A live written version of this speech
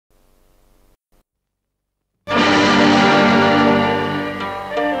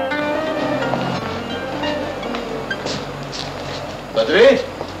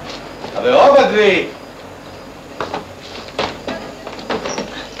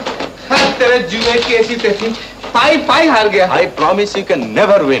तेरे जुए की ऐसी तैसी पाई पाई हार गया। I promise you can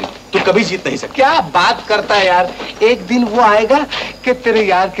never win. तू कभी जीत नहीं सकता। क्या बात करता है यार, एक दिन वो आएगा कि तेरे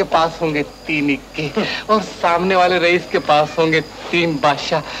यार के पास होंगे 3 इक्के और सामने वाले रईस के पास होंगे 3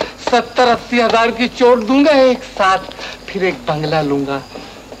 बादशाह। 70-80 हजार की चोट दूंगा एक साथ, फिर एक बंगला लूंगा,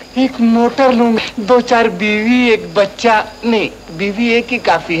 एक मोटर लूंगा, 2-4 बीवी, एक बच्चा, नहीं बीवी एक ही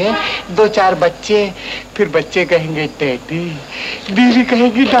काफी है, 2-4 बच्चे, फिर बच्चे कहेंगे डैडी, बीवी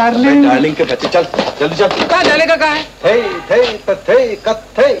कहेगी डार्लिंग। डार्लिंग के बच्चे, चल जल्दी चल। कहाँ जाने का कहाँ है?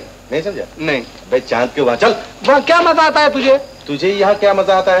 नहीं समझा? नहीं भाई चांद के वहाँ चल। वहाँ क्या मजा आता है तुझे? तुझे यहाँ क्या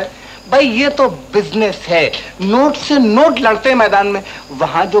मजा आता है? भाई ये तो बिजनेस है, नोट से नोट लड़ते हैं मैदान में।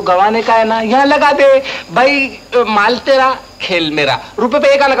 वहाँ जो गवाने का है ना, यहाँ लगा दे भाई, माल तेरा खेल मेरा, रुपए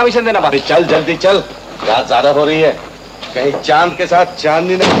पे 1 आना कमीशन देना। बात चल जल्दी चल, रात ज्यादा हो रही है, कहीं चांद के साथ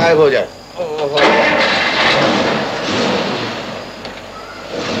चांदनी न गायब हो जाए।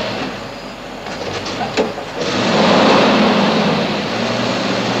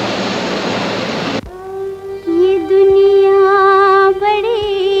 ये दुनिया बड़ी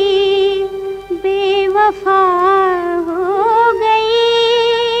बेवफा हो गई,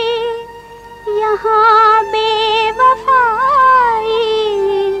 यहाँ बेवफाई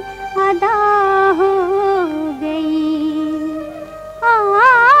अदा हो गई।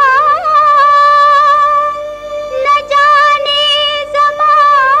 न जाने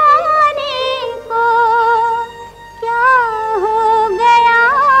ज़माने को क्या हो गया,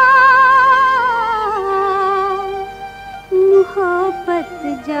 मोहब्बत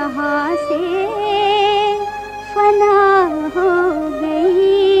जहाँ से फना हो गई।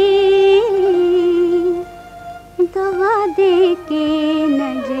 दवा दे के न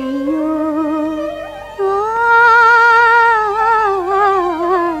जइयो,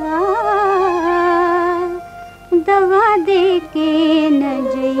 दवा दे के न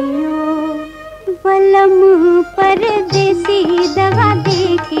जइयो, बलम परदेसी दवा दे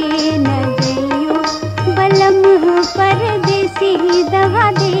के न जइयो, बलम परदेसी दवा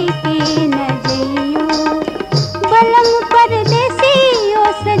दे के न जइयो, बलम परदेसी ओ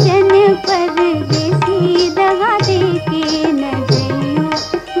सजन परदेसी दवा दे के न जइयो,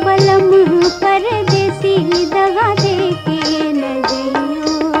 बलम परदेसी दवा दे के न जइयो।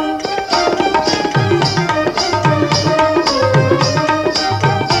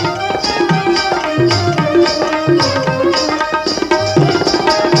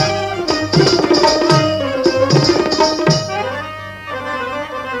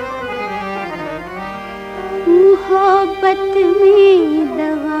 मोहब्बत में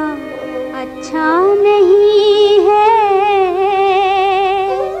दवा अच्छा नहीं है,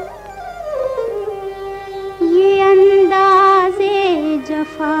 ये अंदाज़े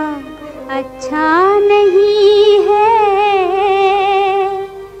जफा अच्छा नहीं है,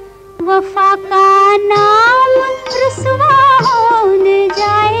 वफा का नाम रुसवा हो न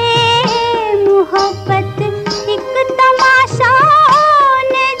जाए, मोहब्बत एक तमाशा हो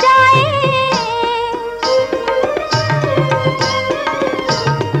न जाए,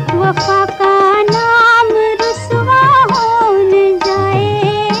 वफा का नाम रुसवा हो न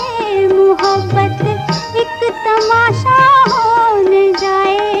जाए, मोहब्बत एक तमाशा हो न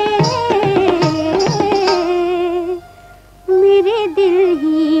जाए, मेरे दिल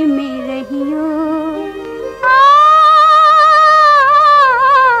ही में रहियो,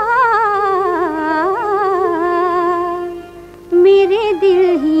 मेरे दिल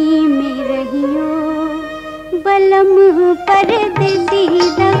ही में रहियो, बलम परदेसी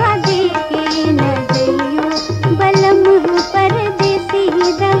दवा दे के न जइयो, बलम परदेसी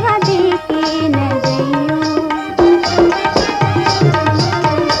दवा दे के न जइयो।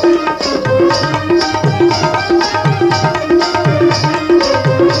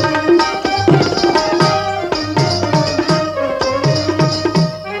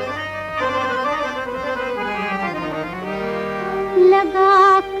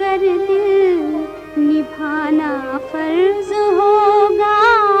 लगा कर दिल निभाना फर्ज होगा,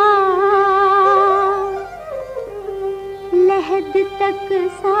 लहद तक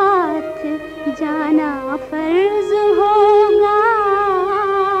साथ जाना फर्ज होगा,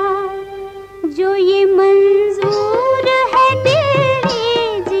 जो ये मंजूर है दिल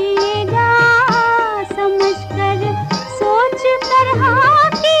लीजिएगा, समझ कर सोच कर हाँ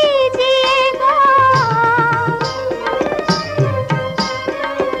कीजिएगा,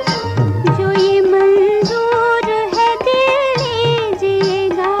 जो ये मंजूर है दिल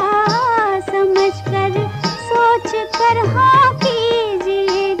लीजिएगा, समझ कर सोच कर हाँ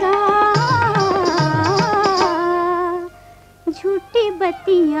कीजिएगा, झूठी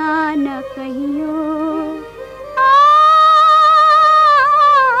बतियाँ न कहियो,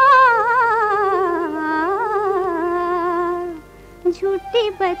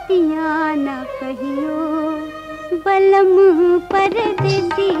 बतिया न कहियो, बलम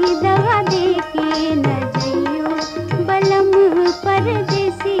परदेसी दगा दे के न जइयो, बलम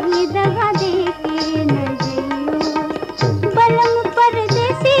परदेसी दगा दे के न जइयो, बलम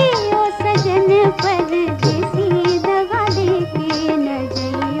परदेसी ओ सजन परदेसी दगा दे के न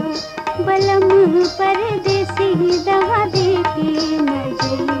जइयो, बलम परदेसी दगा दे के न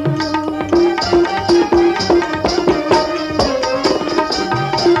जइयो।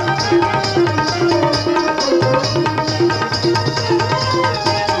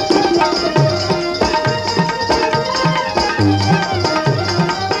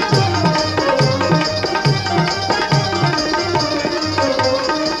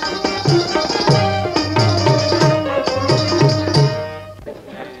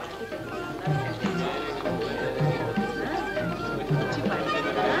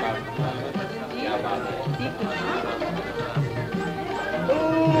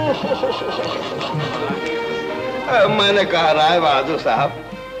 मैंने कहा राय बहादुर साहब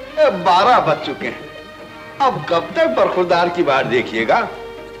 12 बज चुके हैं, अब कब तक बरखुरदार की बात देखिएगा?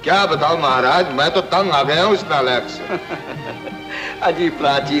 क्या बताओ महाराज, मैं तो तंग आ गया हूँ इस नालायक से। अजी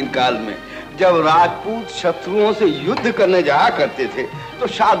प्राचीन काल में जब राजपूत शत्रुओं से युद्ध करने जाया करते थे तो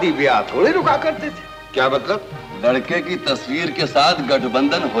शादी ब्याह थोड़े रुका करते थे। क्या मतलब? लड़के की तस्वीर के साथ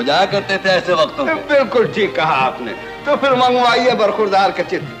गठबंधन हो जाया करते थे ऐसे वक्तों में। बिल्कुल ठीक कहा आपने। तो फिर मंगवाइए बरखुरदार का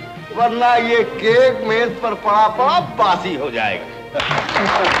चित्र, वरना ये केक मेज पर पड़ा पड़ा बासी हो जाएगा।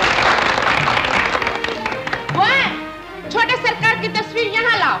 छोटे सरकार की तस्वीर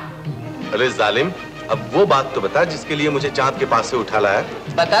यहाँ लाओ। अरे जालिम, अब वो बात तो बता जिसके लिए मुझे चांद के पास से उठा लाया।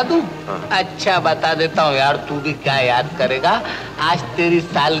 बता दूं? हाँ। अच्छा बता देता हूँ यार, तू भी क्या याद करेगा। आज तेरी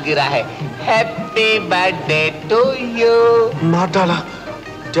सालगिरह है। Happy birthday to you. मार डाला।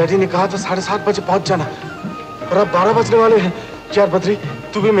 डैडी ने कहा था 7:30 बजे पहुंच जाना और अब 12 बजने वाले हैं। यार बद्री,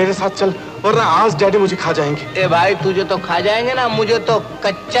 तू भी मेरे साथ चल वरना आज डैडी मुझे खा जाएंगे। ए भाई, तुझे तो खा जाएंगे ना, मुझे तो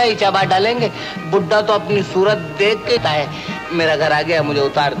कच्चा ही चबा डालेंगे। बुड्ढा तो अपनी सूरत देख के है। मेरा घर आ गया, मुझे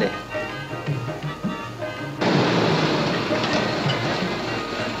उतार दे।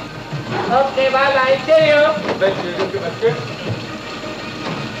 Okay bye bye, C you.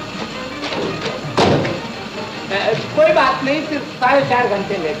 कोई बात नहीं, सिर्फ 4.5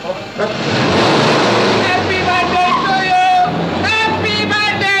 घंटे लेट हो। Happy birthday to you, happy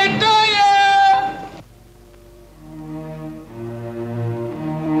birthday to you.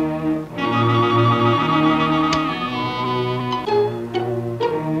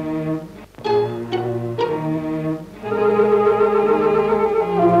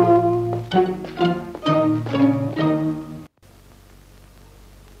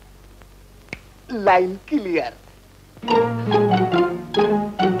 Line clear.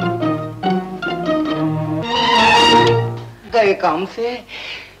 गए काम से।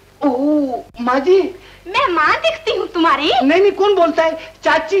 ओह माँ जी, मैं माँ दिखती हूँ तुम्हारी? नहीं नहीं, कौन बोलता है?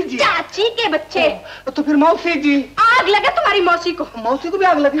 चाची जी। चाची के बच्चे। तो फिर मौसी जी। आग लगे तुम्हारी मौसी को। मौसी को भी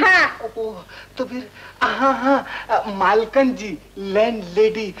आग लगी? हाँ। ओह, तो फिर हाँ हाँ, मालकन जी, लैंड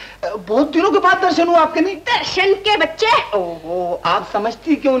लेडी। बहुत दिनों के बाद दर्शन हुआ आपके। नहीं? दर्शन के बच्चे। ओहो, आप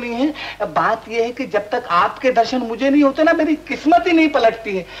समझती क्यों नहीं है? बात यह है कि जब तक आपके दर्शन मुझे नहीं होते ना, मेरी किस्मत ही नहीं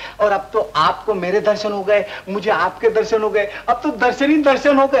पलटती है। और अब तो आपको मेरे दर्शन हो गए, मुझे आपके दर्शन हो गए, अब तो दर्शन ही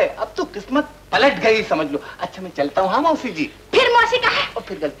दर्शन हो गए, अब तो किस्मत पलट गई समझ लो। अच्छा मैं चलता हूँ। हाँ मौसी जी। फिर मौसी कहा है? और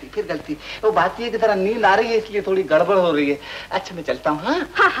फिर गलती। वो बात ये है कि जरा नींद आ रही है, इसलिए थोड़ी गड़बड़ हो रही है। अच्छा मैं चलता हूँ। हाँ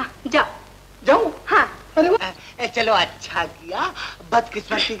हाँ हाँ, जाओ जाऊँ? हाँ। अरे चलो अच्छा किया,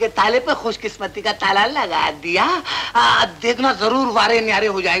 बदकिस्मती के ताले पे खुशकिस्मती का ताला लगा दिया। देखना जरूर वारे न्यारे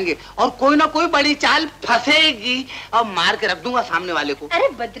हो जाएंगे और कोई ना कोई बड़ी चाल फंसेगी और मार के रख दूंगा सामने वाले को। अरे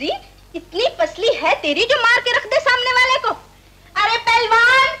बद्री, इतनी पसली है तेरी जो मार के रख दे सामने वाले को? अरे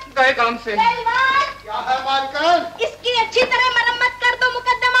पहलवान, गए काम से। पहलवान, क्या है मालकन? इसकी अच्छी तरह मरम्मत कर दो,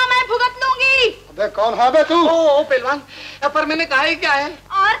 मुकदमा मैं भुगत लूंगी। अबे कौन है बे तू? ओ पहलवान, पर मैंने कहा ही क्या है?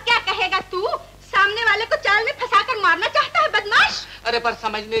 और क्या कहेगा तू? सामने वाले को चाल में फंसाकर मारना चाहता है बदमाश। अरे पर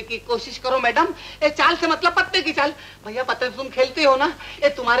समझने की कोशिश करो मैडम, ये चाल से मतलब पत्ते की चाल। भैया पत्ते तुम खेलते हो ना, ये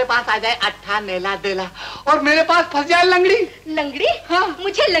तुम्हारे पास आ जाए अट्ठा नेला देला और मेरे पास फंस जाए लंगड़ी। लंगड़ी? हाँ।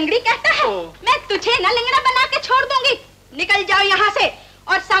 मुझे लंगड़ी कहता है? मैं तुझे ना लंगड़ा बना के छोड़ दूंगी। निकल जाओ यहाँ से,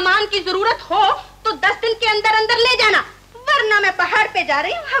 और सामान की जरूरत हो तो 10 दिन के अंदर अंदर ले जाना, वरना मैं पहाड़ पे जा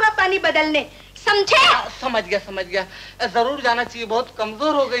रही हूँ हवा पानी बदलने, समझे? समझ गया, जरूर जाना चाहिए, बहुत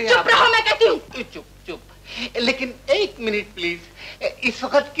कमजोर हो गई है। चुप रहो मैं कहती हूँ। चुप। लेकिन 1 मिनट प्लीज। इस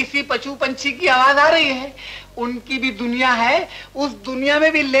वक्त किसी पशु पंछी की आवाज आ रही है। उनकी भी दुनिया है, उस दुनिया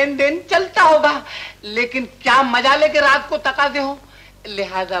में भी लेन देन चलता होगा, लेकिन क्या मजा लेके रात को तकाजे हो।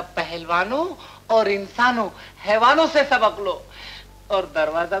 लिहाजा पहलवानों और इंसानों, हैवानों से सबक लो। और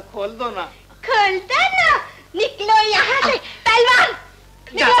दरवाजा खोल दो ना। खोलता ना, निकलो यहाँ से पहलवान।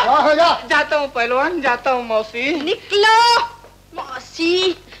 जाता हूँ पहलवान, जाता हूँ मौसी। निकलो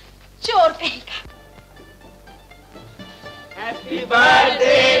मौसी, चोर कहीं का। Happy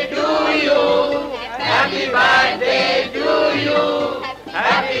birthday to you, happy birthday to you,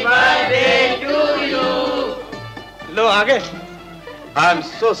 happy birthday to you। लो आगे। I am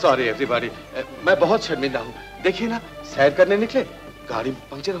so sorry everybody, मैं बहुत शर्मिंदा हूँ। देखिए ना, सैर करने निकले, गाड़ी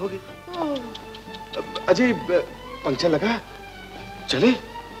पंक्चर हो गई। अजीब, पंक्चर लगा, चले,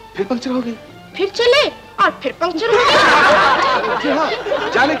 फिर पंक्चर हो गई। फिर चले और फिर पंक्चर हो गया। जी हाँ,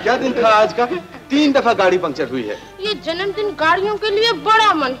 जाने क्या दिन था आज का, 3 दफा गाड़ी पंक्चर हुई है। ये जन्मदिन गाड़ियों के लिए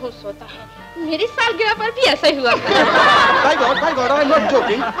बड़ा मनहूस होता है। मेरी सालगिरह पर भी ऐसा ही हुआ था। Bye God, I am not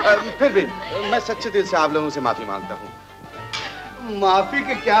joking. फिर भी मैं सच्चे दिल से आप लोगों से माफी मांगता हूँ। माफी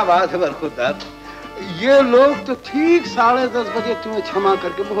की क्या बात है बरखुरदार, ये लोग तो ठीक 10:30 बजे तुम्हें क्षमा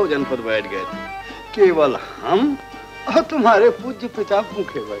करके भोजन पर बैठ गए थे। केवल हम और तुम्हारे पूज्य पिता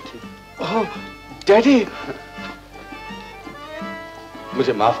भूखे बैठे। ओह डैडी,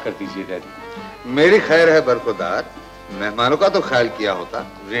 मुझे माफ कर दीजिए डैडी। मेरी खैर है बरखुरदार, मेहमानों का तो ख्याल किया होता।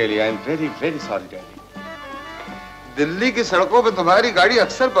 Really I am very very sorry daddy. Delhi की सड़कों पे तुम्हारी गाड़ी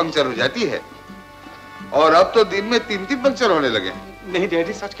अक्सर पंक्चर हो जाती है और अब तो दिन में 3-3 पंक्चर होने लगे। नहीं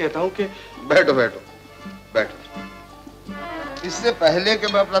डैडी, सच कहता हूँ कि बैठो बैठो बैठो। इससे पहले कि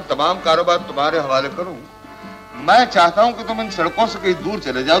मैं अपना तमाम कारोबार तुम्हारे हवाले करूं, मैं चाहता हूं कि तुम इन सड़कों से कहीं दूर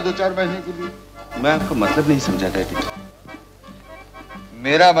चले जाओ 2-4 महीने के लिए। मैं आपका मतलब नहीं समझा डैडी।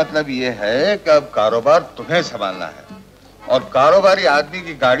 मेरा मतलब यह है कि अब कारोबार तुम्हें संभालना है और कारोबारी आदमी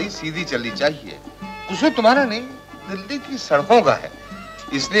की गाड़ी सीधी चलनी चाहिए। कसूर तुम्हारा नहीं, दिल्ली की सड़कों का है।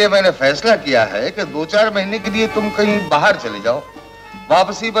 इसलिए मैंने फैसला किया है कि 2-4 महीने के लिए तुम कहीं बाहर चले जाओ।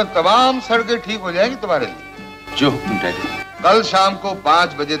 वापसी पर तमाम सड़कें ठीक हो जाएंगी तुम्हारे लिए। जो हुक्म डैडी। कल शाम को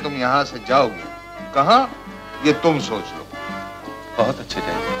 5 बजे तुम यहाँ से जाओगे। कहाँ, ये तुम सोच लो। बहुत अच्छे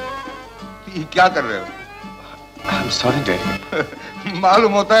डैडी। ये क्या कर रहे हो? I am sorry daddy.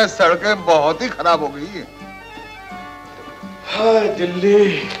 मालूम होता है सड़कें बहुत ही खराब हो गई है। हाय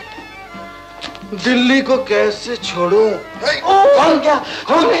दिल्ली, दिल्ली को कैसे छोड़ूं? कौन क्या?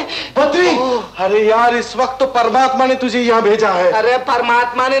 कौन है? बद्री, अरे यार इस वक्त तो परमात्मा ने तुझे यहाँ भेजा है। अरे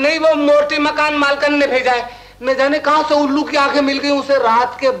परमात्मा ने नहीं, वो मोटी मकान मालकन ने भेजा है। मैं जाने कहां से उल्लू की आंखें मिल गई, उसे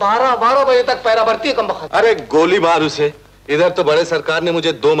रात के 12 बजे तक पैरा भरती है कमबख्त। अरे गोली मार उसे। इधर तो बड़े सरकार ने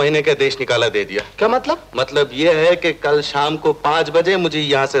मुझे 2 महीने का देश निकाला दे दिया। क्या मतलब? मतलब ये है कि कल शाम को 5 बजे मुझे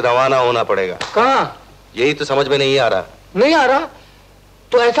यहाँ से रवाना होना पड़ेगा। कहाँ? यही तो समझ में नहीं आ रहा। नहीं आ रहा?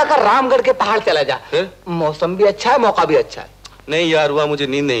 तो ऐसा कर, रामगढ़ के पहाड़ चला जा। मौसम भी अच्छा है, मौका भी अच्छा है। नहीं यार, वहाँ मुझे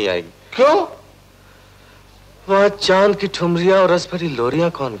नींद नहीं आएगी। क्यों? वहाँ चांद की ठुमरियां और रस भरी लोरियां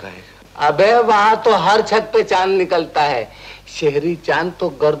कौन गाएगा? अबे वहां तो हर छत पे चांद निकलता है। शहरी चांद तो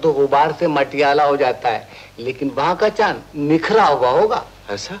गर्दो गुबार से मटियाला हो जाता है, लेकिन वहां का चांद निखरा हुआ होगा।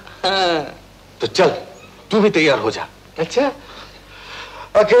 ऐसा? हाँ। तो चल, तू भी तैयार हो जा। अच्छा,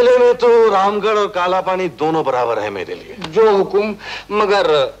 अकेले में तो रामगढ़ और काला पानी दोनों बराबर है मेरे लिए। जो हुकुम।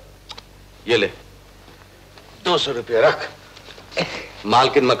 मगर ये ले 200 रुपया रख,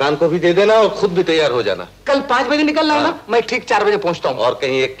 मालकिन मकान को भी दे देना और खुद भी तैयार हो जाना। कल 5 बजे निकलना है ना? मैं ठीक 4 बजे पहुंचता हूँ। और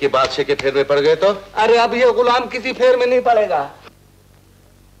कहीं एक के बादशाह के फेर में पड़ गए तो? अरे अब ये गुलाम किसी फेर में नहीं पड़ेगा।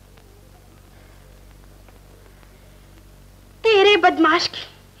 तेरे बदमाश की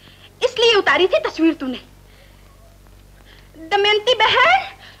इसलिए उतारी थी तस्वीर तूने। दमयंती बहन,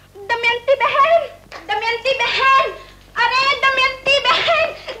 दमयंती बहन, दमयंती बहन, अरे दमयंती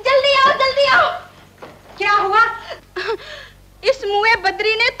बहन, जल्दी आओ, जल्दी आओ। क्या हुआ? इस मुए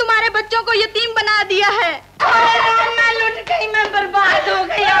बद्री ने तुम्हारे बच्चों को यतीम बना दिया है। अरे मैं लुट गई, मैं बर्बाद हो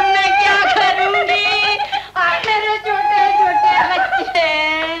गई, अब मैं क्या करूंगी? मेरे छोटे छोटे बच्चे।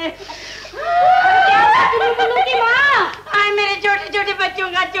 क्या माँ? आए मेरे छोटे छोटे बच्चों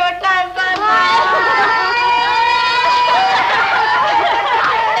का छोटा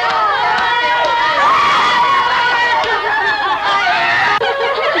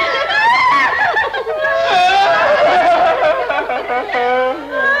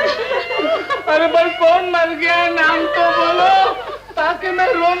अरे भाई कौन मर गया, नाम तो बोलो ताकि मैं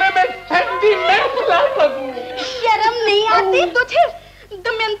रोने में सेंटीमेंट ला सकूं। शर्म नहीं आती तुझे?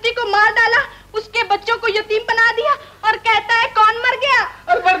 दमयंती को मार डाला, उसके बच्चों को यतीम बना दिया और कहता है कौन मर गया?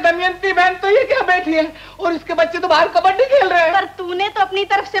 और पर दमयंती बहन तो ये क्या बैठी है और इसके बच्चे तो बाहर कबड्डी खेल रहे हैं। पर तूने तो अपनी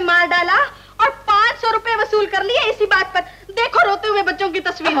तरफ से मार डाला और 500 रुपए वसूल कर लिए इसी बात पर। देखो रोते हुए बच्चों की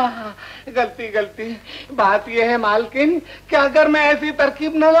तस्वीर। हाँ, गलती। बात ये है मालकिन कि अगर मैं ऐसी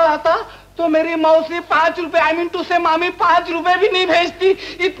तरकीब न लगाता तो मेरी मौसी 5 रुपए, आई मीन टू से मामी 5 रुपए भी नहीं भेजती।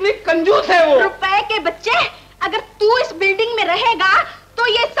 इतनी कंजूस है वो। रुपए के बच्चे अगर तू इस बिल्डिंग में रहेगा तो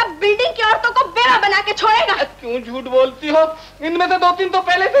ये सब बिल्डिंग की औरतों को बेवा बना के छोड़ेगा। क्यों झूठ बोलती हो? इनमें से 2-3 तो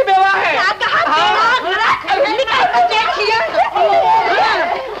पहले से बेवा है। क्या कहा?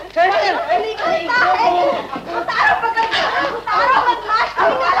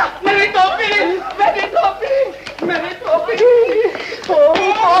 मेरी टोपी, मेरी टोपी, मेरी टोपी।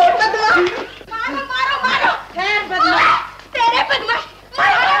 मारो मारो मारो। तेरे बदमाश,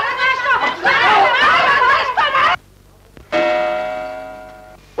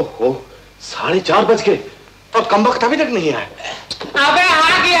 ओहो, 4:30 बज गए और कमबख्त अभी तक नहीं आया। अबे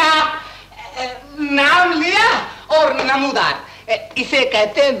आ गया, नाम लिया और नमूदार, इसे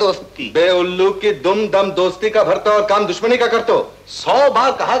कहते हैं दोस्ती। बे उल्लू की दुम दम दोस्ती का भरता और काम दुश्मनी का करतो। 100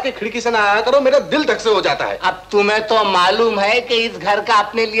 बार कहा कि खिड़की से ना आया करो, मेरा दिल धक से हो जाता है। अब तुम्हें तो मालूम है कि इस घर का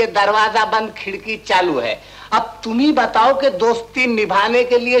अपने लिए दरवाजा बंद खिड़की चालू है। अब तुम ही बताओ कि दोस्ती निभाने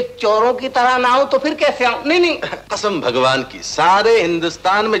के लिए चोरों की तरह ना हो तो फिर कैसे आओ? नहीं नहीं, कसम भगवान की, सारे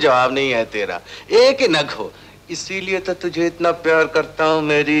हिंदुस्तान में जवाब नहीं है तेरा, एक ही नग हो। इसीलिए तो तुझे इतना प्यार करता हूँ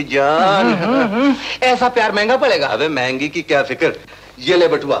मेरी जान। ऐसा प्यार महंगा पड़ेगा। अबे महंगी की क्या फिक्र, ये ले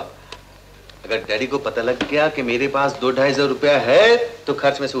बटुआ। अगर डैडी को पता लग गया कि मेरे पास 2-2.5 रुपया है तो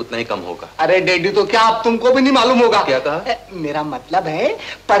खर्च में से उतना ही कम होगा। अरे डैडी तो क्या, अब तुमको भी नहीं मालूम होगा। क्या कहा? मेरा मतलब है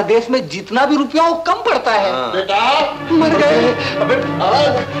परदेश में जितना भी रुपया हो कम पड़ता है। बेटा मर गए। अबे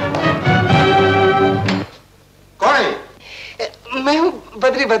कौन है? मैं हूँ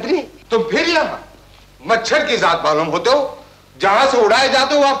बद्री। बद्री तुम फिर यहाँ मच्छर की जात मालूम होते हो, जहां से उड़ाए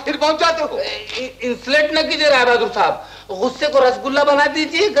जाते हो वहां फिर पहुंच जाते हो। इंसलेट न कीजिए राय बहादुर साहब, गुस्से को रसगुल्ला बना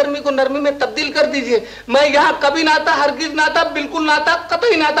दीजिए, गर्मी को नरमी में तब्दील कर दीजिए। मैं यहाँ कभी ना था, हरगिज ना था, बिल्कुल ना था,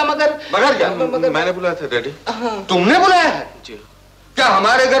 कतई ना था। मगर क्या? मैंने बुलाया था डैडी। तुमने बुलाया है? जी। क्या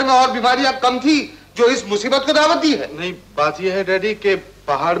हमारे घर में और बीमारियां कम थी जो इस मुसीबत को दावत दी है? नहीं, बात यह है डैडी कि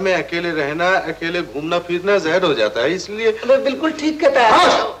पहाड़ में अकेले रहना, अकेले घूमना फिरना जहर हो जाता है, इसलिए। बिल्कुल ठीक कहता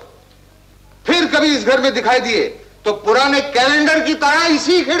है। फिर कभी इस घर में दिखाई दिए तो पुराने कैलेंडर की तरह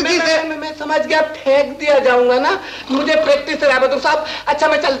इसी खिड़की से। मैं समझ गया, फेंक दिया जाऊंगा ना। मुझे प्रैक्टिस है राय बहादुर साहब। अच्छा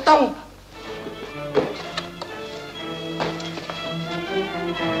मैं चलता हूँ।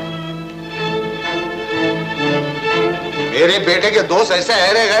 मेरे बेटे के दोस्त ऐसे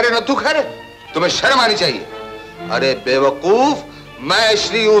अहरे गहरे न तू खरे, तुम्हें शर्म आनी चाहिए। अरे बेवकूफ, मैं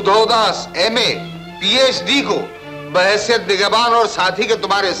श्री उदयदास MA PhD को बहैसियत निगहबान और साथी के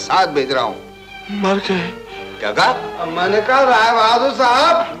तुम्हारे साथ भेज रहा हूँ। मर गए? क्या कहा? मैंने कहा राय बहादुर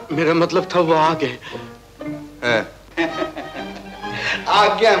साहब। मेरा मतलब था वो आ गए।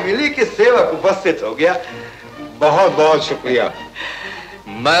 आज्ञा मिली कि सेवक उपस्थित हो गया। बहुत बहुत शुक्रिया।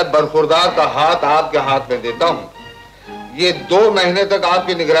 मैं बरखुरदार का हाथ आपके हाथ में देता हूँ। ये 2 महीने तक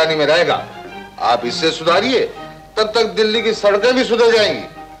आपकी निगरानी में रहेगा। आप इससे सुधारिए, तब तक दिल्ली की सड़कें भी सुधर जाएंगी,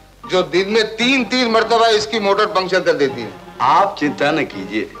 जो दिन में 3-3 मरतबा इसकी मोटर पंक्चर कर देती है। आप चिंता न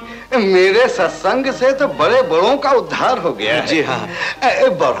कीजिए, मेरे सत्संग से तो बड़े बड़ों का उद्धार हो गया है। जी हाँ।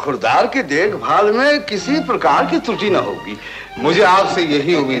 बरखुरदार की देखभाल में किसी प्रकार की त्रुटि न होगी। मुझे आपसे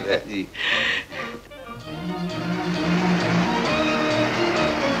यही उम्मीद है जी।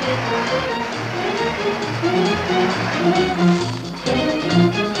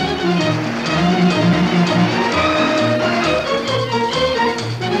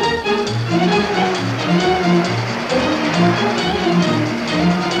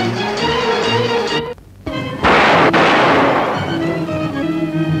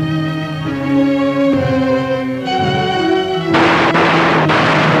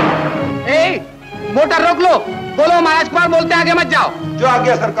 मोटर रोक लो। बोलो महाराज कुमार बोलते, आगे मत जाओ। जो आ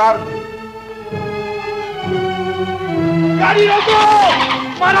गया सरकार। गाड़ी रोको,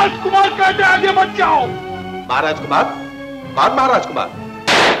 महाराज कुमार कहते आगे मत जाओ। महाराज कुमार? बात महाराज कुमार?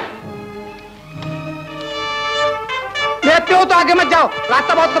 देखते हो तो आगे मत जाओ,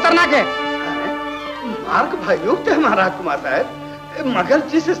 रास्ता बहुत खतरनाक है। मार्ग भययुक्त है महाराज कुमार साहब, मगर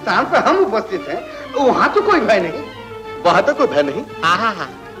जिस स्थान पर हम उपस्थित हैं वहाँ तो कोई भय नहीं। वहां तो कोई भय नहीं? हाँ,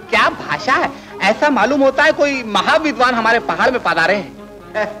 क्या भाषा है, ऐसा मालूम होता है कोई महाविद्वान हमारे पहाड़ में पधारे हैं।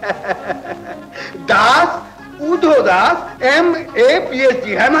 दास उदयदास MA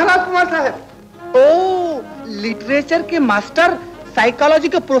PhD है महाराज कुमार साहब। ओ, लिटरेचर के मास्टर, साइकोलॉजी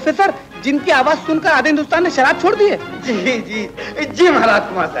के प्रोफेसर, जिनकी आवाज सुनकर आधे हिंदुस्तान ने शराब छोड़ दी है। जी महाराज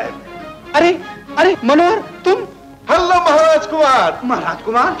कुमार साहब। अरे मनोहर, तुम? हेलो महाराज कुमार। महाराज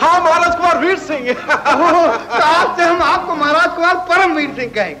कुमार? हाँ महाराज कुमार वीर सिंह। तो आज से हम आपको महाराज कुमार परमवीर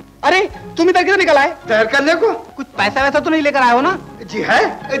सिंह कहेंगे। अरे तुम इधर किधर निकल आए? तैर करने को। कुछ पैसा वैसा तो नहीं लेकर आए हो ना? जी है,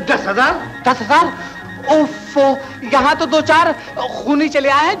 10,000। 10,000? ओफो, यहाँ तो 2-4 खूनी चले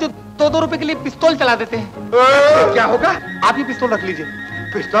आए हैं जो 2-2 रुपए के लिए पिस्तौल चला देते हैं। क्या होगा? आप ही पिस्तौल रख लीजिए।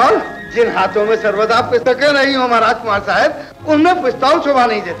 पिस्तौल? जिन हाथों में सर्वदा पिस्तौलें नहीं हो महाराज कुमार साहब, उनमें पिस्तौल शोभा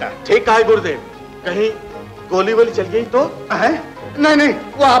नहीं देता। ठीक कहा गुरुदेव, कहीं गोली वोली चल गई तो? है? नहीं,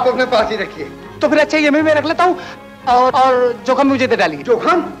 वो आप अपने पास ही रखिए। तो फिर अच्छा ये मैं रख लेता हूँ, और जोखम मुझे दे डालिए।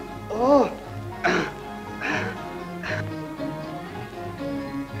 जोखम? ओह,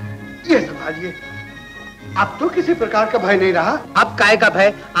 ये संभालिए। अब तो किसी प्रकार का भय नहीं रहा। अब काय का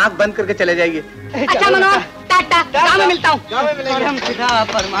भय, आंख बंद करके चले जाइए। अच्छा मनोहर, टाटा, गाँव में मिलता हूँ। परम पिता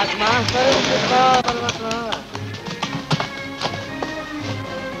परमात्मा, परम पिता परमात्मा।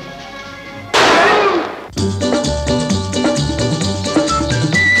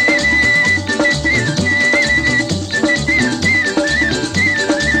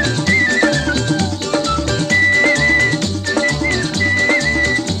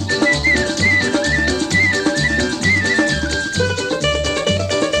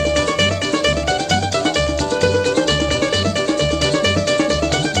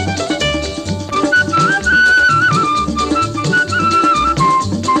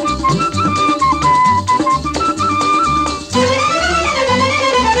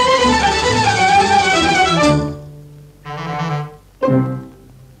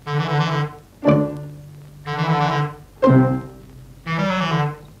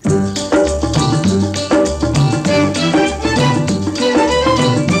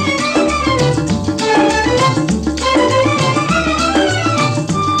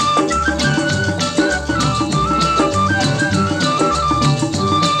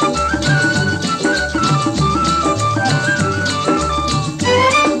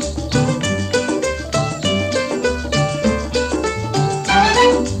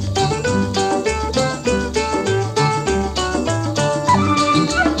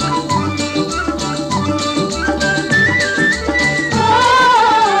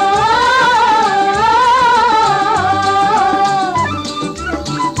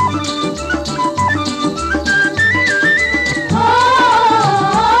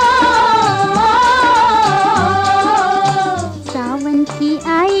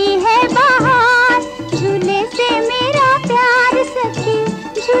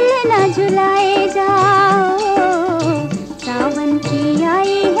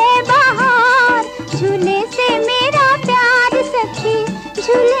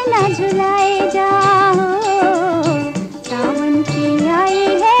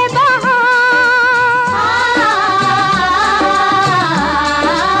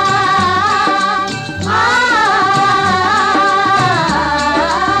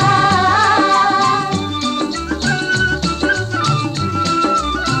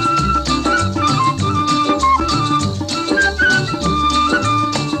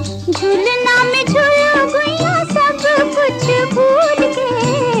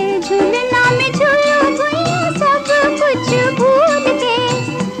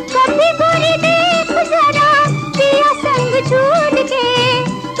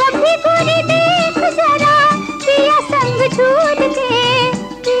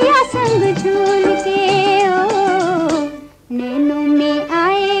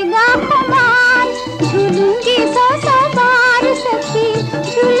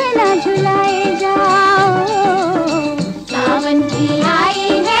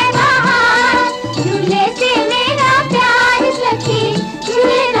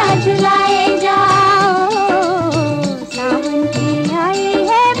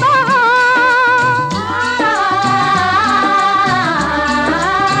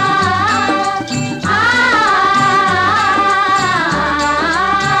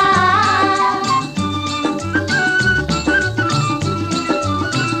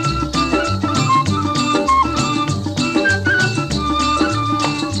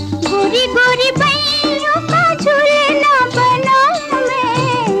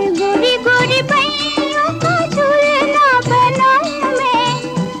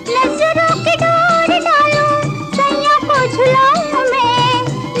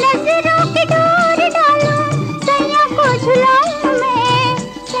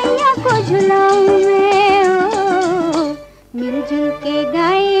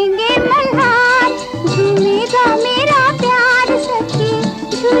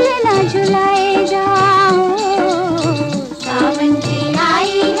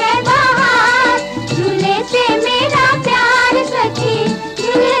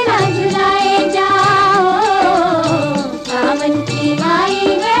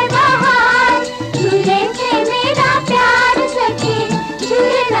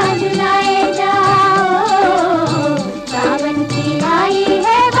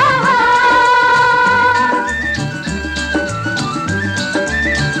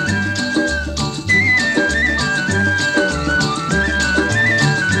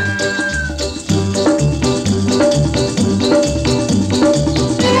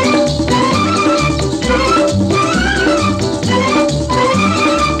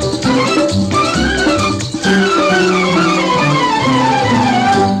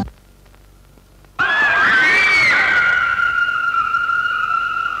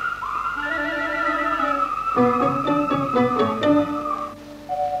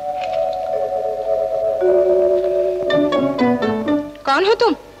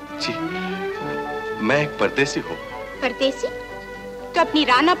 जी, मैं एक परदेसी हूँ। परदेसी? तो अपनी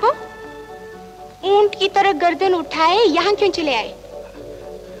राना को ऊंट की तरह गर्दन उठाए यहाँ क्यों चले आए?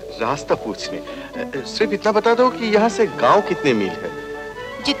 रास्ता पूछने। सिर्फ इतना बता दो कि यहाँ से गांव कितने मील है?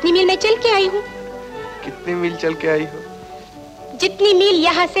 जितनी मील मैं चल के आई हूँ। कितने मील चल के आई हो? जितनी मील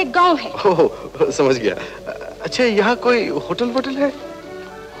यहाँ से गांव है। ओह, समझ गया। अच्छा, यहाँ कोई होटल वोटल है?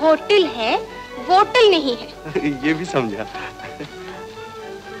 होटल है, वोटल नहीं है। ये भी समझा।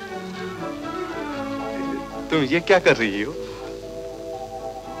 तुम ये क्या कर रही हो?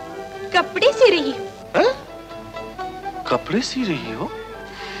 कपड़े सी रही हूँ। कपड़े सी रही हो?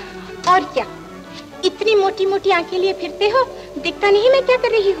 और क्या, इतनी मोटी मोटी आंखें लिए फिरते हो, दिखता नहीं मैं क्या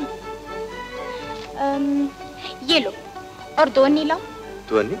कर रही हूँ? ये लो, और 2 अन्नी लाओ।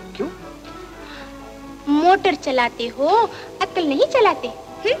 2 अन्नी? क्यों? मोटर चलाते हो, अक्ल नहीं चलाते?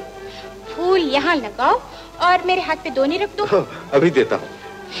 फूल यहाँ लगाओ और मेरे हाथ पे 2 अन्नी रख दो। अभी देता हूँ।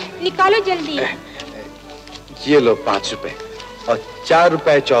 निकालो जल्दी। ये लो 5 रुपए और 4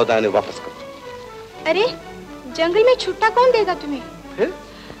 रुपए 14 आने वापस करो। अरे, जंगल में छुट्टा कौन देगा तुम्हें? फिर?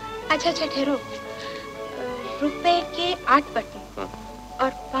 अच्छा ठहरो। रुपए के 8 बटन और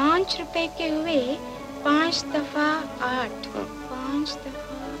 5 रुपए के हुए 5 दफा 8। 5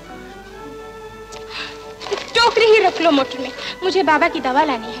 दफा 8। टोकरी ही रख लो मोटर में, मुझे बाबा की दवा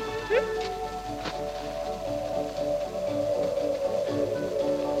लानी है।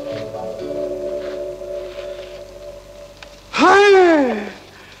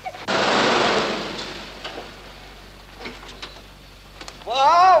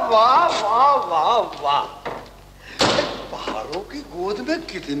 वाह वाह वाह वाह वाह, पहाड़ों की गोद में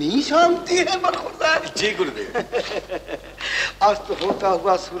कितनी शांति है बखुरदार। जी गुरुदेव। अस्त होता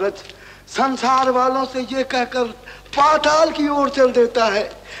हुआ सूरज संसार वालों से ये कहकर पाताल की ओर चल देता है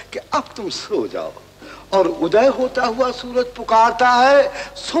कि अब तुम सो जाओ, और उदय होता हुआ सूरज पुकारता है,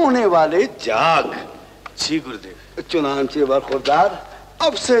 सोने वाले जाग। जी गुरुदेव। चुनांचे बखुरदार,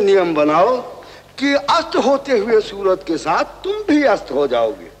 अब से नियम बनाओ कि अस्त होते हुए सूरज के साथ तुम भी अस्त हो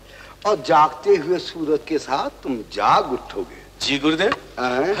जाओगे, और जागते हुए सूरज के साथ तुम जाग उठोगे। जी गुरुदेव।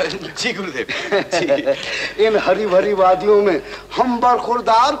 जी गुरुदेव। जी। इन हरी भरी वादियों में हम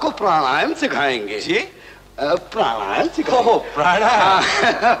बरखुरदार को प्राणायाम सिखाएंगे। जी? प्राणायाम सिखाओ। प्राणायाम।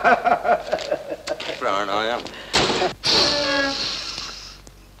 प्राणायाम।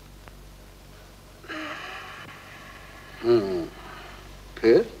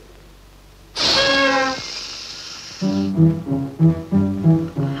 फिर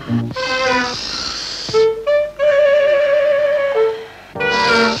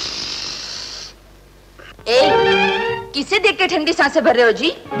किसे देख के ठंडी सांसें भर रहे हो जी?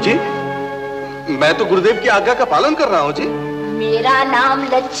 जी, मैं तो गुरुदेव की आज्ञा का पालन कर रहा हूँ जी। मेरा नाम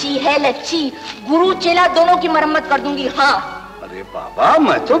लच्छी है, लच्छी। गुरु चेला दोनों की मरम्मत कर दूंगी। हाँ। अरे बाबा,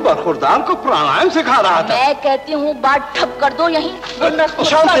 मैं तो बरखुरदार को प्राणायाम सिखा रहा था। मैं कहती हूँ बात ठप कर दो यहीं।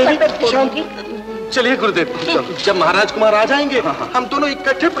 चलिए गुरुदेव, जब महाराज कुमार आ जाएंगे हम दोनों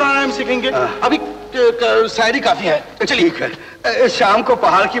इकट्ठे प्राणायाम सीखेंगे। अभी शायरी काफी है। चलिए, ठीक है, शाम को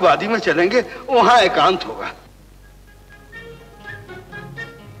पहाड़ की वादी में चलेंगे, वहाँ एकांत होगा।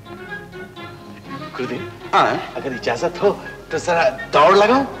 गुरुदेव, अगर इजाजत हो तो जरा दौड़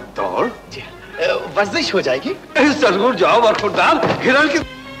लगाऊं? दौड़? वर्जिश हो जाएगी। जरूर जाओ बरखुरदार। हिरण की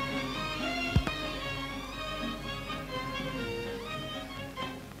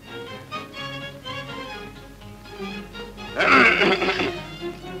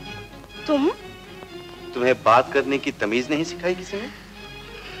तुम्हें बात करने की तमीज नहीं सिखाई किसी ने?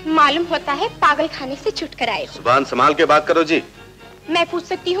 मालूम होता है पागल खाने से छुट कर आए हो। जुबान संभाल के बात करो जी। मैं पूछ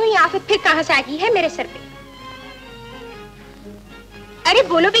सकती हूँ ये आफत फिर कहाँ से आ गई है मेरे सर पे? अरे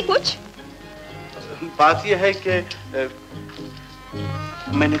बोलो भी कुछ। बात यह है कि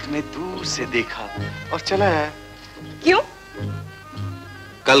मैंने तुम्हें दूर से देखा और चला आया। क्यों?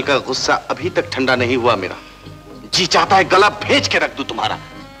 कल का गुस्सा अभी तक ठंडा नहीं हुआ मेरा। जी चाहता है गला भेज के रख दूं तुम्हारा।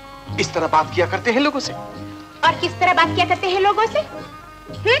 इस तरह बात किया करते हैं लोगों से। और किस तरह बात किया करते हैं लोगों से?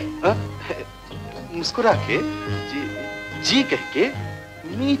 मुस्कुरा के, जी कह के,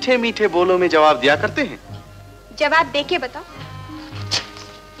 मीठे मीठे बोलों में जवाब दिया करते हैं। जवाब देके बताओ।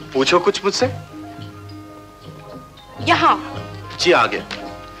 पूछो कुछ मुझसे। यहाँ। जी आ गया।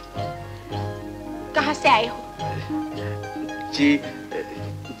 कहाँ से आए हो?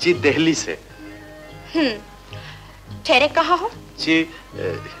 जी दिल्ली से। ठहरे कहाँ हो?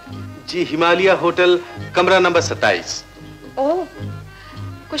 जी हिमालय होटल, कमरा नंबर 27। ओह,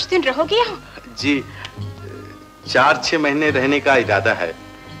 कुछ दिन रहोगे यहाँ? जी 4-6 महीने रहने का इरादा है।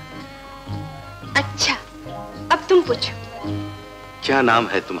 अच्छा, अब तुम पूछो। क्या नाम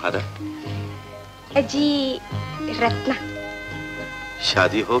है तुम्हारा? जी रत्ना।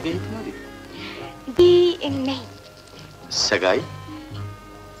 शादी हो गई तुम्हारी? नहीं। सगाई?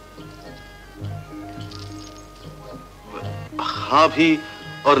 हाँ भी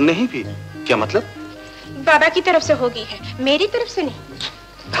और नहीं भी, क्या मतलब? बाबा की तरफ से होगी है, मेरी तरफ से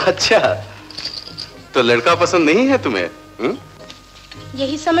नहीं। अच्छा, तो लड़का पसंद नहीं है तुम्हें?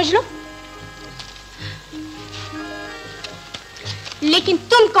 यही समझ लो। लेकिन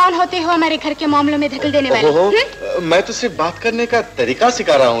तुम कौन होते हो हमारे घर के मामलों में धकेल देने वाले? मैं तो सिर्फ बात करने का तरीका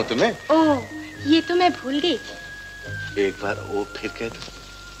सिखा रहा हूँ तुम्हें। ओह, ये तो मैं भूल गई। एक बार वो फिर कह दो।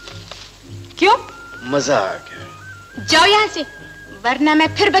 क्यों? मजा आ गया। जाओ यहाँ से, वरना मैं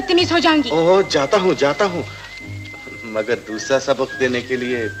फिर बदतमीज हो जाऊंगी। ओह, जाता हूँ। मगर दूसरा सबक देने के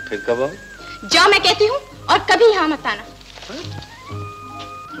लिए फिर कब आओ? जाओ मैं कहती हूँ, और कभी यहाँ मत आना।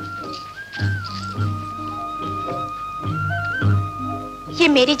 ये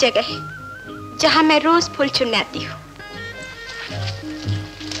मेरी जगह है, जहाँ मैं रोज फूल चुनने आती हूँ।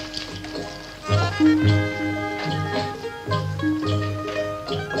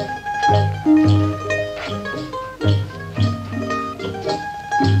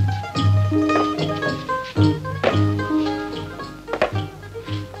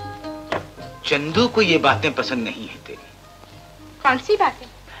 चंदू को ये बातें पसंद नहीं है तेरी। कौन सी बातें?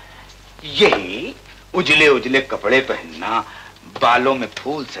 यही उजले उजले कपड़े पहनना, बालों में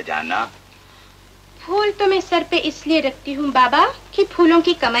फूल सजाना। फूल तो मैं सर पे इसलिए रखती हूँ बाबा कि फूलों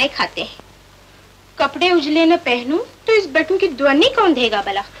की कमाई खाते हैं। कपड़े उजले न पहनूं तो इस बटन की ध्वनि कौन देगा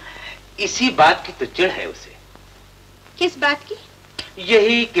भला? इसी बात की तो चिढ़ है उसे। किस बात की?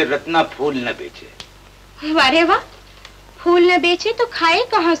 यही कि रत्ना फूल न बेचे। वारे वाह, फूल न बेचे तो खाए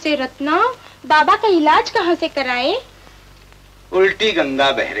कहाँ से रत्ना? बाबा का इलाज कहाँ से कराए? उल्टी गंगा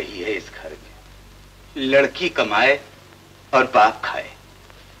बह रही है इस घर में। लड़की कमाए और बाप खाए।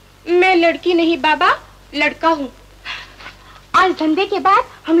 मैं लड़की नहीं बाबा, लड़का हूँ। आज धंधे के बाद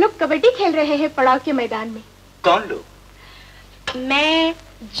हम लोग कबड्डी खेल रहे हैं पड़ाव के मैदान में। कौन लोग? मैं,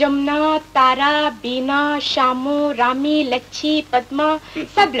 जमुना, तारा, बीना, शामू, रामी, लच्छी, पद्मा,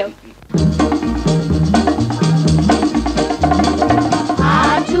 सब लोग।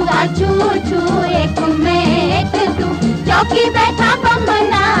 आजू आजू आजू एक मैं एक तू, चौकी बैठा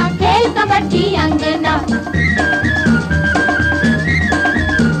बमना, खेल कबड्डी अंगना।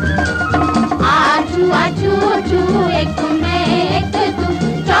 आजू आजू आजू एक मैं एक तू,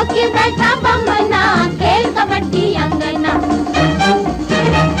 चौकी बैठा बमना, खेल कबड्डी अंगना।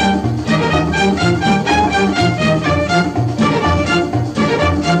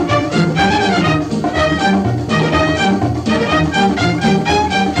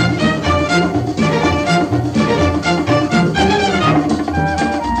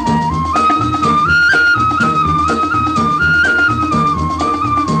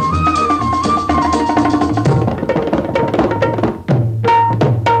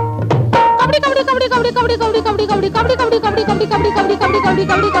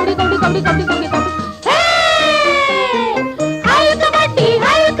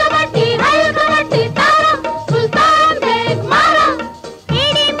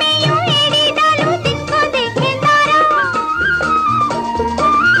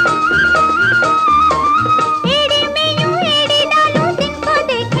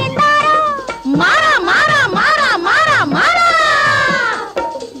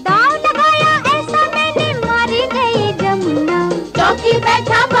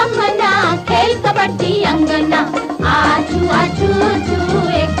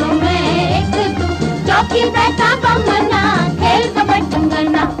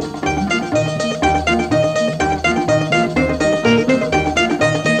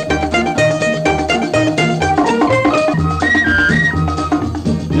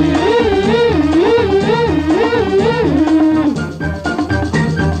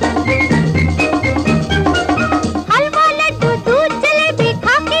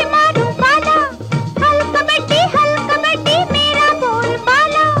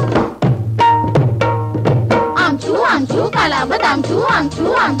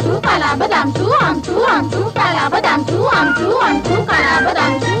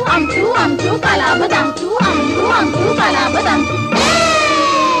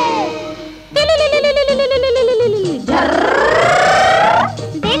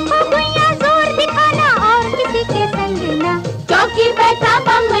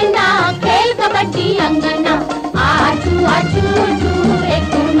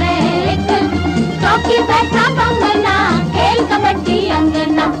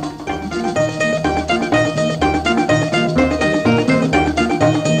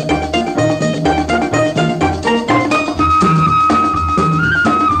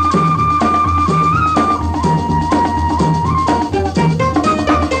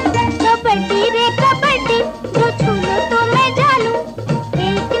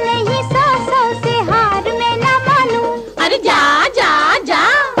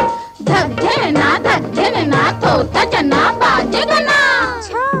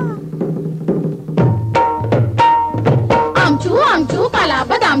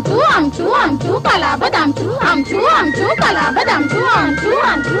 बादाम चू आमचू आमचू काला बादाम चू आमचू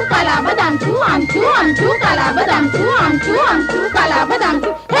आमचू काला बादाम चू आमचू आमचू काला बादाम चू आमचू आमचू काला बादाम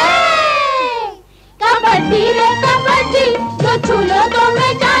चू। कबड्डी रे कबड्डी जो छूलो तो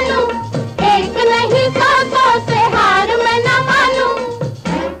मैं जानू, एक नहीं 100 से हार मैं न मानूं।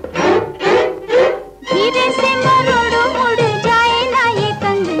 धीरे से मरोड़ो मुड़ जाए ना ये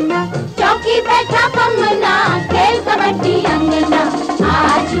कंगना, चौकी बैठा बमना खेल कबड्डी अंगना।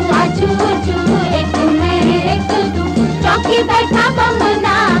 आजू आजू चू एक मैं एक तू, चौकी बैठा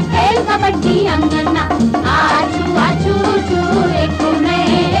बमना खेल कबड्डी अंगना। आजू आजू चू एक मैं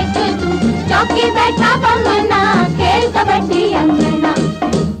एक तू, चौकी बैठा बमना खेल कबड्डी अंगना।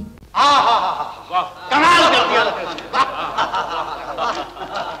 कमाल कर दिया,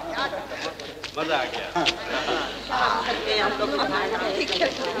 मजा आ गया।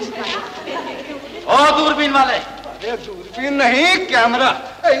 ओ दूरबीन वाले, अरे दूरबीन नहीं कैमरा,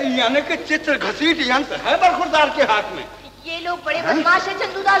 यानी कि चित्र घसीट यंत्र है बरखुरदार के हाथ में। ये लोग बड़े बदमाश है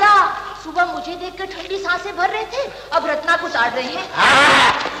चंदू दादा। सुबह मुझे देखकर ठंडी सांसें भर रहे थे, अब रत्ना को ताड़ रहे हैं।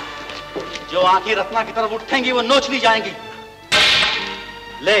 जो आंखें रत्ना की तरफ उठेंगी वो नोच ली जाएंगी।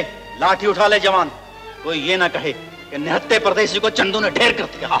 ले लाठी उठा ले जवान, कोई ये ना कहे कि निहत्ते परदेसी को चंदू ने ढेर कर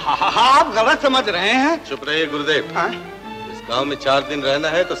दिया। आप गलत समझ रहे हैं। चुप रहिए गुरुदेव। इस गांव में 4 दिन रहना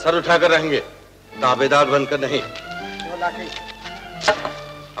है तो सर उठाकर रहेंगे, ताबेदार बनकर नहीं।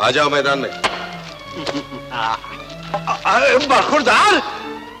 आ जाओ मैदान में। बरखुरदार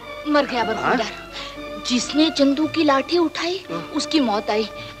मर गया बरखुरदार। जिसने चंदू की लाठी उठाई उसकी मौत आई,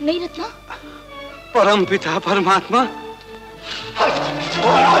 नहीं रत्ना? परम पिता परमात्मा।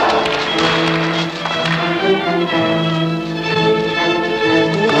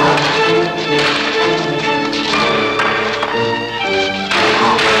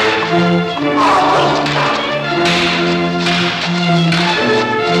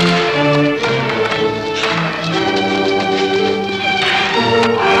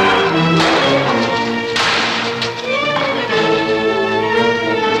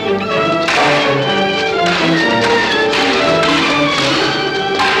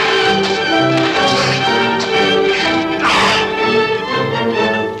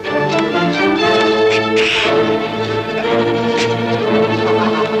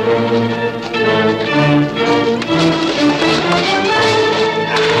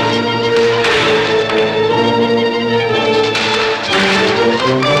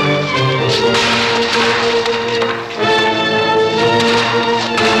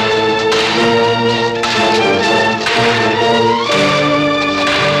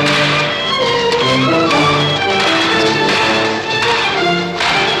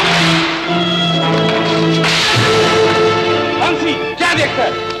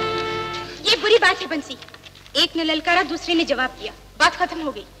 एक ने ललकारा, दूसरे ने जवाब दिया, बात खत्म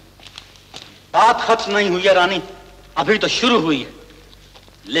हो गई। बात खत्म नहीं हुई है रानी, अभी तो शुरू हुई है,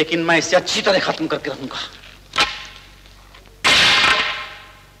 लेकिन मैं इसे अच्छी तरह खत्म करके रहूंगा।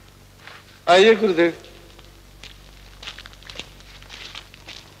 आइए गुरुदेव।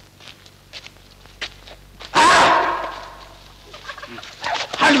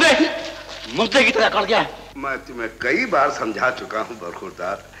 हट बे, मुद्दे की तरह कर गया। मैं तुम्हें कई बार समझा चुका हूँ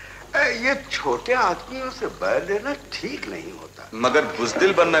बरखुरदार, ये छोटे आदमियों से बैर लेना ठीक नहीं होता। मगर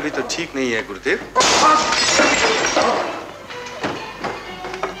बुजदिल बनना भी तो ठीक नहीं है गुरुदेव।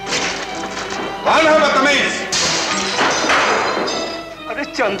 कौन है बदतमीज? अरे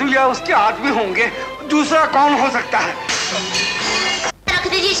चंदू या उसके आदमी होंगे, दूसरा कौन हो सकता है? रख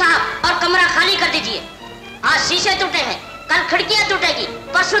दीजिए साहब और कमरा खाली कर दीजिए। आज शीशे टूटे हैं, कल खिड़कियां टूटेगी,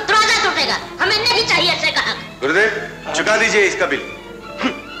 परसों दरवाजा टूटेगा, हमें नहीं चाहिए ऐसे कहा। गुरुदेव चुका दीजिए इसका बिल।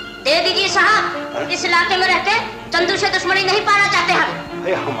 दे दीजिए साहब, इस इलाके में रहते चंदू से दुश्मनी नहीं पाना चाहते हम।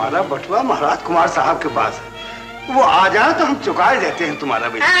 अरे हमारा बटुआ महाराज कुमार साहब के पास है, वो आ जाए तो हम चुका देते हैं तुम्हारा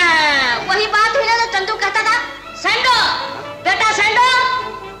बिल। वही बात हुई ना तो चंदू कहता था, सेंडो बेटा सेंडो।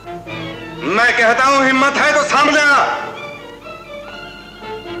 मैं कहता हूँ हिम्मत है तो सामने आ।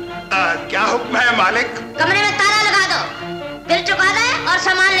 क्या हुक्म है मालिक? कमरे में ताला लगा दो, बिल चुका दे और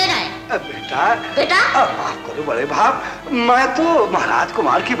सामान ले जाए। बेटा बेटा माफ करो बड़े भाव, मैं तो महाराज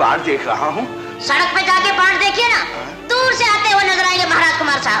कुमार की बात देख रहा हूँ। सड़क पे जाके बाट देखिए ना, दूर से आते हुए नजर आएंगे महाराज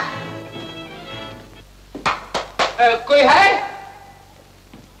कुमार साहब। कोई है?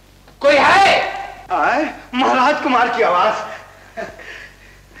 कोई है? आए महाराज कुमार की आवाज।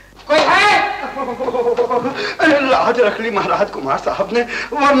 कोई है? अरे लाज रख ली महाराज कुमार साहब ने,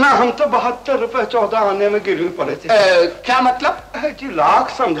 वरना हम तो 72 रुपए 14 आने में गिरवी पड़े थे। क्या मतलब? जी लाख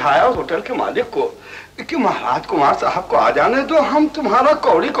समझाया होटल के मालिक को कि महाराज कुमार साहब को आ जाने दो, हम तुम्हारा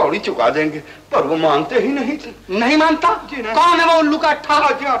कौड़ी कौड़ी चुका देंगे, पर वो मानते ही नहीं थे। नहीं मानता? कौन है वो उल्लू का अट्ठा?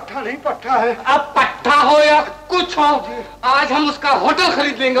 जी अट्ठा नहीं पट्टा है। अब पट्टा हो या कुछ हो, आज हम उसका होटल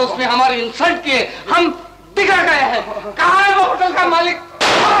खरीद लेंगे। उसने हमारी इंसल्ट किए, हम बिगड़ गए हैं। कहाँ है वो होटल का मालिक?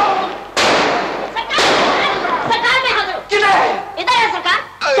 सरकार में हाजिर। किधर है? इधर है सरकार।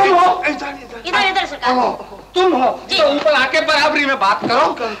 तुम हो? इधर सरकार। तुम हो तो ऊपर आके बराबरी में बात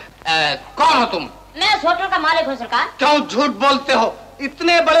करो। कौन हो तुम? मैं उस होटल का मालिक हूँ सरकार। क्यों झूठ बोलते हो?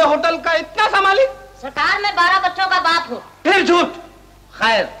 इतने बड़े होटल का इतना सा मालिक? सरकार मैं 12 बच्चों का बाप हूँ। फिर झूठ।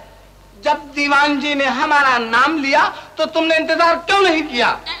 खैर, जब दीवान जी ने हमारा नाम लिया तो तुमने इंतजार क्यों नहीं किया?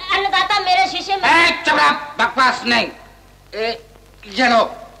 अन्नदाता मेरे शीशे में। चुप रह, बकवास नहीं। ये लो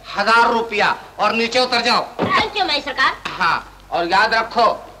 1000 रुपया और नीचे उतर जाओ। थैंक यू मैं सरकार। हाँ, और याद रखो,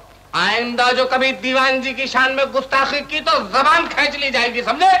 आइंदा जो कभी दीवान जी की शान में गुस्ताखी की तो जबान खींच ली जाएगी,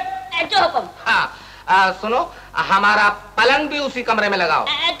 समझे? जो हुक्म। हाँ, सुनो, हमारा पलंग भी उसी कमरे में लगाओ।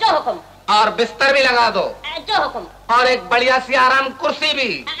 जो हुक्म। और बिस्तर भी लगा दो। जो हुक्म। और एक बढ़िया सी आराम कुर्सी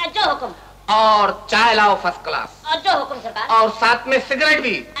भी। जो हुक्म। और चाय लाओ फर्स्ट क्लास। जो हुक्म सरकार। और साथ में सिगरेट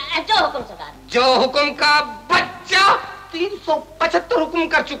भी। जो हुक्म सरकार। जो हुक्म का बच्चा। 375 हुक्म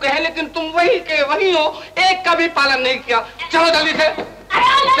कर चुके हैं, लेकिन तुम वही के वही हो, एक का भी पालन नहीं किया। चलो जल्दी से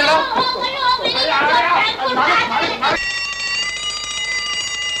चलो।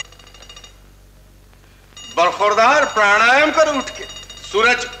 बरखुरदार प्राणायाम कर उठ के,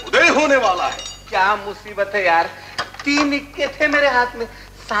 सूरज उदय होने वाला है। क्या मुसीबत है यार, 3 इक्के थे मेरे हाथ में,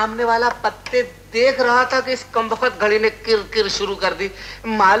 सामने वाला पत्ते देख रहा था कि इस कमबख्त घड़ी ने किरकिर शुरू कर दी।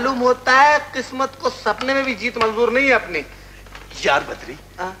 मालूम होता है किस्मत को सपने में भी जीत मंजूर नहीं है अपनी। यार बद्री,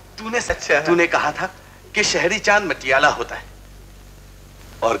 तूने कहा था कि शहरी चांद मटियाला होता है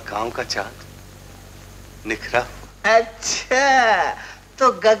और गांव का चांद निखरा। अच्छा,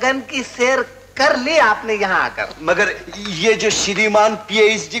 तो गगन की सैर कर ली आपने यहाँ आकर। मगर ये जो श्रीमान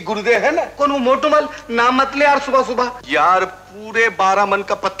PhD गुरुदेव है ना, कौन वो मोटूमल? नाम मत ले यार सुबह सुबह। यार पूरे 12 मन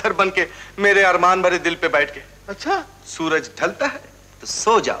का पत्थर बन के मेरे अरमान भरे दिल पे बैठ के। अच्छा, सूरज ढलता है तो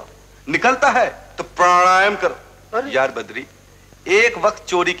सो जाओ, निकलता है तो प्राणायाम करो। यार बद्री, एक वक्त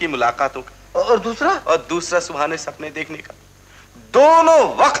चोरी की मुलाकातों का और दूसरा सुहाने सपने देखने का, दोनों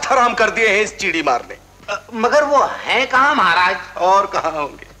वक्त हराम कर दिए हैं इस चिड़ी मार ने। मगर वो है कहाँ महाराज? और कहाँ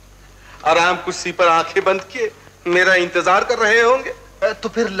होंगे, आराम कुर्सी पर आंखें बंद किए मेरा इंतजार कर रहे होंगे। तो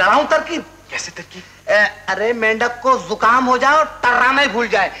फिर लड़ाऊं तरकीब? कैसे तरकीब? अरे मेंढक को जुकाम हो जाए और टर्राना ही भूल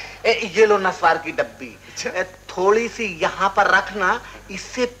जाए, ये लो नस्वार की डब्बी। थोड़ी सी यहाँ पर रखना,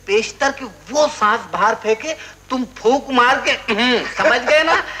 इससे पेशतर कि वो सांस बाहर फेंके, तुम फूंक मार के समझ गए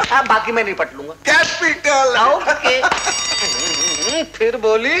ना? बाकी मैं निपट लूंगा। कैपिटल। ओके। फिर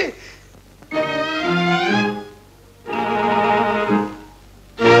बोली।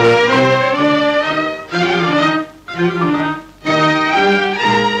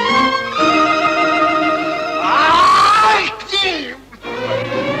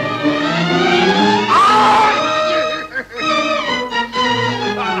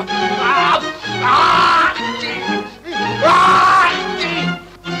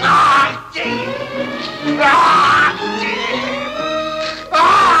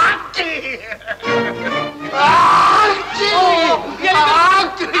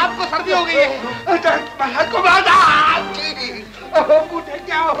 आपको सर्दी हो गई है? मुझे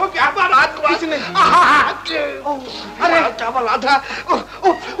क्या हो गया? रात को कुछ नहीं। अरे क्या बोला था?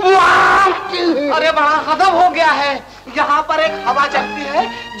 अरे बड़ा गजब हो गया है। यहाँ पर एक हवा चलती है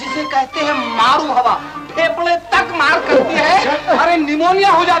जिसे कहते हैं मारू हवा, फेफड़े तक मार करती है। अरे निमोनिया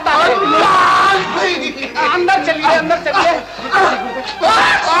हो जाता है। अंदर चलिए, अंदर चलिए।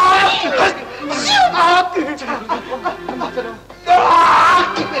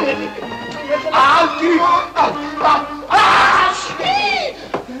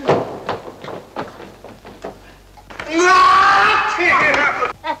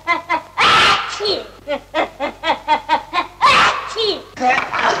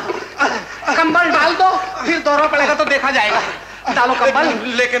 कंबल डाल दो, फिर दौरा पड़ेगा तो देखा जाएगा। डालो कंबल।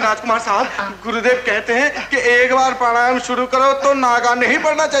 लेकिन राजकुमार साहब, गुरुदेव कहते हैं कि एक बार प्राणायाम शुरू करो तो नागा नहीं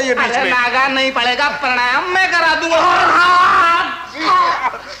पड़ना चाहिए बीच में। नागा नहीं पड़ेगा, प्राणायाम मैं करा दूंगा।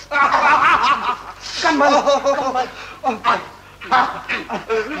 कंबल, कंबल।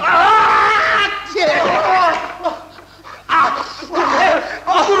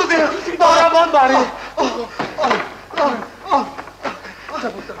 गुरुदेव, दौरा बहुत भारी है।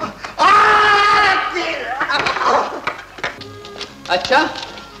 अच्छा,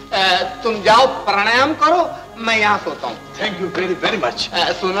 तुम जाओ प्राणायाम करो, मैं यहाँ सोता हूँ। Thank you very very much.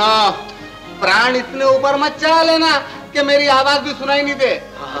 सुनो, प्राण इतने ऊपर मत चला लेना कि मेरी आवाज भी सुनाई नहीं दे।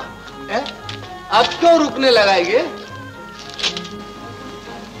 अब क्यों रुकने लगा ये?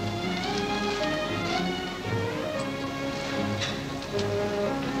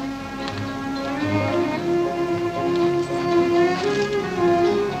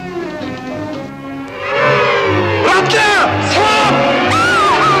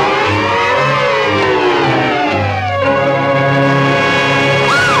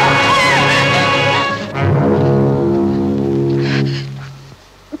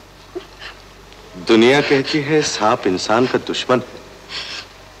 दुनिया कहती है सांप इंसान का दुश्मन है,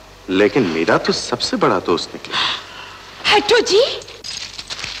 लेकिन मेरा तो सबसे बड़ा दोस्त निकला। हटो जी।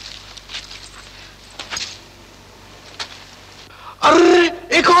 अरे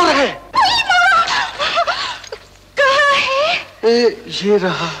एक और है। कहाँ है? ये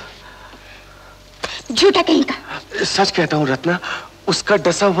रहा। झूठा कहीं का। सच कहता हूँ रत्ना, उसका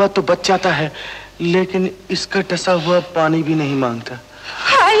डसा हुआ तो बच जाता है, लेकिन इसका डसा हुआ पानी भी नहीं मांगता।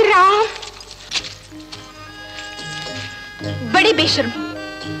 हाय राम, बड़ी बेशर्म।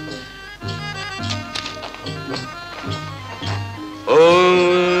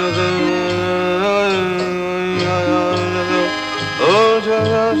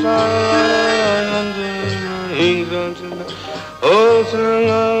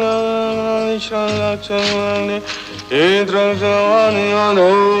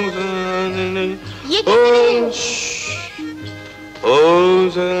 ये क्या कर रहे हो?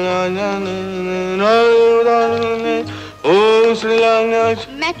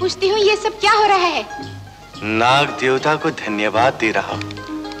 मैं पूछती हूँ ये सब क्या हो रहा है? नाग देवता को धन्यवाद दे रहा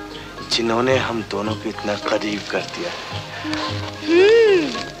हूँ, जिन्होंने हम दोनों को इतना करीब कर दिया।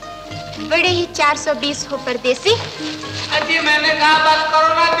 बड़े ही 420 हो परदेसी। अजी मैंने कहा बस करो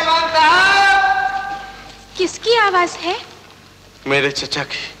ना दीवान साहब। किसकी आवाज है? मेरे चचा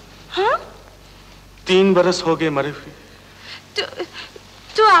की। हाँ? 3 बरस हो गए मरे हुए।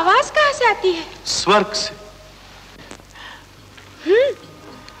 तो आवाज कहाँ से आती है? स्वर्ग से।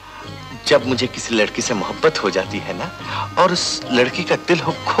 जब मुझे किसी लड़की से मोहब्बत हो जाती है ना, और उस लड़की का दिल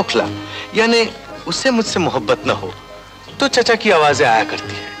हो खोखला, यानी उसे मुझसे मोहब्बत ना हो, तो चचा की आवाजें आया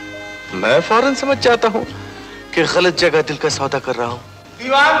करती है। मैं फौरन समझ जाता हूँ कि गलत जगह दिल का सौदा कर रहा हूँ।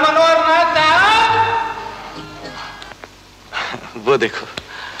 दीवान मनोहर ना साहब। वो देखो,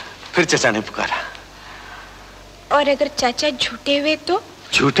 फिर चचा ने पुकारा। और अगर चाचा झूठे हुए तो?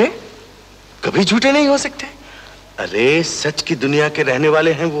 झूठे? कभी झूठे नहीं हो सकते। अरे सच की दुनिया के रहने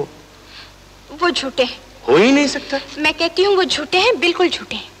वाले हैं वो झूठे हैं। हो ही नहीं सकता। मैं कहती हूँ वो झूठे हैं, बिल्कुल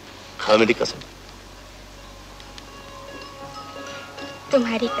झूठे हैं। हाँ मेरी कसम।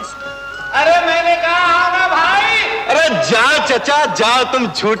 तुम्हारी कसम। अरे मैंने कहा हाँ ना भाई। अरे जा चचा जा, तुम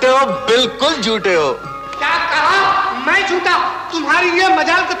झूठे हो, बिल्कुल झूठे हो। क्या कहा? मैं झूठा? तुम्हारी ये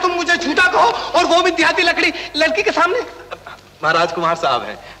मजाल कि तुम मुझे झूठा कहो, और वो भी देहाती लड़की के सामने। महाराज कुमार साहब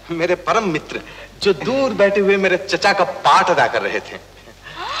हैं मेरे परम मित्र, जो दूर बैठे हुए मेरे चचा का पाठ अदा कर रहे थे।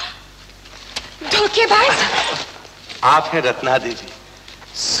 धोखेबाज। आप हैं रत्ना देवी,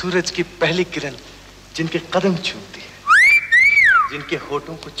 सूरज की पहली किरण, जिनके कदम छूती है, जिनके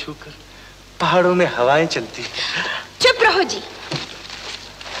होठों को छूकर पहाड़ों में हवाएं चलती है। चुप रहो जी।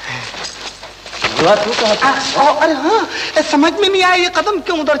 अरे हाँ, समझ में नहीं आया ये कदम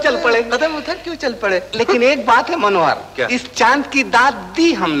क्यों उधर चल पड़े। कदम उधर क्यों चल पड़े? लेकिन एक बात है मनोहर, इस चांद की दाद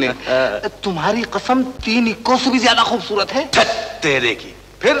दी हमने। तुम्हारी कसम 3 इक्कों से भी ज्यादा खूबसूरत है। तेरे की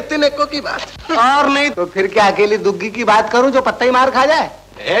फिर 3 इक्कों की बात। और नहीं तो फिर क्या अकेली दुग्गी की बात करूं जो पत्ता ही मार खा जाए?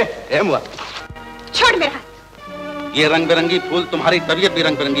 छोड़ मेरा हाथ। ये रंग बिरंगी फूल तुम्हारी तबीयत भी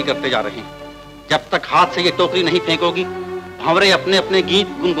रंग बिरंगी करते जा रहे हैं। जब तक हाथ से ये टोकरी नहीं फेंकोगी, हमरे अपने अपने गीत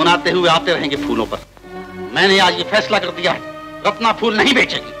गुनगुनाते हुए आते रहेंगे फूलों पर। मैंने आज ये फैसला कर दिया है, रत्ना फूल नहीं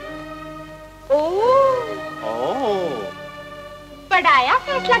बेचेगी। बढ़ाया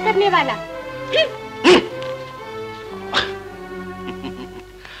फैसला करने वाला।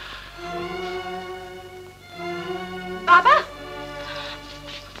 बाबा,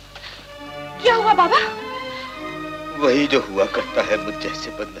 क्या हुआ बाबा? वही जो हुआ करता है मुझ जैसे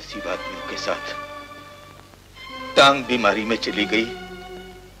बदनसीब आदमियों के साथ। टांग बीमारी में चली गई,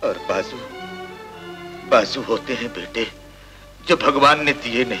 और बाजू होते हैं बेटे जो भगवान ने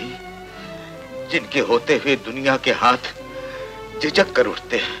दिए नहीं, जिनके होते हुए दुनिया के हाथ झिझक कर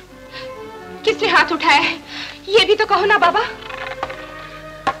उठते हैं। किसने हाथ उठाया है ये भी तो कहो ना बाबा।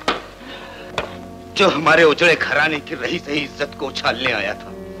 जो हमारे उजड़े घराने की रही सही इज्जत को उछालने आया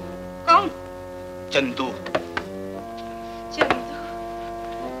था। कौन? चंदू।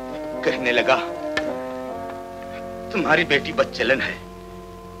 कहने लगा तुम्हारी बेटी बदचलन है।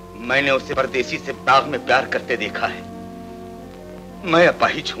 मैंने उसे परदेसी से बाग में प्यार करते देखा है। मैं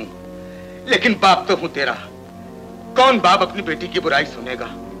अपाहिज हूं, लेकिन बाप तो हूं तेरा। कौन बाप अपनी बेटी की बुराई सुनेगा?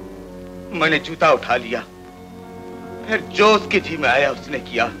 मैंने जूता उठा लिया, फिर जो उसके जी में आया उसने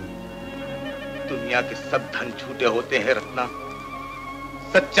किया। दुनिया के सब धन झूठे होते हैं रत्ना,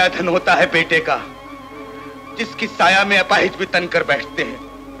 सच्चा धन होता है बेटे का, जिसकी साया में अपाहिज भी तन कर बैठते हैं।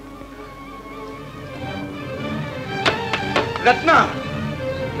 रत्ना,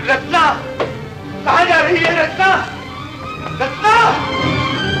 रत्ना, कहाँ जा रही है रत्ना? रत्ना!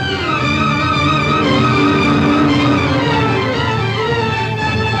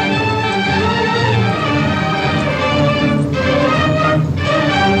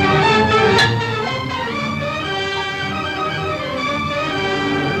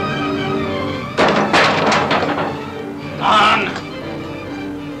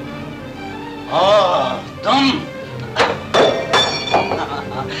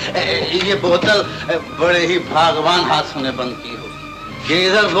 ये बोतल बड़े ही भागवान हाथों ने बंद की होगी कि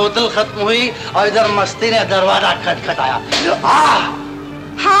इधर बोतल खत्म हुई और इधर मस्ती ने दरवाजा खटखटाया।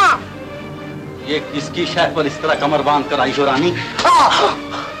 हाँ, ये किसकी शह पर इस तरह कमर बांध कर आई हो रानी?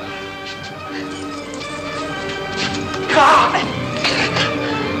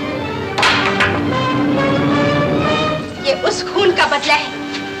 ये उस खून का बदला है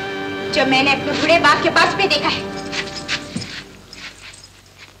जो मैंने अपने बूढ़े बाप के पास भी देखा है।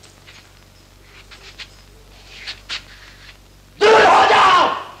 दूर हो जाओ!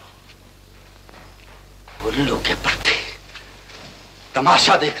 उल्लू के पट्टे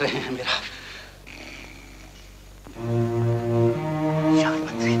तमाशा देख रहे हैं मेरा।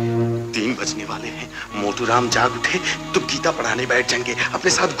 3 बजने वाले हैं। मोटू राम जाग उठे तो गीता पढ़ाने बैठ जाएंगे,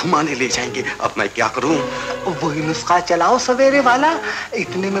 अपने साथ घुमाने ले जाएंगे। अब मैं क्या करूं? वही नुस्खा चलाओ सवेरे वाला।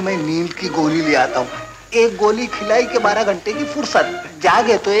 इतने में मैं नींद की गोली ले आता हूँ। एक गोली खिलाई के 12 घंटे की फुर्सत,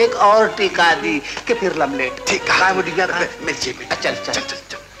 जागे तो एक और टिका दी कि फिर लमलेट। ठीक है, वो डिब्बा मेरी जेब में। चल चल चल,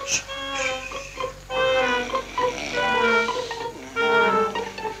 चल।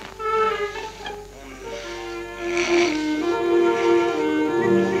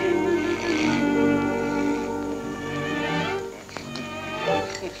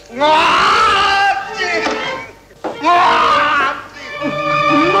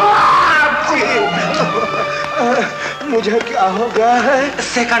 मुझे क्या हो गया है?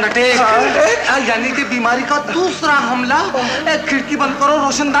 सेकंड अटैक, यानी कि बीमारी का दूसरा हमला। खिड़की बंद करो,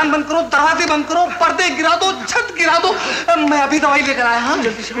 रोशनदान बंद करो, दरवाजे बंद करो, पर्दे गिरा दो, छत गिरा दो। मैं अभी दवाई लेकर आया। हाँ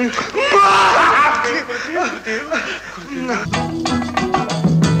जल्दी से।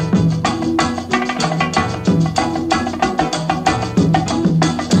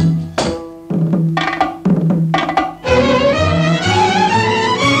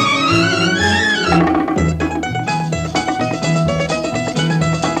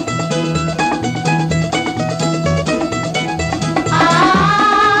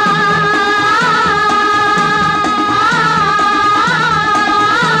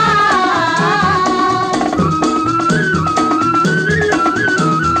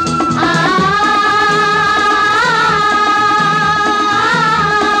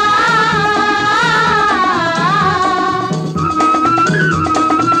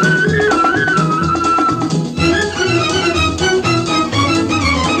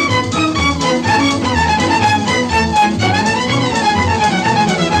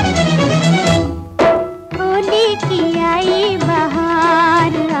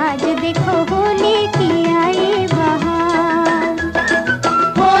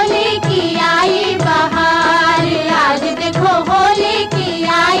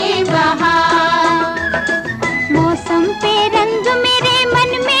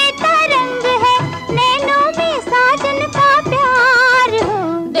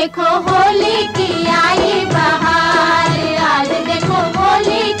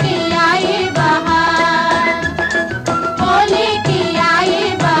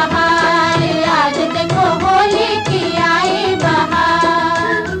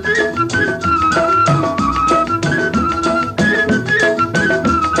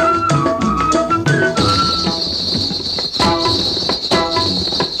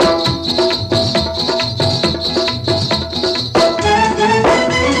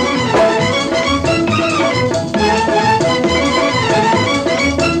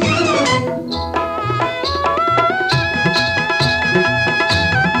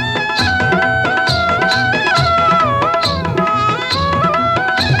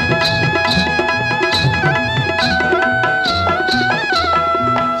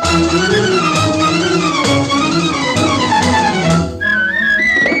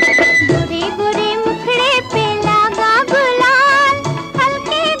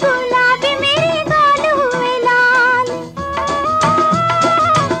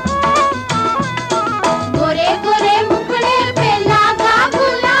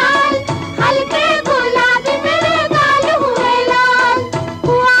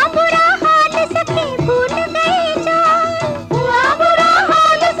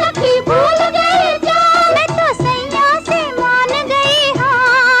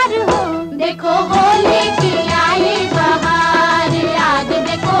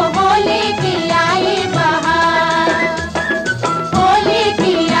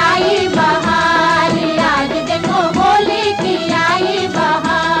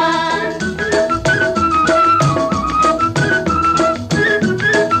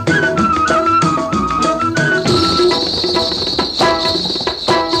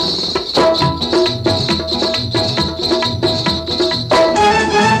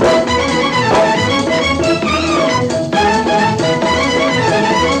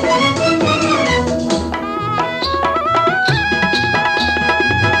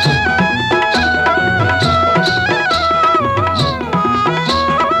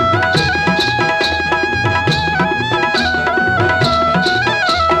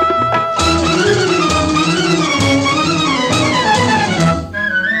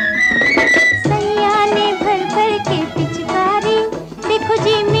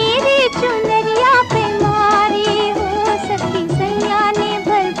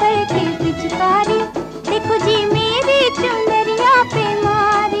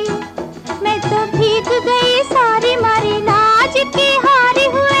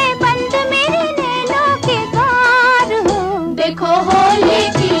 होली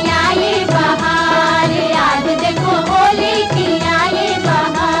की आई बहार, आज देखो होली की आई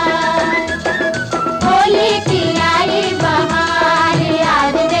बहार, होली की आई बहार,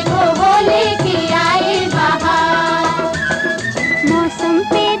 आज देखो होली की आई बहार। मौसम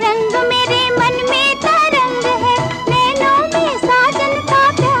पे रंग मेरे मन में तरंग है, नैनों में साजन का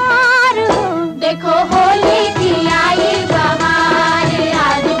प्यार हो। देखो होली की आई बहार,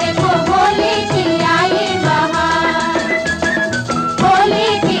 आज देखो होली की आई बहार, होली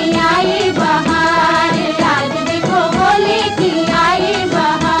की आई बहार, आज देखो होली की आई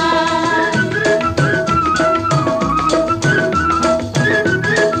बहार।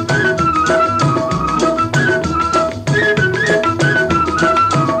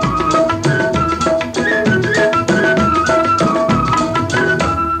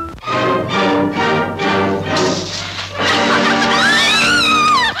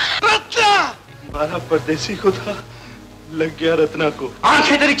 हमारा परदेसी को था, लग गया रत्ना को।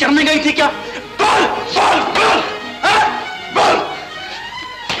 आंखें तेरी चढ़ने गई थी क्या? बोल बोल बोल, हाँ? बोल।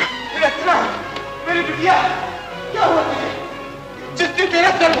 रत्ना, मेरी बिटिया, क्या हुआ तुझे? जिसने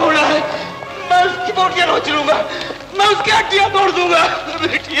तेरा सर फोड़ा है, मैं उसकी बोटियां नोच लूंगा, मैं उसकी हड्डियां तोड़ दूंगा।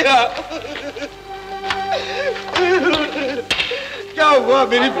 बिटिया, क्या हुआ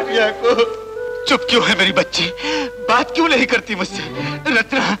मेरी बिटिया को? चुप क्यों है मेरी बच्ची? बात क्यों नहीं करती मुझसे?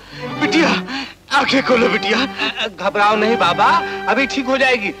 रत्ना, बिटिया, आंखें खोलो बिटिया। घबराओ नहीं बाबा, अभी ठीक हो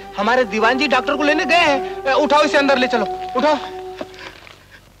जाएगी। हमारे दीवान जी डॉक्टर को लेने गए हैं। उठाओ इसे अंदर ले चलो, उठाओ।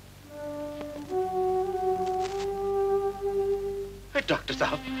 डॉक्टर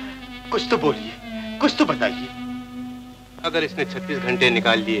साहब, कुछ तो बोलिए, कुछ तो बताइए। अगर इसने 36 घंटे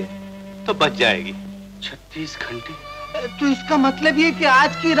निकाल लिए तो बच जाएगी। 36 घंटे? तो इसका मतलब ये कि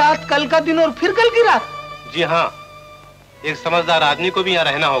आज की रात, कल का दिन और फिर कल की रात? जी हाँ, एक समझदार आदमी को भी यहाँ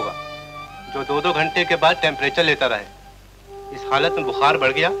रहना होगा जो 2-2 घंटे के बाद टेम्परेचर लेता रहे। इस हालत में बुखार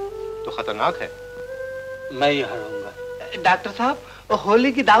बढ़ गया तो खतरनाक है। मैं यहाँ रहूंगा। डॉक्टर साहब,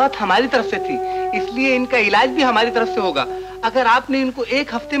 होली की दावत हमारी तरफ से थी, इसलिए इनका इलाज भी हमारी तरफ से होगा। अगर आपने इनको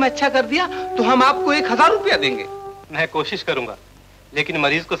 1 हफ्ते में अच्छा कर दिया तो हम आपको 1000 रुपया देंगे। मैं कोशिश करूंगा, लेकिन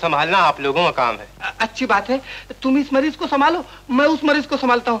मरीज को संभालना आप लोगों का काम है। अच्छी बात है, तुम इस मरीज को संभालो, मैं उस मरीज को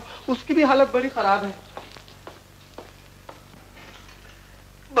संभालता हूँ। उसकी भी हालत बड़ी खराब है।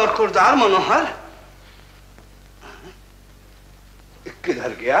 बरखुरदार मनोहर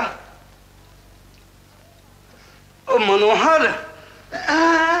किधर गया? ओ मनोहर,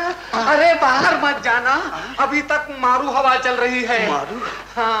 अरे बाहर मत जाना, अभी तक मारू हवा चल रही है। मारू?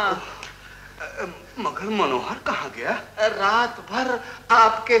 हाँ। मगर मनोहर कहाँ गया? रात भर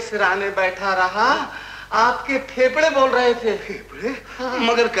आपके सिराने बैठा रहा, आपके फेफड़े बोल रहे थे। फेफड़े? हाँ।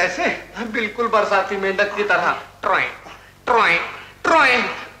 मगर कैसे? बिल्कुल बरसाती मेंढक की तरह, ट्रोय ट्रोय ट्रोय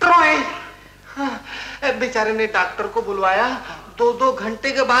ट्रोय। बेचारे ने डॉक्टर को बुलवाया, 2-2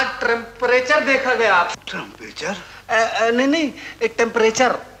 घंटे के बाद टेम्परेचर देखा गया। टेम्परेचर? नहीं,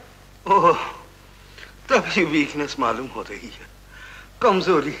 टेम्परेचर। ओह, तभी वीकनेस मालूम हो रही है,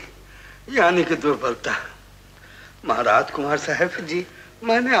 कमजोरी यानी कि दुर्बलता। महाराज कुमार साहब जी,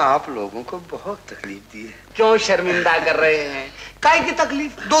 मैंने आप लोगों को बहुत तकलीफ दी है। क्यों शर्मिंदा कर रहे हैं? काय की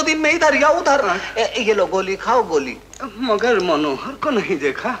तकलीफ? 2 दिन में इधर या उधर। ये लो गोली खाओ, गोली। मगर मनोहर को नहीं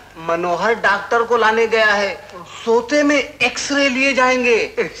देखा। मनोहर डॉक्टर को लाने गया है, सोते में एक्सरे लिए जाएंगे।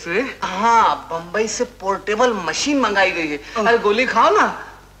 एक्सरे? हाँ, बंबई से पोर्टेबल मशीन मंगाई गई है। अरे गोली खाओ ना।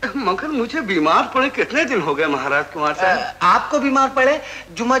 मगर मुझे बीमार पड़े कितने दिन हो गए महाराज कुमार साहब? आपको बीमार पड़े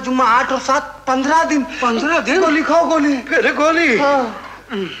जुम्मा 8 और 7 15 दिन। 15 दिन? गोली खाओ, गोली। फिर गोली? हाँ।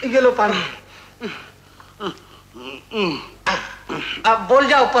 ये लो पानी। अब बोल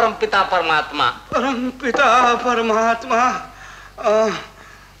जाओ, परम पिता परमात्मा। परम पिता परमात्मा।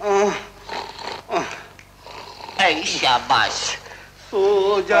 शाबाश,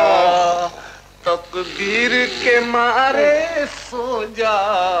 सो जा, तकदीर के मारे सो जा।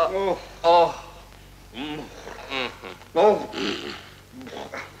 ओह,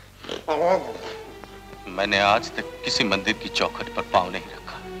 मैंने आज तक किसी मंदिर की चौखट पर पांव नहीं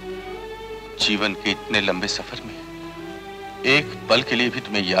रखा। जीवन के इतने लंबे सफर में एक पल के लिए भी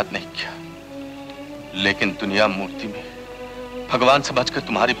तुम्हें याद नहीं किया, लेकिन दुनिया मूर्ति में भगवान समझकर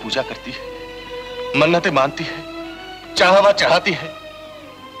तुम्हारी पूजा करती है, मन्नतें मानती है, चाहवा चढ़ाती है।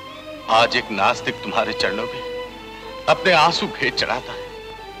 आज एक नास्तिक तुम्हारे चरणों में अपने आंसू भेंट चढ़ाता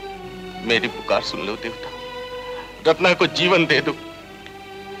है। मेरी पुकार सुन लो देवता, रत्ना को जीवन दे दो,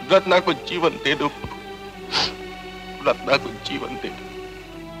 रत्ना को जीवन दे दो, रत्ना को जीवन दे दो।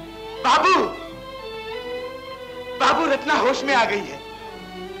 बाबू, बाबू, रत्ना होश में आ गई है।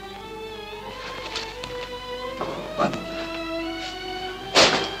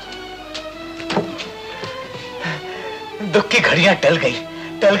 दुख की घड़ियां टल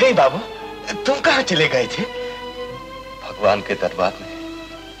गई बाबू। तुम कहाँ चले गए थे? भगवान के दरबार में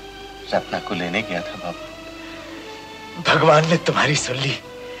रत्ना को लेने गया था बाबू। भगवान ने तुम्हारी सुन ली,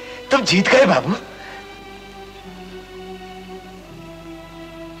 तुम जीत गए बाबू।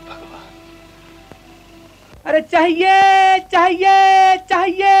 अरे चाहिए चाहिए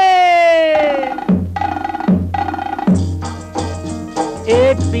चाहिए।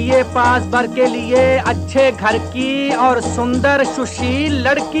 एक बीए पास बर के लिए अच्छे घर की और सुंदर सुशील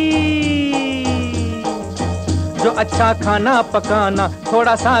लड़की, जो अच्छा खाना पकाना,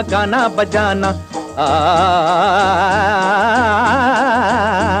 थोड़ा सा गाना बजाना,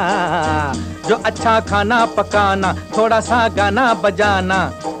 जो अच्छा खाना पकाना, थोड़ा सा गाना बजाना,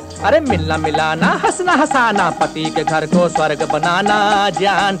 अरे मिलना मिलाना, हंसना हंसाना, पति के घर को स्वर्ग बनाना,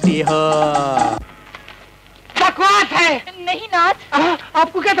 जानती हो। बकवास है। नहीं नाथ।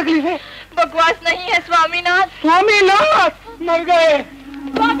 आपको क्या तकलीफ है? बकवास नहीं है स्वामीनाथ। स्वामीनाथ मर गए।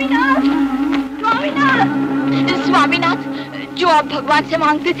 स्वामीनाथ, स्वामीनाथ, स्वामीनाथ, जो आप भगवान से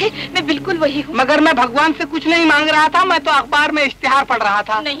मांगते थे मैं बिल्कुल वही हूँ। मगर मैं भगवान से कुछ नहीं मांग रहा था, मैं तो अखबार में इश्तिहार पढ़ रहा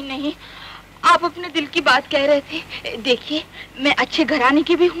था। नहीं नहीं, आप अपने दिल की बात कह रहे थे। देखिए मैं अच्छे घराने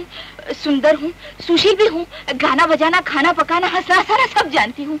की भी हूँ, सुंदर हूँ, सुशील भी हूँ, गाना बजाना, खाना पकाना, हंसना सारा सब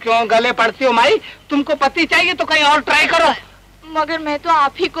जानती हूँ। क्यों गले पड़ती हो माई? तुमको पति चाहिए तो कहीं और ट्राई करो। मगर मैं तो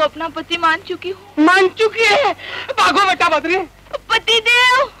आप ही को अपना पति मान चुकी हूँ। मान चुकी है? भागो बेटा बदरी। पति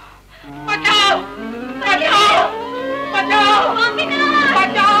देव बचाओ बचाओ बचाओ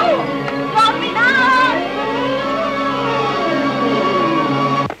बचाओ।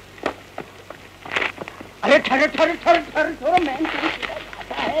 अरे ठहरो ठहरो ठहरो ठहरो, मैं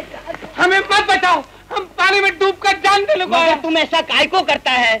हमें मत बचाओ, हम पानी में डूब कर जान देने को आए। तुम ऐसा काय को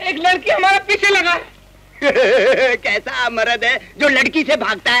करता है? एक लड़की हमारे पीछे लगा है। कैसा मर्द है जो लड़की से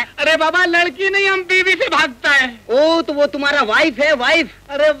भागता है? अरे बाबा लड़की नहीं, हम बीवी से भागता है। ओ तो वो तुम्हारा वाइफ है? वाइफ?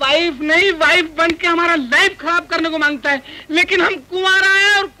 अरे वाइफ नहीं, वाइफ बन के हमारा लाइफ खराब करने को मांगता है, लेकिन हम कुंवारा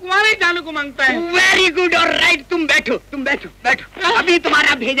है और कुंवारा ही जाने को मांगता है। वेरी गुड और राइट, तुम बैठो तुम बैठो बैठो, अभी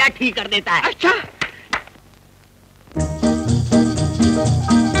तुम्हारा भेजा ठीक कर देता है। अच्छा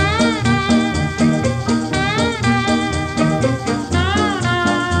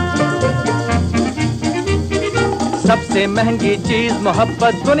सबसे महंगी चीज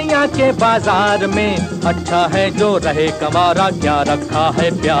मोहब्बत दुनिया के बाजार में, अच्छा है जो रहे कंवारा, क्या रखा है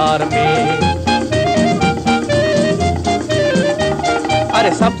प्यार में।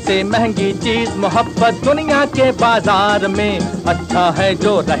 अरे सबसे महंगी चीज मोहब्बत दुनिया के बाजार में, अच्छा है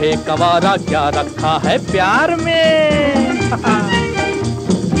जो रहे कंवारा, क्या रखा है प्यार में।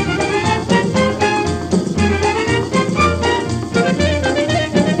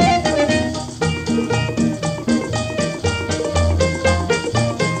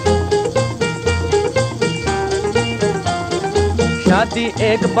 शादी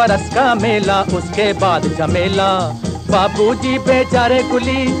एक बरस का मेला, उसके बाद झमेला, बाबूजी बेचारे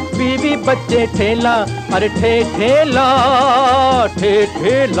कुली, बीवी बच्चे ठेला, अरे ठेला ठेला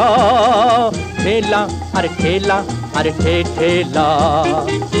ठेला, अरे ठेला अरे ठेला।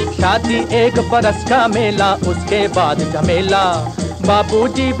 शादी एक बरस का मेला, उसके बाद झमेला,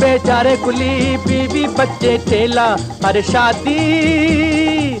 बाबूजी बेचारे कुली, बीवी बच्चे ठेला, अरे शादी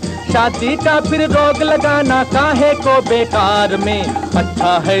का फिर रोग लगाना काहे को बेकार में,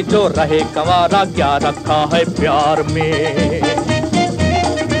 अच्छा है जो रहे कंवारा, क्या रखा है प्यार में।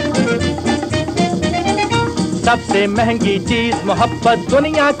 सबसे महंगी चीज मोहब्बत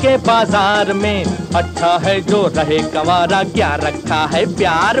दुनिया के बाजार में, अच्छा है जो रहे कंवारा, क्या रखा है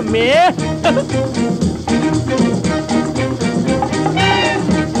प्यार में।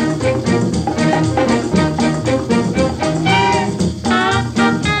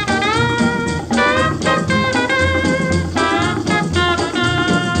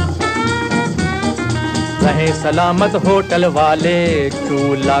 रहे सलामत होटल वाले,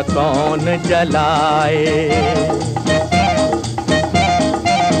 चूल्हा कौन जलाए।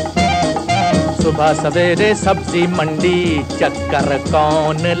 सुबह सवेरे सब्जी मंडी, चक्कर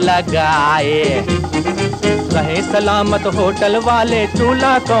कौन लगाए। रहे सलामत होटल वाले,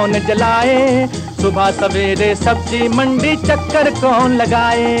 चूल्हा कौन जलाए। सुबह सवेरे सब्जी मंडी, चक्कर कौन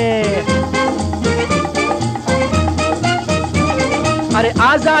लगाए। अरे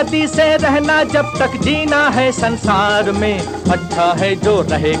आजादी से रहना जब तक जीना है संसार में, अच्छा है जो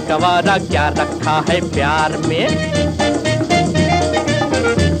रहे कंवारा, क्या रखा है प्यार में।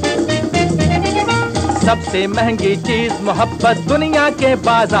 सबसे महंगी चीज मोहब्बत दुनिया के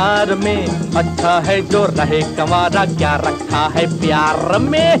बाजार में, अच्छा है जो रहे कंवारा, क्या रखा है प्यार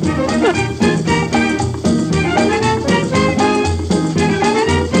में।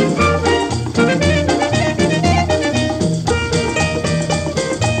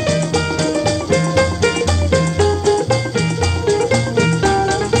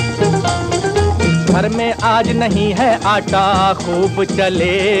 आज नहीं है आटा, खूब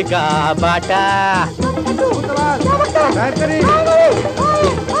चलेगा बाटा।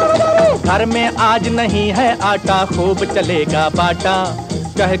 घर में आज नहीं है आटा, खूब चलेगा बाटा।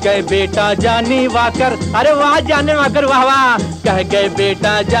 कह गए बेटा जानी वाकर, अरे वाह जाने वाकर वाह वाह। कह गए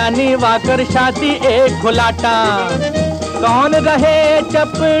बेटा जानी वाकर, शादी एक घुलाटा। कौन रहे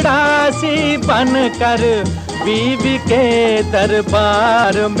चपड़ासी बनकर बीवी के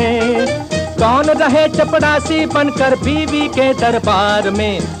दरबार में, कौन रहे चपड़ासी बनकर बीवी के दरबार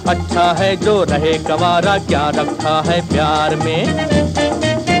में। अच्छा है जो रहे गंवारा, क्या रखा है प्यार में।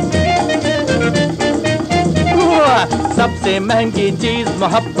 सबसे महंगी चीज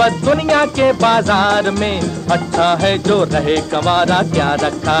मोहब्बत दुनिया के बाजार में। अच्छा है जो रहे गंवारा, क्या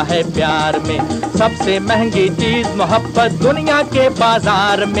रखा है प्यार में। सबसे महंगी चीज मोहब्बत दुनिया के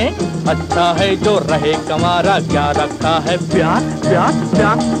बाजार में। अच्छा है जो रहे गंवारा, क्या रखा है प्यार प्यार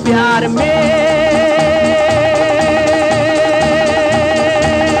प्यार प्यार में।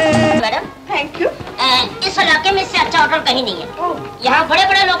 Madam thank you. इस इलाके में इससे अच्छा होटल कहीं नहीं है। यहाँ बड़े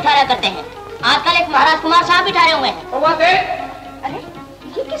बड़े लोग ठहरा करते हैं। आजकल एक महाराज कुमार साहब भी ठहरे हुए हैं। अरे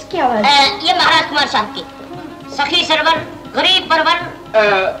ये किसकी आवाज है? ये महाराज कुमार साहब की। सखी सरवर, गरीब परवर,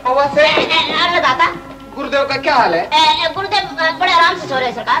 अन्नदाता। गुरुदेव का क्या हाल है? गुरुदेव बड़े आराम से सो रहे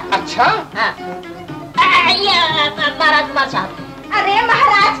हैं सरकार। अच्छा हाँ। ये महाराज कुमार साहब। अरे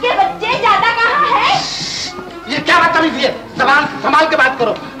महाराज के बच्चे ज्यादा कहाँ है? ये क्या बदतमीजी है? जबान संभाल के बात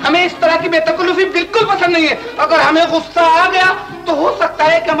करो। हमें इस तरह की बेतकल्लुफी बिल्कुल पसंद नहीं है। अगर हमें गुस्सा आ गया तो हो सकता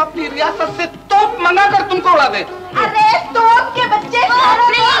है कि हम अपनी रियासत से तोप मंगा कर तुमको उड़ा दें। अरे तोप के बच्चे।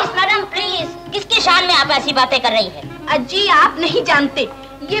 प्लीज मैडम प्लीज, किसकी शान में आप ऐसी बातें कर रही हैं? अजी आप नहीं जानते,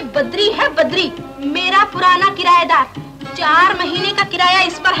 ये बद्री है बद्री, मेरा पुराना किराएदार। 4 महीने का किराया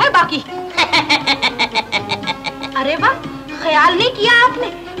इस पर है बाकी। अरे वाह, ख्याल नहीं किया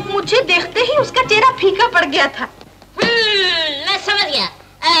आपने, मुझे देखते ही उसका चेहरा फीका पड़ गया था। मैं समझ गया।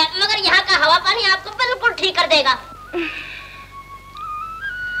 मगर यहाँ का हवा पानी आपको बिल्कुल ठीक कर देगा।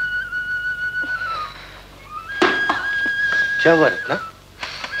 क्या हुआ रत्ना?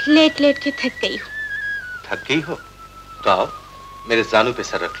 लेट लेट के थक गई हूँ। थक गई हो तो आओ, मेरे जानू पे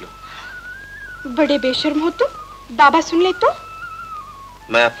सर रख लो। बड़े बेशर्म हो तुम, बाबा सुन ले तो।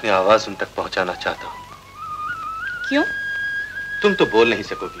 मैं अपनी आवाज उन तक पहुंचाना चाहता हूँ। क्यों? तुम तो बोल नहीं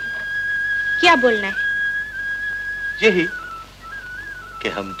सकोगी। क्या बोलना है? यही कि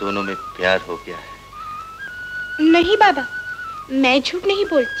हम दोनों में प्यार हो गया है। नहीं बाबा, मैं झूठ नहीं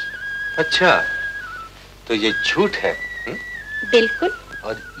बोलती। अच्छा, तो ये झूठ है? बिल्कुल।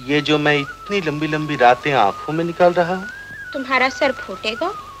 और ये जो मैं इतनी लंबी लंबी रातें आंखों में निकाल रहा हूँ? तुम्हारा सर फूटेगा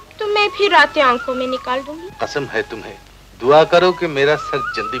तो मैं भी रातें आंखों में निकाल दूंगी। कसम है तुम्हें, दुआ करो कि मेरा सर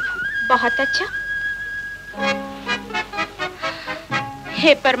जल्दी फूटे। बहुत अच्छा।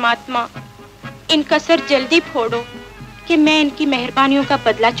 हे परमात्मा, इनका सर जल्दी फोड़ो कि मैं इनकी मेहरबानियों का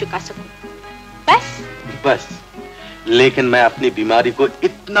बदला चुका सकूं। बस बस, लेकिन मैं अपनी बीमारी को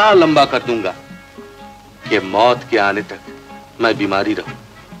इतना लंबा कर दूंगा कि मौत के आने तक मैं बीमारी रहूं,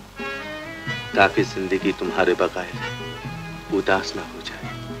 ताकि जिंदगी तुम्हारे बगैर उदास ना हो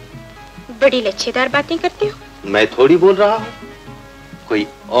जाए। बड़ी लच्छेदार बातें करते हो। मैं थोड़ी बोल रहा हूँ, कोई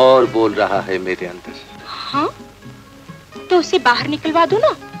और बोल रहा है मेरे अंदर। हाँ, तो उसे बाहर निकलवा दो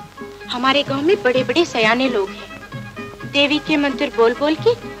ना। हमारे गांव में बड़े बड़े सयाने लोग हैं, देवी के मंत्र बोल बोल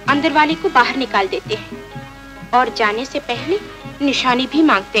के अंदर वाले को बाहर निकाल देते हैं और जाने से पहले निशानी भी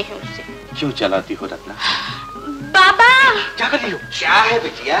मांगते हैं उससे। क्यों चलाती हो रत्ना? बाबा क्या कर रही हो? क्या है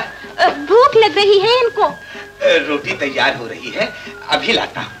बिटिया? भूख लग रही है इनको। रोटी तैयार हो रही है, अभी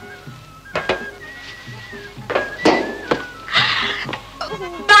लाता हूँ।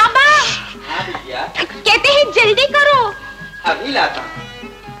 बाबा हाँ बिटिया, कहते हैं जल्दी करो। अभी लाता हूँ।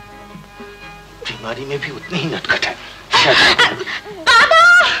 बीमारी में भी उतनी ही नटखट है। बाबा,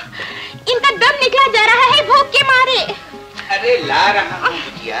 इनका दम निकला जा रहा है भूख के मारे। अरे ला रहा हूँ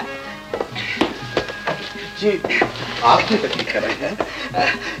बिटिया। जी, आप क्यों तकलीफ कर रहे हैं?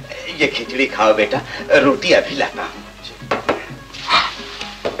 ये खिचड़ी खाओ बेटा, रोटी अभी लाता हूँ।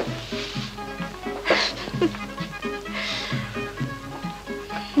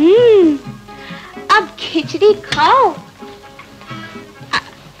 अब खिचड़ी खाओ।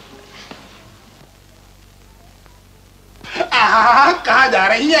 कहाँ जा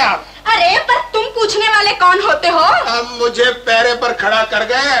रही हैं आप? अरे पर तुम पूछने वाले कौन होते हो? अब मुझे पैरे पर खड़ा कर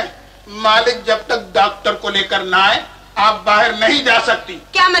गए। मालिक जब तक डॉक्टर को लेकर ना आए आप बाहर नहीं जा सकती।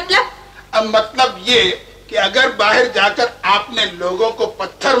 क्या मतलब? अब मतलब ये कि अगर बाहर जाकर आपने लोगों को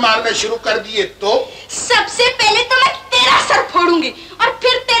पत्थर मारने शुरू कर दिए तो? सबसे पहले तो मैं तेरा सर फोड़ूंगी और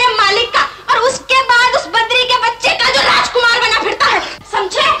फिर तेरे मालिक का और उसके बाद उस बद्री के बच्चे का जो राजकुमार बना फिरता है,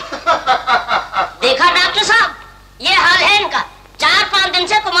 समझे? देखा डॉक्टर साहब,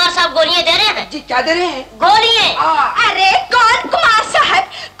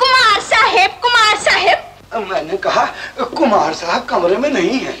 कुमार साहब कमरे में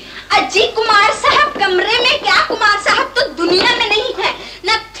नहीं है। अजी कुमार साहब कमरे में क्या, कुमार साहब तो दुनिया में नहीं है,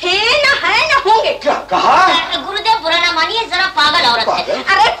 न थे न है न होंगे। क्या कहा? गुरुदेव बुरा ना मानिए, जरा पागल औरत है।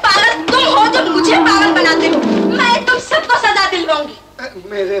 अरे पागल तुम हो जो मुझे पागल बनाते हो। मैं तुम सबको सजा दिलवाऊंगी।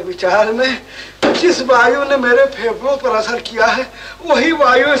 मेरे विचार में जिस वायु ने मेरे फेफड़ों पर असर किया है वही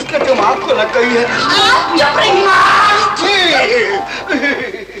वायु इसके दिमाग को लग गई है। आप चुप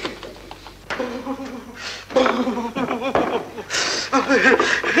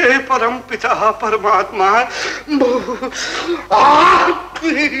हे परम पिता परमात्मा।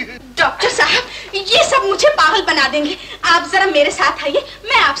 डॉक्टर साहब ये सब मुझे पागल बना देंगे। आप जरा मेरे साथ आइए,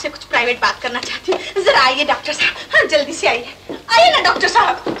 मैं आपसे कुछ प्राइवेट बात करना चाहती हूँ। जरा आइए डॉक्टर साहब। हाँ जल्दी से आइए, आइए ना डॉक्टर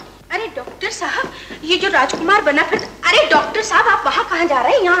साहब। अरे डॉक्टर साहब ये जो राजकुमार बना फिर, अरे डॉक्टर साहब आप वहाँ कहाँ जा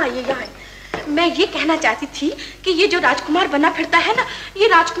रहे हैं? यहाँ आइए, यहाँ। मैं ये कहना चाहती थी कि ये जो राजकुमार बना फिरता है ना, ये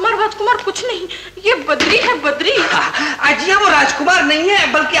राजकुमार कुछ नहीं, ये बद्री है, बद्री। अजी वो राजकुमार नहीं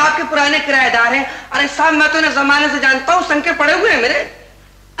है बल्कि आपके पुराने किराएदार हैं। अरे साहब मैं तो इन्हें जमाने से जानता हूँ, संग के पड़े हुए हैं मेरे।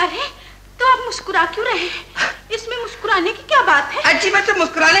 अरे तो आप मुस्कुरा क्यों रहे हैं? इसमें मुस्कुराने की क्या बात है? अजी वैसे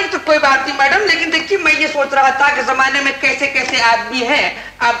मुस्कुराने की तो कोई बात नहीं मैडम, लेकिन देखिए मैं ये सोच रहा था कि जमाने में कैसे कैसे आदमी है,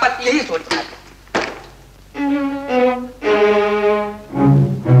 आप बस यही सोच रहा था।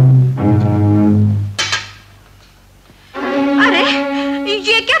 अरे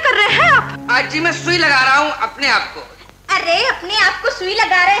ये क्या कर रहे हैं आप? आज जी मैं सुई लगा रहा हूँ अपने आप को। अरे अपने आप को सुई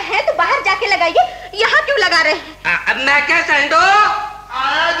लगा रहे हैं तो बाहर जाके लगाइए, यहाँ क्यों लगा रहे हैं? अब मैं क्या संडो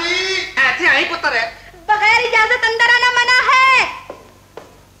आया जी। ऐसे आई पुत्र है, बगैर इजाजत अंदर आना मना है।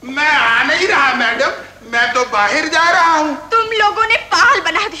 मैं आ नहीं रहा मैडम, मैं तो बाहर जा रहा हूँ। तुम लोगों ने पागल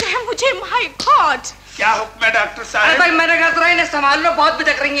बना दिया है मुझे। My God. क्या हुक्म है डॉक्टर साहब? अरे भाई मैंने कहा इन्हें संभाल लो, बहुत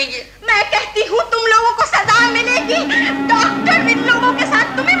बिटक रही है ये। मैं कहती हूँ तुम लोगों को सजा मिलेगी। डॉक्टर इन लोगों के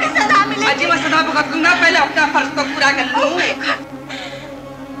साथ तुम्हें भी सजा मिलेगी। अजी मैं सजा भुगत लूंगा, पहले अपना फर्ज तो पूरा कर लूं।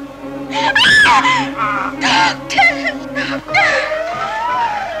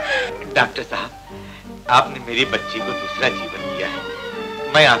 डॉक्टर साहब आपने मेरी बच्ची को दूसरा जीवन दिया है,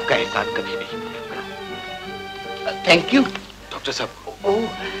 मैं आपका एहसान कभी नहीं भूलूंगा। थैंक यू डॉक्टर साहब।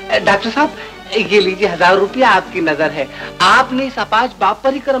 डॉक्टर साहब ये लीजिए 1000 रुपया आपकी नजर है। आपने इस अपाज बाप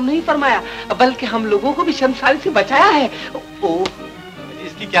पर ही कर्म नहीं फरमाया बल्कि हम लोगों को भी शर्मसारी से बचाया है। ओह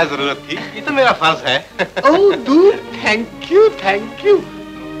इसकी क्या जरूरत थी, ये तो मेरा फर्ज है। ओह दूध, thank you thank you.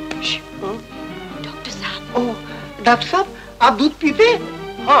 Doctor साहब। ओह डॉक्टर साहब आप दूध पीते?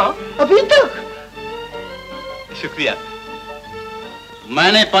 हाँ अभी तक। शुक्रिया।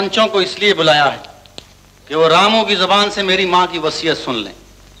 मैंने पंचों को इसलिए बुलाया है कि वो रामू की जुबान से मेरी माँ की वसीयत सुन लें।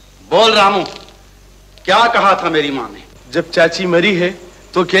 बोल रामू, क्या कहा था मेरी माँ ने? जब चाची मरी है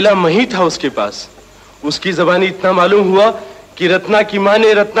तो अकेला मैं ही था उसके पास। उसकी जबानी इतना मालूम हुआ कि रत्ना की माँ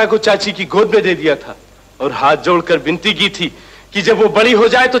ने रत्ना को चाची की गोद में दे दिया था और हाथ जोड़कर विनती की थी कि जब वो बड़ी हो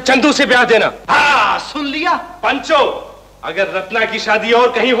जाए तो चंदू से ब्याह देना। हाँ सुन लिया पंचो, अगर रत्ना की शादी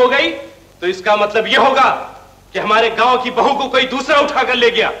और कहीं हो गई तो इसका मतलब यह होगा कि हमारे गांव की बहू को कोई दूसरा उठा कर ले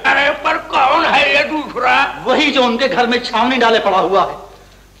गया। अरे पर कौन है ये दूसरा? वही जो उनके घर में छावनी डाले पड़ा हुआ है।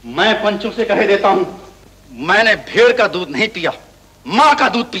 मैं पंचों से कह देता हूं, मैंने भेड़ का दूध नहीं पिया, माँ का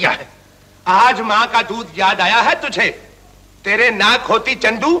दूध पिया है। आज माँ का दूध याद आया है तुझे? तेरे नाक होती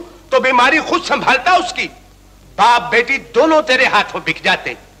चंदू तो बीमारी खुद संभालता उसकी। बाप बेटी दोनों तेरे हाथों बिक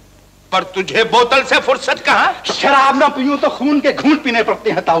जाते, पर तुझे बोतल से फुर्सत कहां? शराब ना पीऊं तो खून के घूंट पीने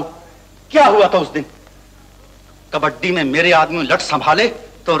पड़ते हैं ताऊ। क्या हुआ था उस दिन? कबड्डी में मेरे आदमी लट संभाले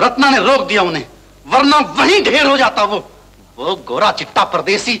तो रत्ना ने रोक दिया उन्हें, वरना वहीं ढेर हो जाता वो गोरा चिट्टा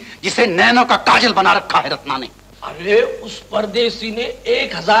परदेसी जिसे नैनो का काजल बना रखा है रत्ना ने। अरे उस परदेसी ने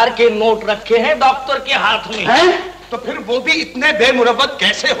 1000 के नोट रखे हैं डॉक्टर के हाथ में। हैं? तो फिर वो भी इतने बेमुरव्वत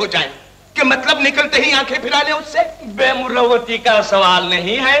कैसे हो जाए कि मतलब निकलते ही आंखें फिरा ले उससे? बेमुरव्वती का सवाल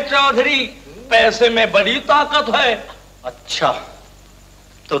नहीं है चौधरी, पैसे में बड़ी ताकत है। अच्छा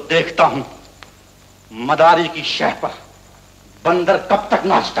तो देखता हूं मदारी की शह पर बंदर कब तक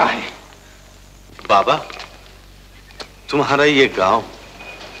नाचता है। बाबा तुम्हारा ये गांव,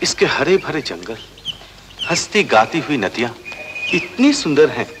 इसके हरे भरे जंगल, हंसती गाती हुई नदियां इतनी सुंदर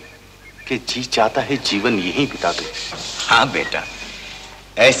हैं कि जी चाहता है जीवन यहीं बिता दे। हाँ बेटा,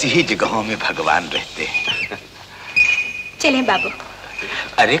 ऐसी ही जगहों में भगवान रहते हैं। चलें बाबू।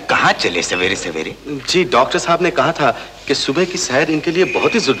 अरे कहाँ चले सवेरे सवेरे? जी डॉक्टर साहब ने कहा था कि सुबह की सैर इनके लिए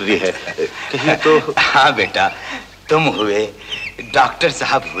बहुत ही जरूरी है। कहीं तो हाँ बेटा, तुम हुए, डॉक्टर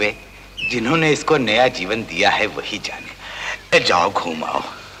साहब हुए, जिन्होंने इसको नया जीवन दिया है वही जाने। जाओ घूम आओ।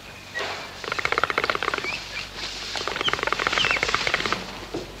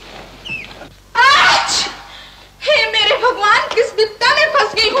 हे मेरे भगवान, किस बिपता में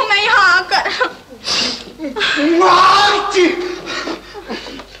फंस गई हूँ मैं यहाँ आकर। मालती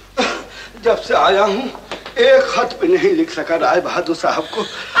से आया हूँ एक खत भी नहीं लिख सका राय बहादुर साहब को।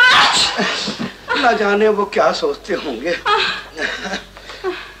 न जाने वो क्या सोचते होंगे।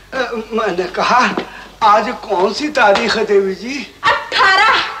 मैंने कहा आज कौन सी तारीख है देवी जी?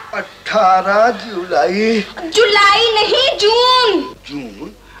 18 जुलाई। जुलाई नहीं, जून।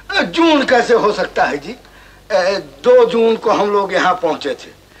 जून? जून कैसे हो सकता है जी? 2 जून को हम लोग यहाँ पहुंचे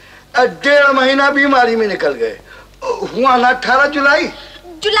थे। 1.5 महीना बीमारी में निकल गए, हुआ ना 18 जुलाई।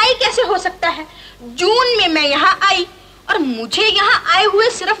 जुलाई कैसे हो सकता है? जून में मैं यहाँ आई और मुझे यहाँ आए हुए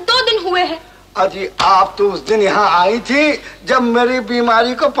सिर्फ 2 दिन हुए हैं। अजी आप तो उस दिन यहाँ आई थी जब मेरी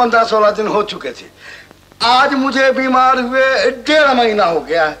बीमारी को 15-16 दिन हो चुके थे। आज मुझे बीमार हुए 1.5 महीना हो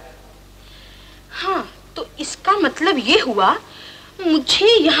गया है। हाँ, तो इसका मतलब ये हुआ मुझे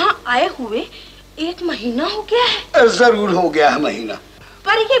यहाँ आए हुए 1 महीना हो गया है। जरूर हो गया है महीना।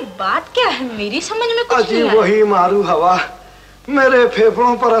 पर ये बात क्या है, मेरी समझ में कुछ अजी नहीं आया। वही मारू हवा मेरे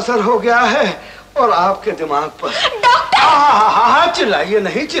फेफड़ों पर असर हो गया है और आपके दिमाग पर। डॉक्टर! हाँ, चिल्लाइए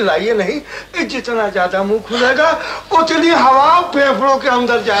नहीं, चिल्लाइए नहीं। जितना ज्यादा मुंह खुलेगा उतनी हवा फेफड़ों के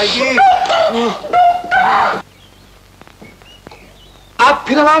अंदर जाएगी। आप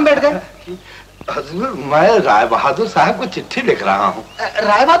फिर वहां बैठ गए? हजूर, मैं राय बहादुर साहब को चिट्ठी लिख रहा हूँ।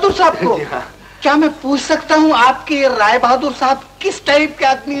 राय बहादुर साहब को? हाँ। क्या मैं पूछ सकता हूँ आपके राय बहादुर साहब किस टाइप के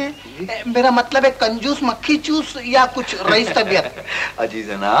आदमी हैं? मेरा मतलब है कंजूस, मक्खी चूस या कुछ रईस तबीयत? अजी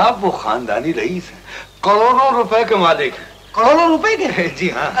जनाब, वो खानदानी रईस है, करोड़ों रुपए के मालिक है। करोड़ों रुपए के? जी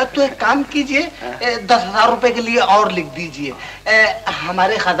हाँ। तो एक काम कीजिए, 10,000 रुपए के लिए और लिख दीजिए।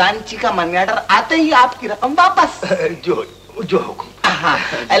 हमारे खजानची का मनी ऑर्डर आते ही आपकी रकम वापस। जो हुक्म। हाँ,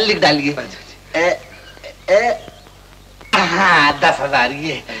 लिख डालिए। हाँ, 10,000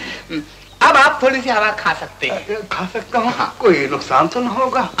 ये। अब आप थोड़ी सी हवा खा सकते हैं। खा सकता हूँ? हाँ। कोई नुकसान तो न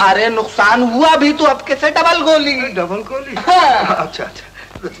होगा? अरे नुकसान हुआ भी तो अब कैसे डबल गोली। डबल गोली? हाँ। अच्छा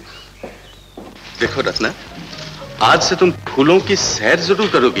अच्छा। देखो रत्ना, आज से तुम फूलों की सैर जरूर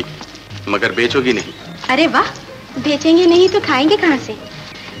करोगी मगर बेचोगी नहीं। अरे वाह, बेचेंगे नहीं तो खाएंगे कहाँ से?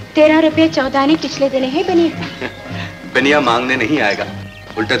 13 रुपये 14 आने पिछले दिन है बनिया। बनिया मांगने नहीं आएगा,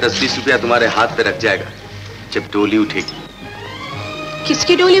 उल्टा 10-20 रुपया तुम्हारे हाथ पे रख जाएगा जब डोली उठेगी।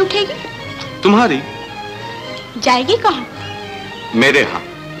 किसकी डोली उठेगी? तुम्हारी। जाएगी कहाँ? मेरे यहाँ।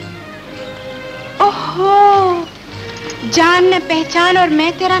 ओहो, जान न पहचान और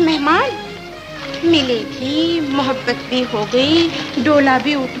मैं तेरा मेहमान। मिले भी, मोहब्बत भी हो गई, डोला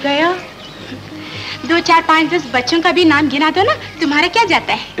भी उठ गया। 2, 4, 5, 10 बच्चों का भी नाम गिना दो ना, तुम्हारा क्या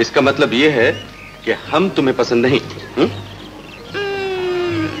जाता है? इसका मतलब ये है कि हम तुम्हें पसंद नहीं?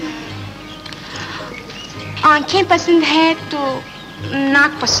 आंखें पसंद है तो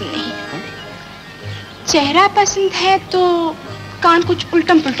नाक पसंद नहीं, चेहरा पसंद है तो कान कुछ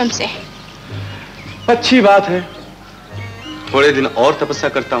उल्टम पुल्टम से है। अच्छी बात है, थोड़े दिन और तपस्या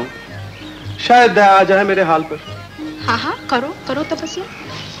करता हूँ, शायद दया आ जाए मेरे हाल पर। हाँ हाँ, करो करो तपस्या।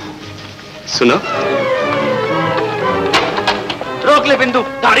 सुनो, रोक ले बिंदु,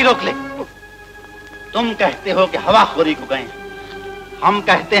 गाड़ी रोक ले। तुम कहते हो कि हवाखोरी को गए, हम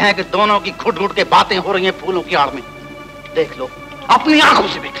कहते हैं कि दोनों की घुट घुट के बातें हो रही हैं फूलों की आड़ में। देख लो, अपनी आंखों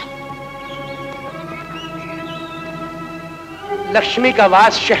से देख लो। लक्ष्मी का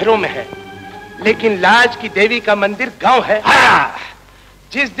वास शहरों में है, लेकिन लाज की देवी का मंदिर गांव है। हाँ।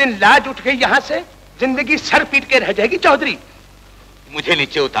 जिस दिन लाज उठ गई यहाँ से, जिंदगी सर पीट के रह जाएगी। चौधरी, मुझे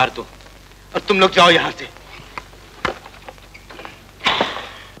नीचे उतार दो और तुम लोग जाओ यहाँ से।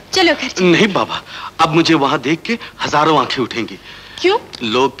 चलो घर। नहीं बाबा, अब मुझे वहां देख के हजारों आंखें उठेंगी। क्यों?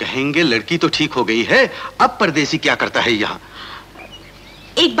 लोग कहेंगे लड़की तो ठीक हो गई है, अब परदेसी क्या करता है यहाँ।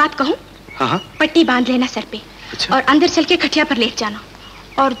 एक बात कहूँ? हाँ। पट्टी बांध लेना सर पे। अच्छा। और अंदर चल के खटिया पर लेट जाना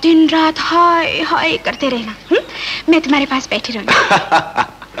और दिन रात हाय हाय करते रहना। मैं तुम्हारे पास बैठी रहूंगी।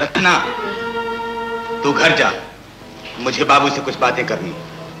 रत्ना, तू घर जा, मुझे बाबू से कुछ बातें करनी।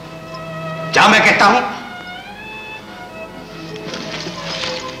 जा, मैं कहता हूं।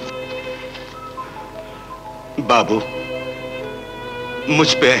 बाबू,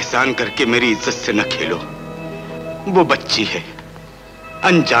 मुझ पे एहसान करके मेरी इज्जत से न खेलो। वो बच्ची है,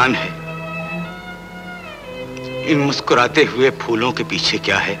 अनजान है। इन मुस्कुराते हुए फूलों के पीछे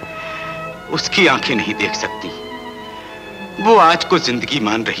क्या है, उसकी आंखें नहीं देख सकती। वो आज को जिंदगी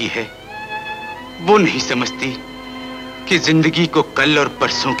मान रही है। वो नहीं समझती कि जिंदगी को कल और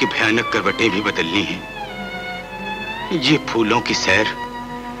परसों की भयानक करवटें भी बदलनी हैं। ये फूलों की सैर,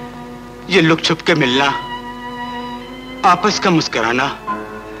 ये लुक छुप के मिलना, आपस का मुस्कुराना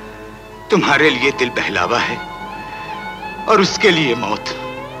तुम्हारे लिए दिल बहलावा है और उसके लिए मौत।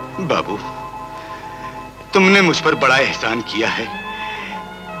 बाबू, तुमने मुझ पर बड़ा एहसान किया है,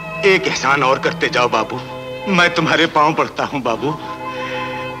 एक एहसान और करते जाओ बाबू। मैं तुम्हारे पांव पड़ता हूं बाबू,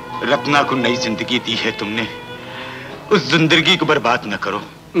 रत्ना को नई जिंदगी दी है तुमने, उस जिंदगी को बर्बाद न करो।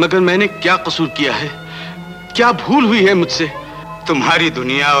 मगर मैंने क्या कसूर किया है? क्या भूल हुई है मुझसे? तुम्हारी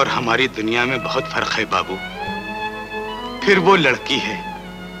दुनिया और हमारी दुनिया में बहुत फर्क है बाबू। फिर वो लड़की है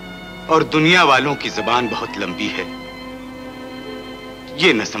और दुनिया वालों की जुबान बहुत लंबी है।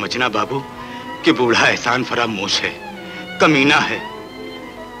 ये न समझना बाबू कि बूढ़ा एहसान फरामोश है, कमीना है।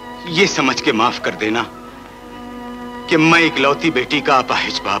 ये समझ के माफ कर देना कि मैं इकलौती बेटी का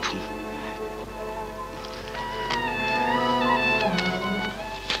अपाहिज बाप हूं।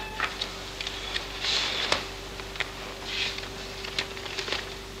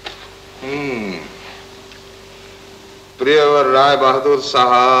 प्रियवर राय बहादुर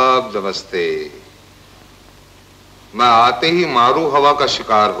साहब नमस्ते। मैं आते ही मारू हवा का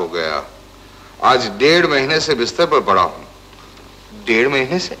शिकार हो गया। आज 1.5 महीने से बिस्तर पर पड़ा हूं। 1.5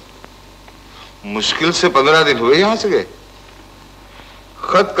 महीने से? मुश्किल से 15 दिन हुए यहां से गए।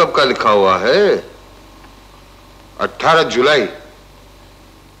 खत कब का लिखा हुआ है? 18 जुलाई।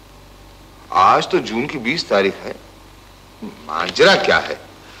 आज तो जून की 20 तारीख है। माजरा क्या है?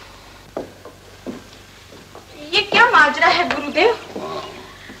 ये क्या माजरा है गुरुदेव?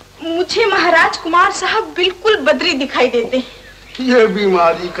 मुझे महाराज कुमार साहब बिल्कुल बदरी दिखाई देते हैं। ये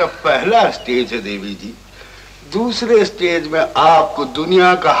बीमारी का पहला स्टेज है देवी जी। दूसरे स्टेज में आपको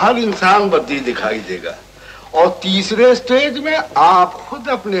दुनिया का हर इंसान बदरी दिखाई देगा और तीसरे स्टेज में आप खुद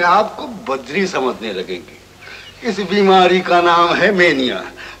अपने आप को बदरी समझने लगेंगे। इस बीमारी का नाम है मेनिया,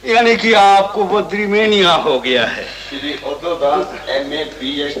 यानी कि आपको बदरी मेनिया हो गया है। Shri उदयदास MA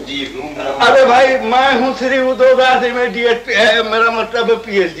PhD room. अरे भाई मैं हूँ श्री उदयदास MA मेरा मतलब है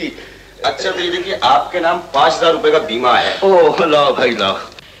PhD। अच्छा तो ये देखिए आपके नाम 5000 रुपए का बीमा है। ओह लो भाई लो।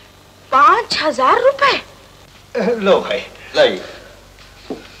 5000 रुपए? लो भाई लाइए।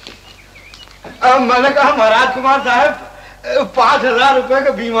 अब मैंने कहा महाराज कुमार साहब 5000 रुपए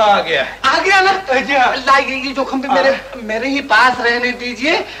का बीमा आ गया है। आ गया ना? लाइए ये जोखिम भी मेरे ही पास रहने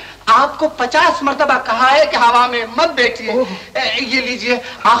दीजिए। आपको 50 मर्तबा कहा है कि हवा में मत बैठिए। ये लीजिए,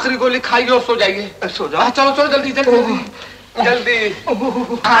 आखिरी गोली खाइए और सो जाइए। सो जाओ। चलो चलो जल्दी जल्दी जल्दी।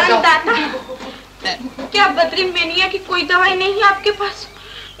 दादा, क्या बदरी मेनिया की कोई दवाई नहीं है आपके पास?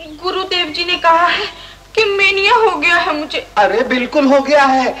 गुरुदेव जी ने कहा है कि मेनिया हो गया है मुझे। अरे बिल्कुल हो गया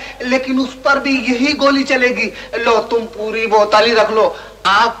है, लेकिन उस पर भी यही गोली चलेगी। लो तुम पूरी बोतल ही रख लो।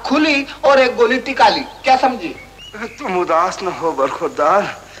 आँख खुली और एक गोली टिका ली, क्या समझी? तुम उदास न हो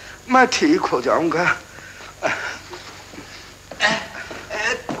बरखुरदार, मैं ठीक हो जाऊंगा।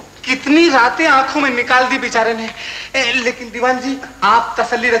 कितनी रातें आंखों में निकाल दी बेचारे ने। लेकिन दीवान जी आप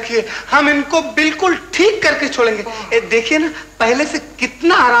तसल्ली रखिए, हम इनको बिल्कुल ठीक करके छोड़ेंगे। देखिए ना पहले से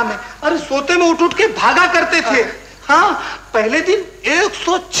कितना आराम है। अरे सोते में उठ उठ के भागा करते थे। हाँ, पहले दिन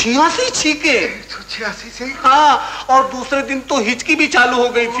 186 छींके। 186 से? हाँ, और दूसरे दिन तो हिचकी भी चालू हो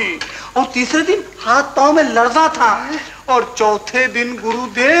गई थी और तीसरे दिन हाथ पांव में लर्जा था और चौथे दिन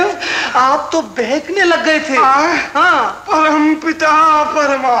गुरुदेव आप तो बहकने लग गए थे। हाँ, परम पिता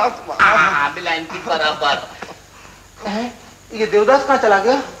परमात्मा। बिलाइन की बराबर। ये देवदास कहाँ चला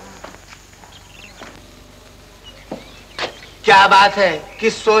गया? क्या बात है,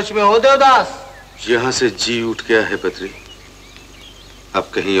 किस सोच में हो देवदास? यहां से जी उठ गया है बद्री। अब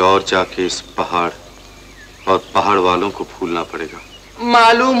कहीं और जाके इस पहाड़ और पहाड़ वालों को भूलना पड़ेगा।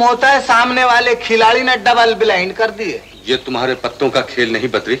 मालूम होता है सामने वाले खिलाड़ी ने डबल ब्लाइंड कर दिए। ये तुम्हारे पत्तों का खेल नहीं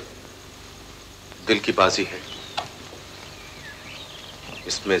बद्री, दिल की बाजी है।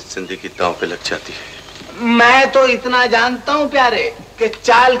 इसमें जिंदगी दांव पे लग जाती है। मैं तो इतना जानता हूँ प्यारे कि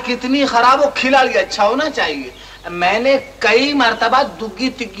चाल कितनी खराब हो, खिलाड़ी अच्छा होना चाहिए। मैंने कई मर्तबा दुग्गी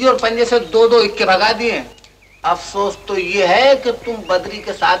तिग्गी और पंजे से 2-2 इक्के भगा दिए। अफसोस तो ये है कि तुम बद्री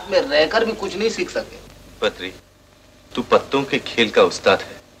के साथ में रहकर भी कुछ नहीं सीख सके। बद्री, तू पत्तों के खेल का उस्ताद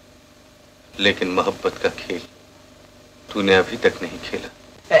है, लेकिन मोहब्बत का खेल तूने अभी तक नहीं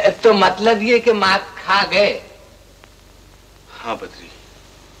खेला। तो मतलब ये कि मात खा गए? हाँ बद्री,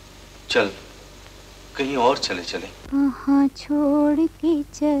 चल कहीं और चले चले। कहाँ छोड़ के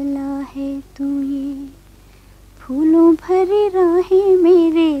चला है तू ये फूलों भरी राहें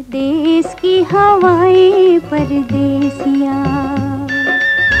मेरे देश की हवाएं परदेसिया।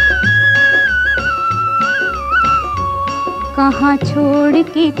 कहाँ छोड़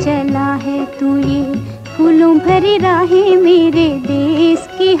के चला है तू ये फूलों भरी राहें मेरे देश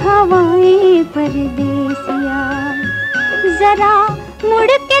की हवाएं परदेसिया। जरा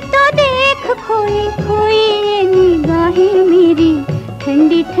मुड़ के तो देख खोई खोई ये निगाहें मेरी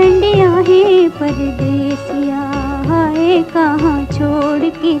ठंडी ठंडी आहें परदेसिया। हाय कहाँ छोड़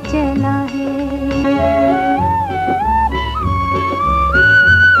के चला है।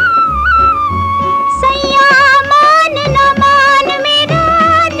 सैया मान न मान मेरा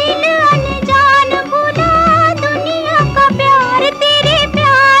दिल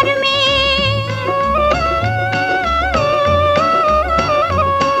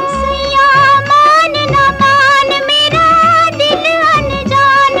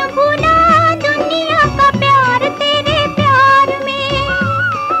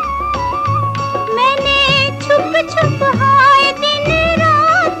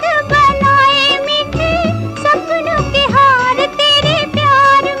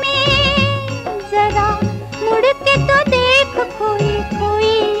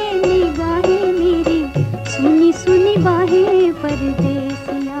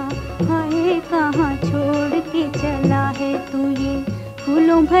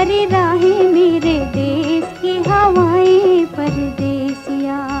भरी राहें मेरे देश की हवाएं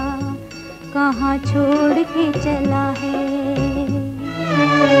परदेसिया कहाँ छोड़ के चला है।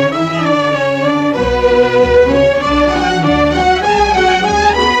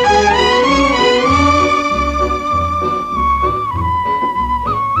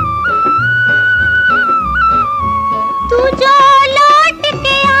 तू जो लौट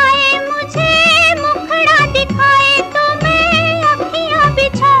के आए मुझे मुखड़ा दिखाए तो मैं अखियां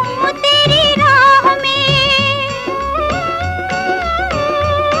बिछाऊं तेरी राह में।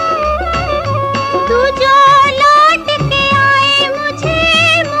 तू जो लौट के आए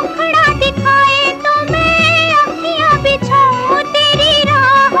मुझे मुखड़ा दिखाए तो मैं अखियां बिछाऊं तेरी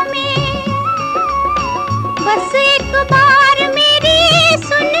राह में। बस एक बार मेरी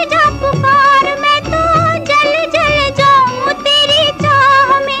सुन जा पुकार, मैं तो जल जल जाऊं तेरी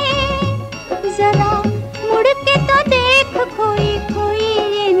चाह में। जरा मुड़ के तो देख खोई खोई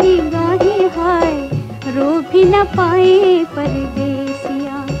ये निगाहें, हाय रो भी न पाए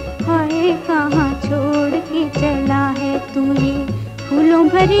परदेसिया, हाय कहाँ छोड़ के चला है तू ये फूलों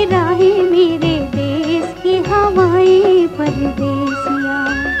भरी राहें मेरे देश की हवाएं परदेसिया।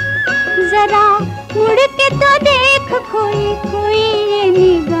 जरा मुड़ के तो देख खोई खोई ये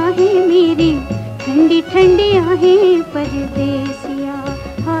निगाहें मेरी, ठंडी ठंडी आहें परदेसिया,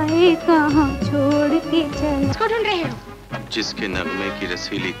 हाय कहाँ छोड़ के चला। किसको ढूंढ रहे हो? जिसके नगमे की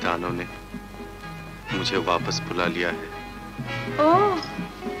रसीली तानों ने मुझे वापस बुला लिया है। ओह,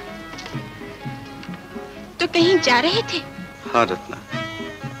 तो कहीं जा रहे थे? हाँ रत्ना,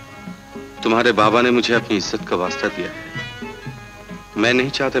 तुम्हारे बाबा ने मुझे अपनी इज्जत का वास्ता दिया है। मैं नहीं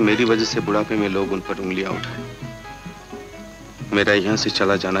चाहता मेरी वजह से बुढ़ापे में लोग उन पर उंगलियां उठाएं। मेरा यहाँ से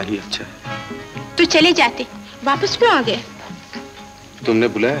चला जाना ही अच्छा है। तो चले जाते, वापस क्यों आ गए? तुमने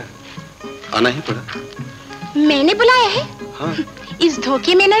बुलाया, आना ही पड़ा। मैंने बुलाया है? हाँ। इस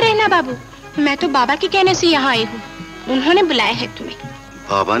धोखे में न रहना बाबू, मैं तो बाबा के कहने से यहाँ आई हूँ। उन्होंने बुलाया है तुम्हें।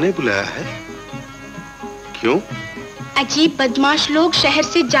 बाबा ने बुलाया है? क्यों? अजीब बदमाश लोग शहर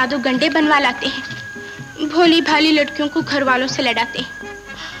से जादू गंडे बनवा लाते हैं, भोली भाली लड़कियों को घर वालों से लड़ाते हैं।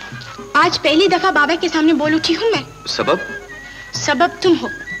 आज पहली दफा बाबा के सामने बोल उठी हूँ मैं। सबब? सबब तुम हो।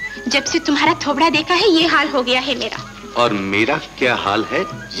 जब से तुम्हारा थोबड़ा देखा है ये हाल हो गया है मेरा। और मेरा क्या हाल है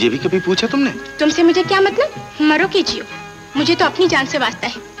ये भी कभी पूछा तुमने? तुमसे मुझे क्या मतलब? मरो कि जियो, मुझे तो अपनी जान से वास्ता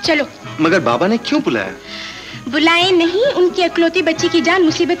है। चलो। मगर बाबा ने क्यों बुलाया? बुलाए नहीं, उनकी इकलौती बच्ची की जान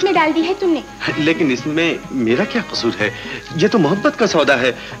मुसीबत में डाल दी है तुमने। लेकिन इसमें मेरा क्या कसूर है? ये तो मोहब्बत का सौदा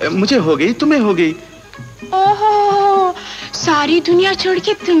है, मुझे हो गई तुम्हें हो गई। ओहो, सारी दुनिया छोड़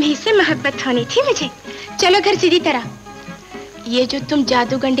के तुम्ही से मोहब्बत होनी थी मुझे। चलो घर सीधी तरह। ये जो तुम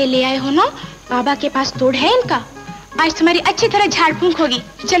जादू गंडे ले आए हो ना, बाबा के पास तोड़ है इनका। आज तुम्हारी अच्छी तरह झाड़ फूंक होगी।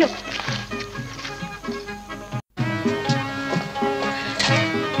 चलो।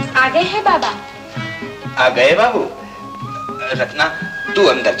 आ गए हैं बाबा। आ गए बाबू। रत्ना तू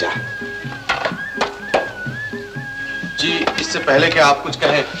अंदर जा। जी, इससे पहले कि आप कुछ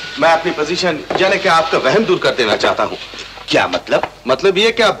कहें, मैं अपनी पोजीशन यानी कि आपका वहम दूर कर देना चाहता हूँ। क्या मतलब? मतलब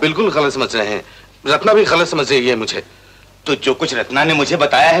ये कि आप बिल्कुल गलत समझ रहे हैं। रत्ना भी गलत समझ रही है मुझे। तो जो कुछ रत्ना ने मुझे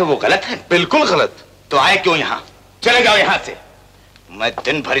बताया है वो गलत है? बिल्कुल गलत। तो आए क्यों यहाँ? चले जाओ यहाँ से। मैं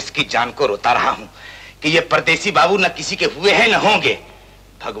दिन भर इसकी जान को रोता रहा हूँ कि ये परदेसी बाबू न किसी के हुए हैं न होंगे।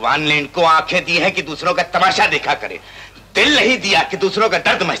 भगवान ने इनको आंखें दी हैं कि दूसरों का तमाशा देखा करे, दिल नहीं दिया कि दूसरों का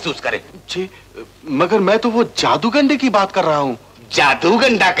दर्द महसूस करे। जी, मगर मैं तो वो जादूगंडे की बात कर रहा हूँ।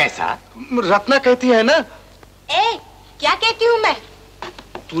 जादूगंडा कैसा? रत्ना कहती है ना। क्या कहती हूँ मैं?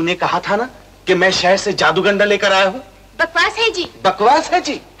 तूने कहा था ना कि मैं शहर से जादूगंडा लेकर आया हूँ। बकवास है जी। बकवास है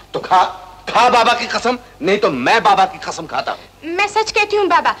जी? तो खा बाबा की कसम, नहीं तो मैं बाबा की कसम खाता हूँ। मैं सच कहती हूँ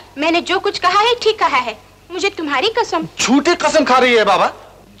बाबा, मैंने जो कुछ कहा है ठीक कहा है। मुझे तुम्हारी कसम। झूठी कसम खा रही है बाबा।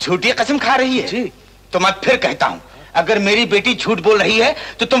 झूठी कसम खा रही है? जी। तो मैं फिर कहता हूँ, अगर मेरी बेटी झूठ बोल रही है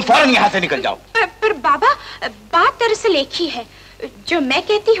तो तुम फौरन यहाँ से निकल जाओ। पर बाबा, बात दरअसल एक ही है। जो मैं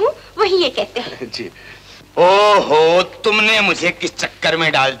कहती हूँ वही ये कहते हैं। जी। ओहो, तुमने मुझे किस चक्कर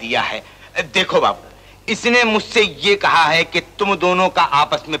में डाल दिया है। देखो बाबू, इसने मुझसे ये कहा है कि तुम दोनों का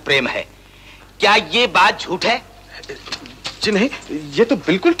आपस में प्रेम है। क्या ये बात झूठ है? जी नहीं, ये तो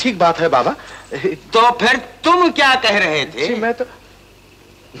बिल्कुल ठीक बात है बाबा। तो फिर तुम क्या कह रहे थे? जी मैं तो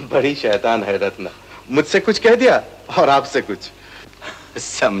बड़ी शैतान है रत्ना, मुझसे कुछ कह दिया और आपसे कुछ।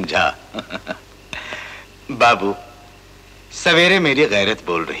 समझा। बाबू, सवेरे मेरी गैरत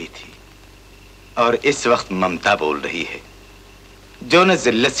बोल रही थी और इस वक्त ममता बोल रही है, जो न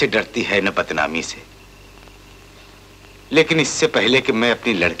जिल्लत से डरती है न बदनामी से। लेकिन इससे पहले कि मैं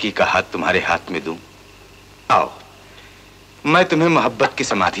अपनी लड़की का हाथ तुम्हारे हाथ में दूं, आओ मैं तुम्हें मोहब्बत की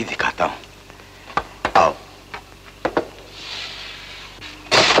समाधि दिखाता हूं। आओ।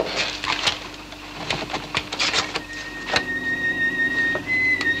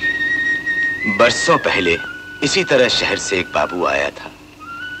 बरसों पहले इसी तरह शहर से एक बाबू आया था।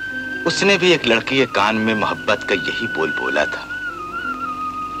 उसने भी एक लड़की के कान में मोहब्बत का यही बोल बोला था।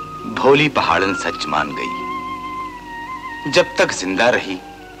 भोली पहाड़न सच मान गई। जब तक जिंदा रही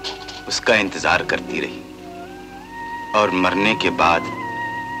उसका इंतजार करती रही और मरने के बाद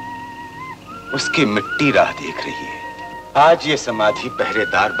उसकी मिट्टी राह देख रही है। आज ये समाधि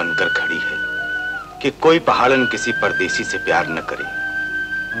पहरेदार बनकर खड़ी है कि कोई पहाड़न किसी परदेसी से प्यार न करे।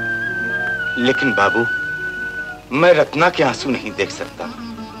 लेकिन बाबू, मैं रत्ना के आंसू नहीं देख सकता।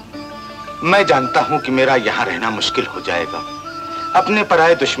 मैं जानता हूं कि मेरा यहां रहना मुश्किल हो जाएगा, अपने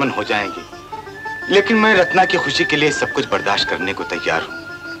पराये दुश्मन हो जाएंगे, लेकिन मैं रत्ना की खुशी के लिए सब कुछ बर्दाश्त करने को तैयार हूं।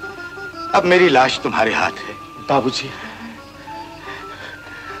 अब मेरी लाश तुम्हारे हाथ है। बाबूजी,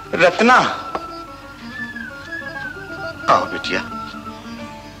 रत्ना, आओ बेटिया।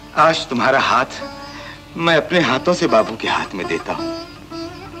 आज तुम्हारा हाथ मैं अपने हाथों से बाबू के हाथ में देता हूं।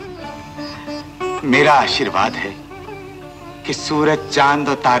 मेरा आशीर्वाद है कि सूरज, चांद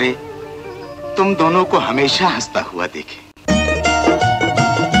और तारे तुम दोनों को हमेशा हंसता हुआ देखें।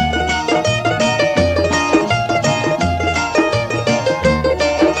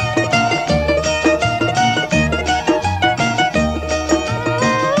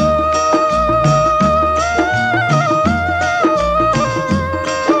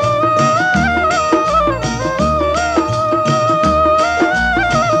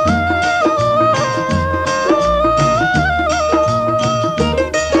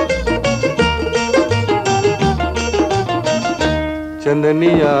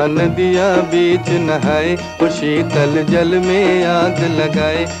 चंदनिया नदिया बीच नहाए, वो शीतल जल में आग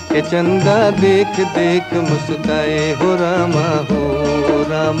लगाए, के चंदा देख देख मुस्काए, हो रामा हो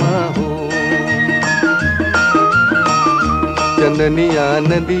रामा हो। चंदनिया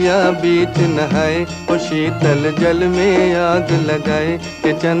नदिया बीच नहाए, वो शीतल जल में आग लगाए,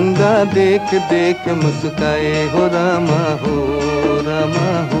 के चंदा देख देख मुस्काए, हो रामा हो रामा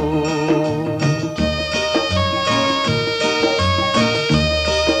हो।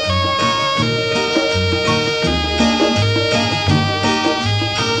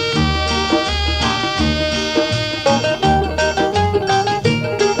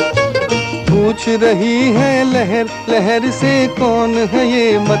 पूछ रही है लहर लहर से, कौन है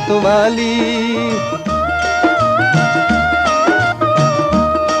ये मतवाली।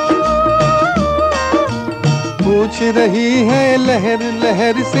 पूछ रही है लहर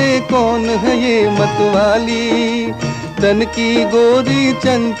लहर से, कौन है ये मतवाली। तन की गोरी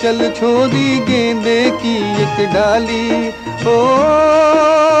चंचल छोरी, गेंदे की एक डाली। ओ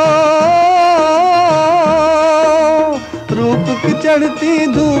रूप की चढ़ती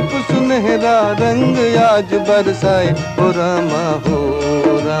धूप सुनहरा रंग आज बरसाए, हो रामा हो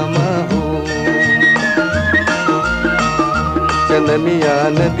रामा हो। चंदनिया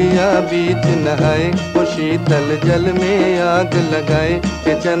नदिया बीच नहाए, वो शीतल जल में आग लगाए,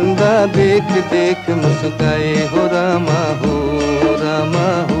 के चंदा देख देख मुस्काए, हो रामा हो रामा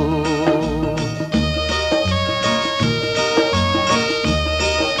हो।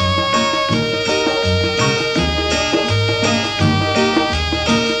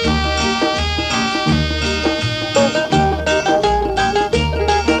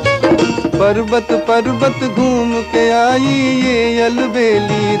 पर्वत पर्वत घूम के आई ये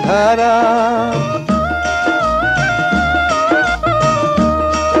अलबेली धारा।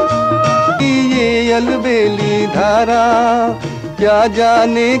 ये अलबेली धारा, क्या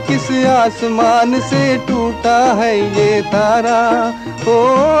जाने किस आसमान से टूटा है ये तारा। ओ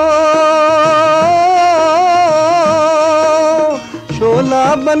शोला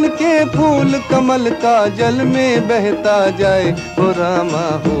बन के फूल कमल का जल में बहता जाए, हो रामा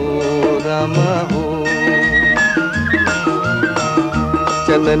हो रामा हो।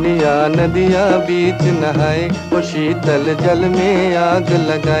 चंदनिया नदिया बीच नहाए, वो शीतल जल में आग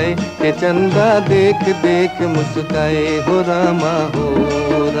लगाए, के चंदा देख देख मुस्काए, हो रामा हो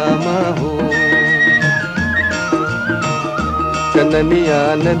रामा हो। चंदनिया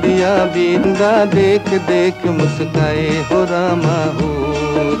नदिया बीच देख देख मुस्काए, हो रामा हो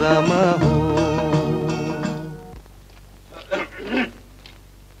रामा हो।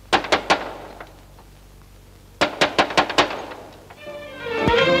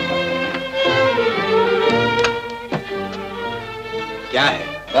 क्या है?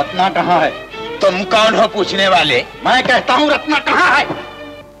 रत्ना कहाँ है? तुम कौन हो पूछने वाले? मैं कहता हूँ रत्ना कहाँ है?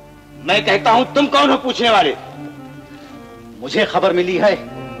 मैं कहता हूँ तुम कौन हो पूछने वाले? मुझे खबर मिली है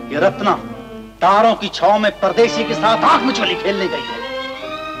कि रत्ना तारों की छाव में परदेसी के साथ आंख मिचौली खेलने गई है।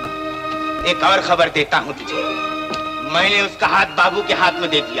 एक और खबर देता हूँ तुझे, मैंने उसका हाथ बाबू के हाथ में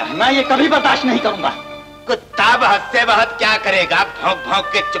दे दिया है। मैं ये कभी बर्दाश्त नहीं करूंगा। कुत्ता बहुत से बहुत क्या करेगा, भौंक भौंक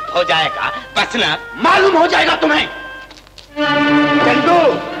के चुप हो जाएगा, बस ना मालूम हो जाएगा तुम्हें। चंदू,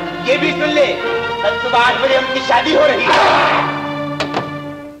 ये भी सुन ले, कल सुबह 8 बजे उनकी शादी हो रही है।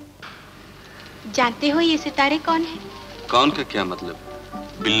 जानते हो ये सितारे कौन है? कौन का क्या मतलब?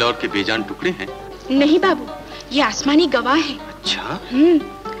 बिल्लौर के बेजान टुकड़े हैं? नहीं बाबू, ये आसमानी गवाह है। अच्छा?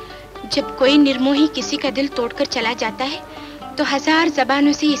 जब कोई निर्मोही किसी का दिल तोड़कर चला जाता है तो 1000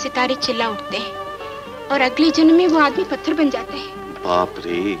 जबानों से ये सितारे चिल्ला उठते हैं और अगले जन्म में वो आदमी पत्थर बन जाते हैं। बाप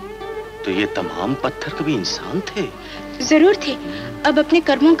रे, तो ये तमाम पत्थर कभी इंसान थे? जरूर थे, अब अपने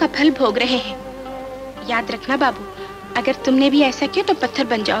कर्मों का फल भोग रहे हैं। याद रखना बाबू, अगर तुमने भी ऐसा किया तो पत्थर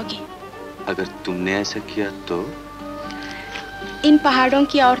बन जाओगे। अगर तुमने ऐसा किया तो? इन पहाड़ों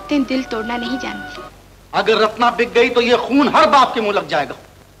की औरतें दिल तोड़ना नहीं जानती। अगर रत्ना बिक गई तो ये खून हर बाप के मुंह लग जाएगा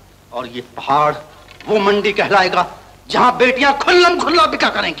और ये पहाड़ वो मंडी कहलाएगा जहां बेटियां खुल्लम खुल्ला बिका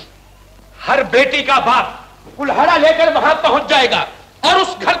करेंगी। हर बेटी का बाप कुल्हाड़ा लेकर वहां पहुंच जाएगा और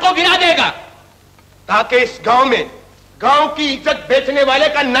उस घर को गिरा देगा, ताकि इस गांव में गांव की इज्जत बेचने वाले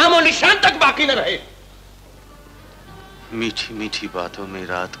का नामो निशान तक बाकी न रहे। मीठी मीठी बातों में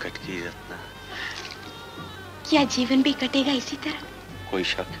रात कट गई रत्ना। क्या जीवन भी कटेगा इसी तरह? कोई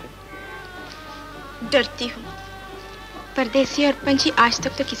शक है? डरती हूँ। परदेसी और पंछी आज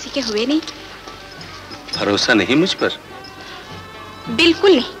तक तो किसी के हुए नहीं। भरोसा नहीं मुझ पर?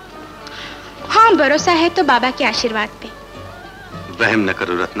 बिल्कुल नहीं। हाँ, भरोसा है तो बाबा के आशीर्वाद पे। वहम न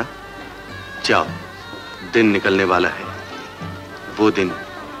करो रत्ना, जाओ, दिन निकलने वाला है, वो दिन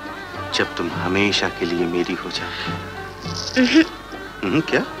जब तुम हमेशा के लिए मेरी हो जाओ।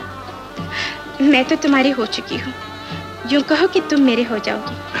 क्या? मैं तो तुम्हारी हो चुकी हूँ, यूं कहो कि तुम मेरे हो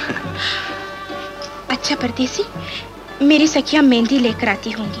जाओगी। अच्छा परदेसी, मेरी सखियां मेहंदी लेकर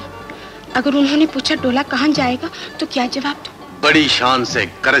आती होंगी, अगर उन्होंने पूछा डोला कहाँ जाएगा तो क्या जवाब दूं? बड़ी शान से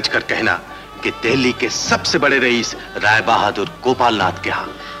गरज कर कहना कि दिल्ली के सबसे बड़े रईस राय बहादुर गोपालनाथ के यहाँ।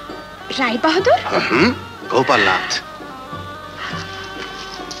 राय बहादुर? गोपालनाथ।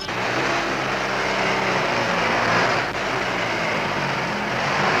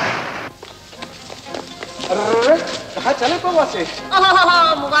 कहाँ चले कौवा से?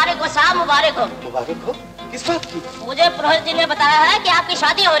 मुबारक हो साहब, मुबारक हो। मुबारक हो? किस बात की? मुझे पुरोहित जी ने बताया है कि आपकी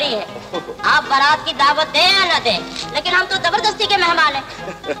शादी हो रही है। आप बारात की दावत दें या न दें, लेकिन हम तो जबरदस्ती के मेहमान हैं।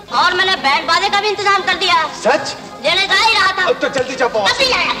 और मैंने बैंड बाजे का भी इंतजाम कर दिया है। सच? देने जा ही रहा था। अब तो जल्दी जाओ।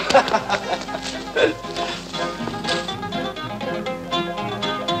 अभी आया।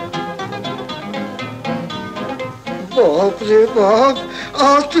 बाप रे बाप,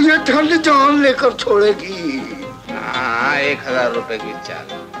 आज तो ये ठंड जान लेकर छोड़ेगी। 1000 रुपए की चाल।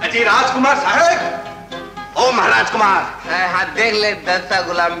 अजी राजकुमार साहब। ओ महाराज कुमार। हाँ देख ले, दत्ता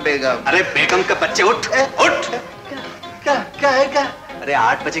गुलाम बेगम। अरे बेगम के बच्चे उठ उठ। क्या है क्या? अरे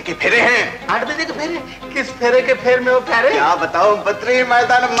 8 बजे के फेरे हैं। 8 बजे के फेरे? किस फेरे के फेर में वो प्यारे? क्या बताओ, बदरी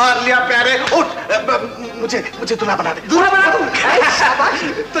मैदान मार लिया प्यारे। उठ, मुझे दूल्हा बना दे। दूल्हा बना दूं? शाबाश,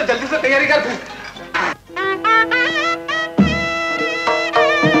 तो जल्दी से तैयारी कर।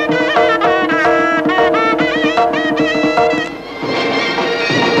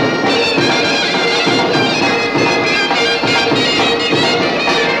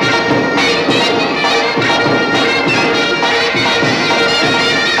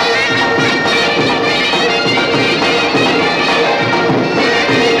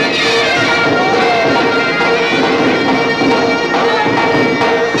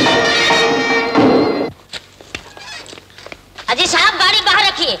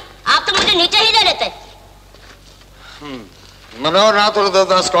 आप तो मुझे नीचे ही दे देते। मनोहर नाथ और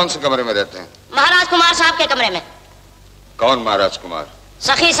दास कौन से कमरे में रहते हैं? महाराज कुमार साहब के कमरे में। कौन महाराज कुमार?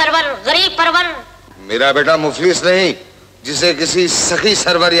 सखी सरवर, गरीब परवर। मेरा बेटा मुफलिस नहीं, जिसे किसी सखी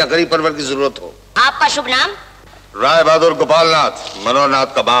सरवर या गरीब परवर की जरूरत हो। आपका शुभ नाम? राय बहादुर गोपालनाथ, मनोहर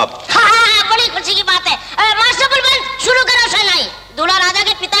नाथ का बाप। हाँ, बड़ी खुशी की बात है। मास्टर बुलबुल, शुरू करो शहनाई। दूल्हा राजा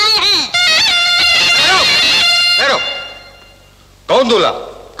के पिता हैं। कौन दूल्हा?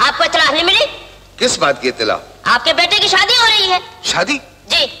 आपको इत्तला नहीं मिली? किस बात की इत्तला? आपके बेटे की शादी हो रही है। शादी?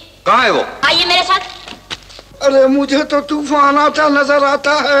 जी। कहाँ है वो? आइए मेरे साथ। अरे मुझे तो तूफान आता नजर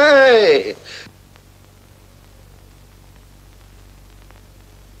आता है।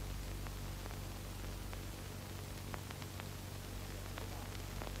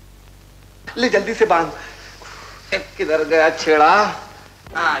 ले जल्दी से बांध। किधर गया छेड़ा?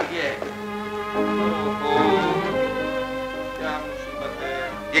 हाँ ये।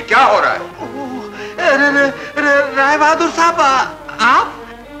 ये क्या हो रहा है? राय बहादुर साहब, आप?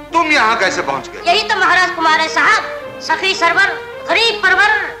 तुम यहाँ कैसे पहुँच गए? यही तो महाराज कुमार है साहब, सखी सरवर, गरीब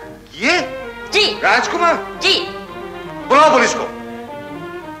परवर। ये? जी। राजकुमार? जी। बुलाओ पुलिस को।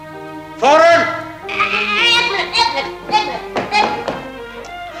 फौरन।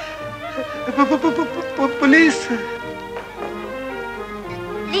 पुलिस।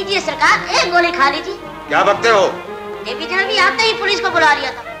 लीजिए सरकार, एक गोली खा लीजिए। क्या बकते हो? देवी जी ने भी आते ही पुलिस को बुला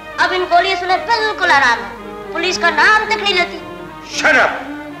लिया था। अब इन गोलियों से उन्हें बिल्कुल आराम है। पुलिस का नाम तक नहीं लेती। Shut up,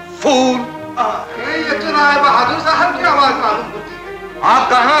 fool! ये तो राय बहादुर साहब की आवाज मालूम होती है। आप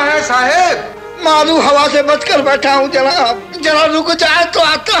कहाँ हैं साहेब? मालूम हवा से बचकर बैठा हूँ जनाब। जरा रुक जाए तो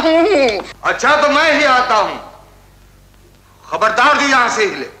आता हूँ। अच्छा तो मैं ही आता हूँ। खबरदार जी यहाँ से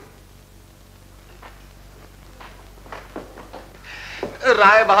हिले।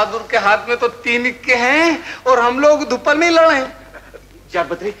 राय बहादुर के हाथ में तो 3 इक्के हैं और हम लोग धुप्पल में लड़े हैं। यार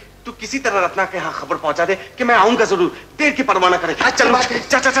बद्री, तू किसी तरह रत्ना के यहाँ खबर पहुंचा दे कि मैं आऊंगा जरूर। देर की परवाह न करे। चल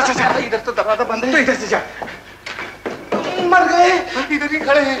जा। इधर तो दरवाजा बंद है। तो इधर से जा। मर गए, इधर ही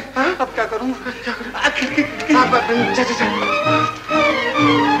खड़े हैं। अब क्या करूं?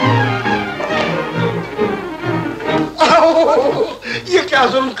 ये क्या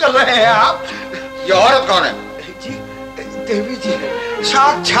जुल्म कर रहे हैं आप? ये औरत कौन है? जी, देवी जी,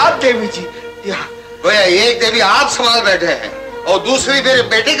 साक्षात देवी जी। यहाँ भैया, एक देवी आप संभाल बैठे हैं और दूसरी मेरे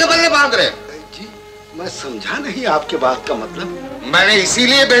बेटे के बल्ले बांध रहे। जी, मैं समझा नहीं आपके बात का मतलब। मैंने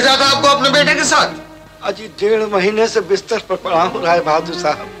इसीलिए भेजा था आपको अपने बेटे के साथ। अजी 1.5 महीने से बिस्तर पर पड़ा हूँ राय बहादुर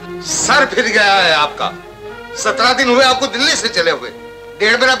साहब। सर फिर गया है आपका। 17 दिन हुए आपको दिल्ली से चले हुए।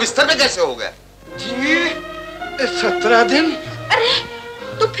 1.5 महीना बिस्तर पे कैसे हो गया? जी 17 दिन। अरे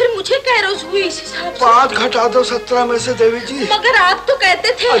तो फिर मुझे कह रोज हुई इस हिसाब से। 5 घटा दो 17 में से देवी जी। मगर आप तो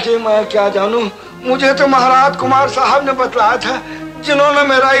कहते थे। अजय मैं क्या जानूं, मुझे तो महाराज कुमार साहब ने बतलाया था, जिन्होंने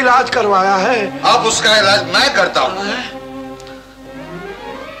मेरा इलाज करवाया है। अब उसका इलाज मैं करता हूँ।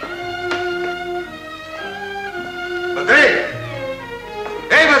 बद्री,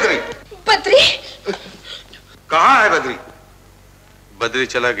 बद्री, बद्री कहाँ है बद्री? बद्री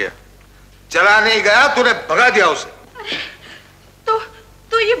चला गया। चला नहीं गया, तूने भगा दिया उसे।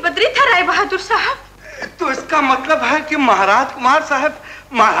 तो ये बद्री था राय बहादुर साहब? तो इसका मतलब है कि महाराज कुमार साहब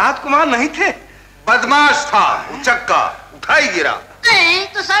महाराज कुमार नहीं थे? बदमाश था, उचक्का, उठा ही गिरा।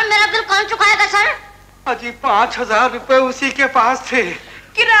 तो सर मेरा बिल कौन चुकाएगा सर? अजी 5000 रुपए उसी के पास थे।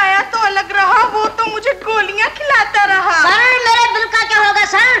 किराया तो अलग रहा, वो तो मुझे गोलियां खिलाता रहा। सर मेरे बिल का क्या होगा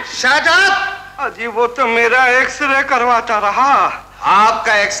सर? Shut up! अजी वो तो मेरा एक्सरे करवाता रहा।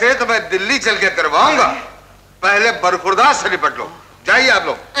 आपका एक्सरे तो मैं दिल्ली चल के करवाऊंगा। पहले बरखुरदार से निपट लो। जाइए आप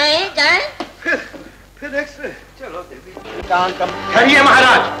लोग। जाए फिर एक्सरे। चलो देवी। ठहरिए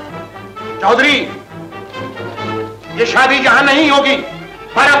महाराज। चौधरी, ये शादी यहाँ नहीं होगी।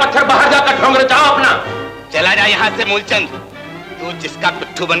 12 पत्थर बाहर जाकर ढोंग रचाओ अपना। चला जा यहाँ से मूलचंद। तू जिसका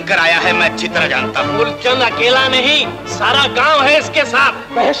पिट्ठू बनकर आया है मैं अच्छी तरह जानता हूँ। मूलचंद अकेला नहीं, सारा गांव है इसके साथ।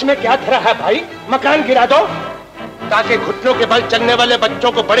 बहस में क्या धरा है भाई? मकान गिरा दो ताकि घुटनों के बल चलने वाले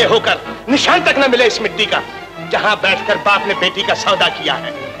बच्चों को बड़े होकर निशान तक न मिले इस मिट्टी का, जहाँ बैठकर बाप ने बेटी का सौदा किया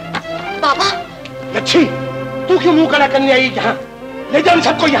है। बाबा लच्छी, तू क्यों मुंह काला करने आई यहाँ? ले जाओ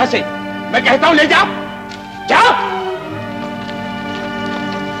सबको यहाँ से। मैं कहता हूँ ले जाओ, जाओ।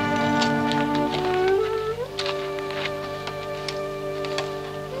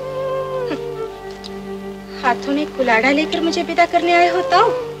 हाथों में कुलाड़ा लेकर मुझे विदा करने आए हो तो?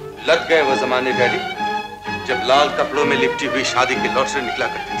 लग गए वो जमाने डैडी, जब लाल कपड़ों में लिपटी हुई शादी की लॉटरी निकला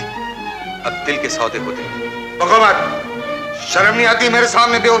करती थी। अब दिल के सौदे होते हैं। भगवान, शर्म नहीं आती मेरे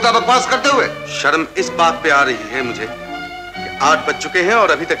सामने बेहुदा बकवास करते हुए? शर्म इस बात पे आ रही है मुझे कि 8 बज चुके हैं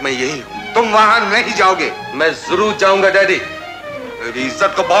और अभी तक मैं यही हूँ। तुम वहां नहीं जाओगे। मैं जरूर जाऊंगा डैडी। मेरी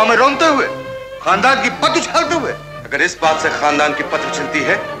इज्जत को पांव में रोनते हुए, खानदान की पत उछालते हुए। अगर इस बात से खानदान की पत उछलती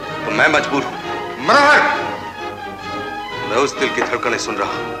है तो मैं मजबूर हूँ। मनोहर, मैं उस दिल की धड़कनें सुन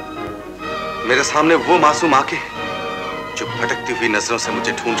रहा हूँ। मेरे सामने वो मासूम आंखें जो भटकती हुई नजरों से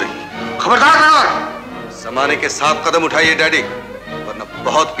मुझे ढूंढ रही हैं। खबरदार मनोहर, जमाने के साथ कदम उठाइए डैडी, वरना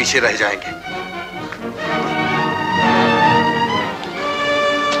बहुत पीछे रह जाएंगे।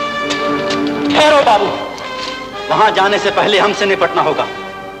 ठहरो बाबू, वहां जाने से पहले हमसे निपटना होगा।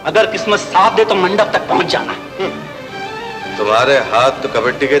 अगर किस्मत साथ दे तो मंडप तक पहुंच जाना। तुम्हारे हाथ तो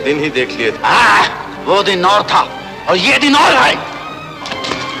कबड्डी के दिन ही देख लिए थे। वो दिन और था और ये दिन और है।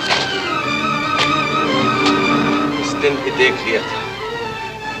 उस दिन भी देख लिया था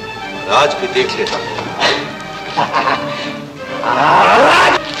और आज भी देख लेता हूं।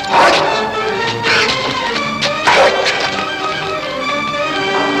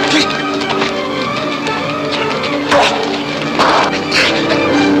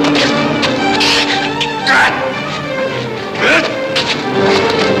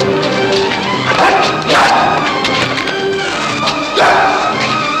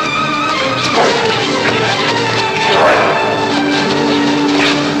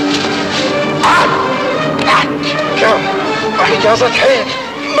 इजाजत है?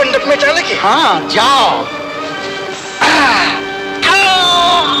 पेट में जाने की? हाँ जाओ।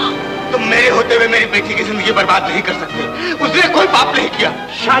 तुम मेरे होते हुए मेरी बेटी की जिंदगी बर्बाद नहीं कर सकते। उसने कोई पाप नहीं किया।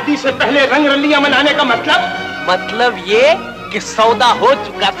 शादी से पहले रंग रलियां मनाने का मतलब ये कि सौदा हो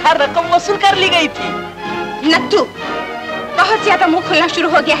चुका था, रकम वसूल कर ली गई थी। नत्थू, बहुत ज्यादा मुंह खुलना शुरू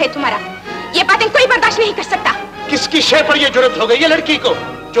हो गया है तुम्हारा। ये बातें कोई बर्दाश्त नहीं कर सकता। किसकी शय पर ये जरूरत हो गई है लड़की को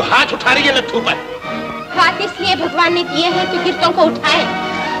जो हाथ उठा रही है नत्थू पर? हाथ इसलिए भगवान ने दिए हैं कि गिरतों को उठाएं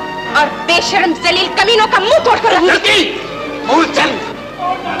और बेशर्म जलील कमीनों का मुंह तोड़कर चल।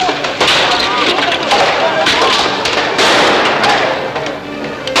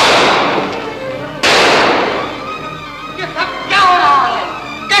 क्या हो रहा है?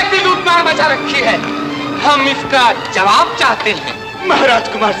 कैसी लूटमार मचा रखी है? हम इसका जवाब चाहते हैं। महाराज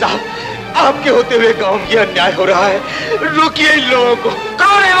कुमार साहब, आपके होते हुए गांव में यह अन्याय हो रहा है। रोकिए इन लोगों को।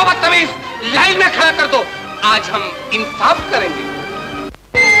 कौन है वो बदतमीज? लाइन में खड़ा कर दो। आज हम इंसाफ करेंगे।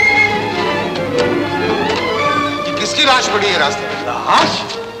 ये किसकी लाश पड़ी है रास्ते में? लाश?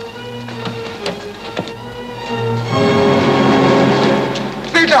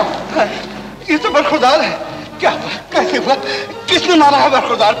 बेटा, ये तो बरखुरदार है। क्या कैसे हुआ? किसने मारा है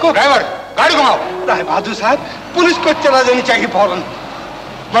बरखुरदार को? ड्राइवर, गाड़ी घुमाओ। राय बहादुर साहब, पुलिस को चला देनी चाहिए फौरन।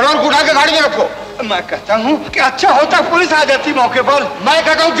 मनोहर को उठा के गाड़ी में रखो। मैं कहता हूँ कि अच्छा होता पुलिस आ जाती मौके पर। मैं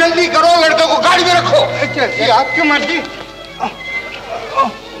कहता हूँ जल्दी करो, लड़के को गाड़ी में रखो। जैसी आपकी मर्जी।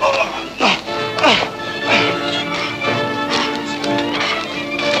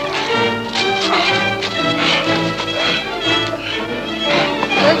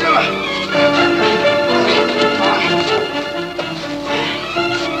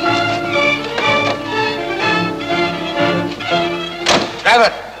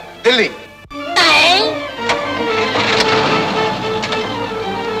 ड्राइवर, दिल्ली।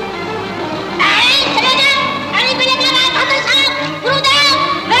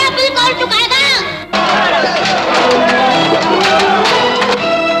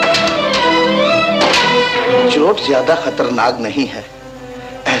 चोट ज्यादा खतरनाक नहीं है।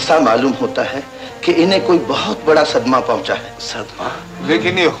 ऐसा मालूम होता है कि इन्हें कोई बहुत बड़ा सदमा पहुंचा है। सदमा?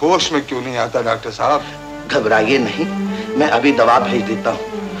 लेकिन ये होश में क्यों नहीं आता डॉक्टर साहब? घबराइए नहीं, मैं अभी दवा भेज देता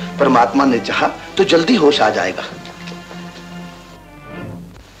हूँ। परमात्मा ने चाहा तो जल्दी होश आ जाएगा।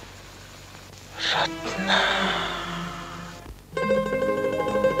 रत्ना।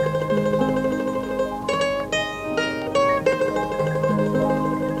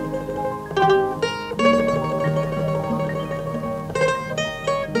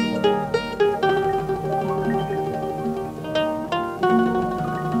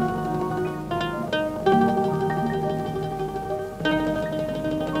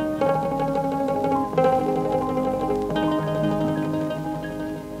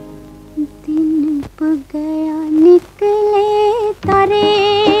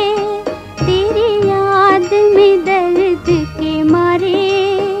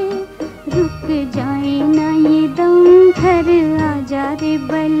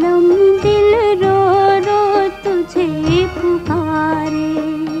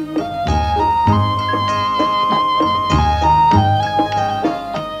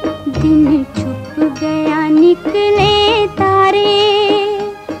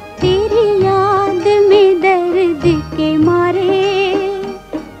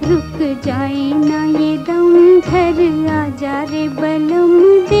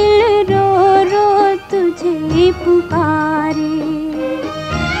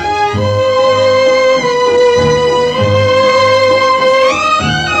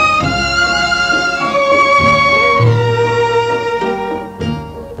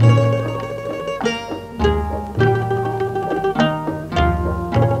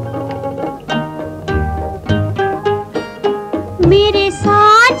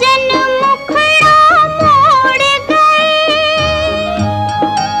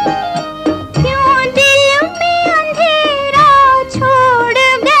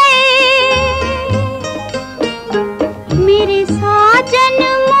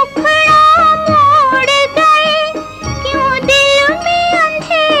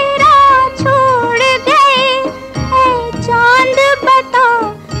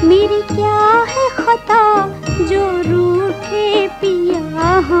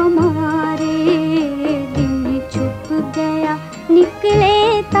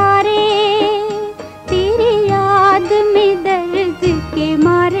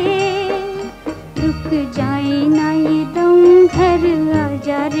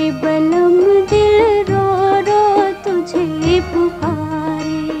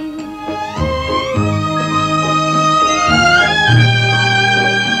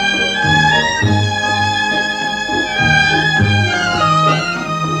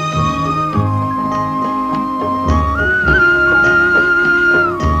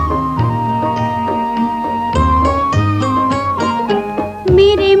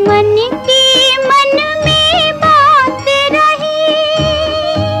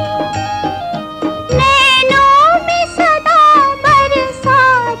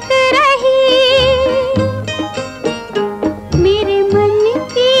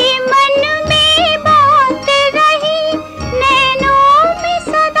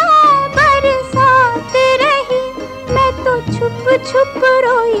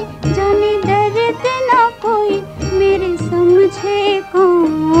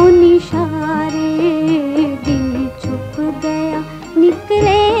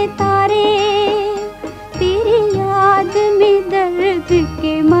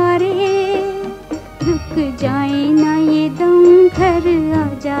 के मारे, रुक जाए ना ये दम, घर आ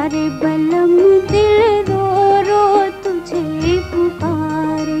जा रे बलम, दिल रो रो तुझे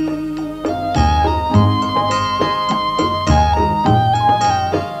पुकारे।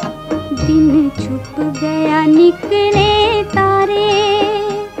 दिन छुप गया निकले तारे,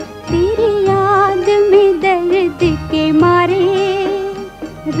 तेरी याद में दर्द के मारे,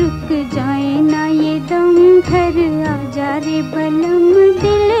 रुक जाए ना ये दम, घर आ जा रे बलम,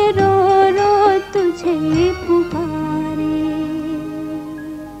 दिल रो रो तुझे पुकारे।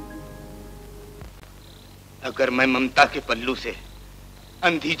 अगर मैं ममता के पल्लू से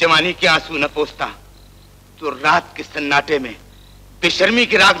अंधी जवानी के आंसू न पोंछता तो रात के सन्नाटे में बेशर्मी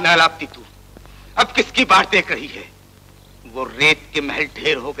की राग न अलापती तू। अब किसकी बाट देख रही है? वो रेत के महल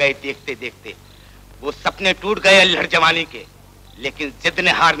ढेर हो गए देखते देखते, वो सपने टूट गए अल्हड़ जवानी के, लेकिन जिद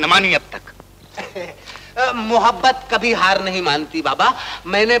ने हार न मानी अब तक। मोहब्बत कभी हार नहीं मानती बाबा।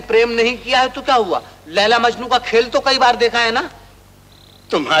 मैंने प्रेम नहीं किया है तो क्या हुआ? लैला मजनू का खेल तो कई बार देखा है ना।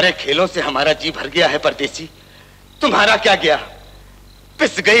 तुम्हारे खेलों से हमारा जी भर गया है परदेसी। तुम्हारा क्या गया?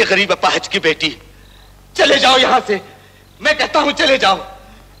 पिस गई गरीब अपाहज की बेटी। चले जाओ यहां से, मैं कहता हूं चले जाओ।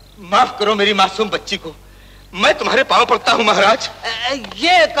 माफ करो मेरी मासूम बच्ची को, मैं तुम्हारे पांव पड़ता हूं महाराज।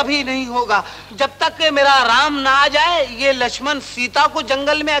 ये कभी नहीं होगा। जब तक कि मेरा राम ना आ जाए, ये लक्ष्मण सीता को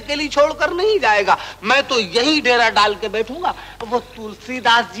जंगल में अकेली छोड़कर नहीं जाएगा। मैं तो यही डेरा डाल के बैठूंगा। वो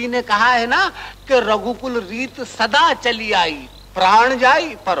तुलसीदास जी ने कहा है ना कि रघुकुल रीत सदा चली आई, प्राण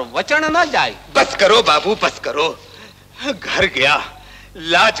जाई पर वचन न जाई। बस करो बाबू, बस करो। घर गया,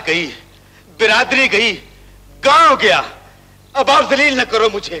 लाज गई, बिरादरी गई, गांव गया। अब आप जलील न करो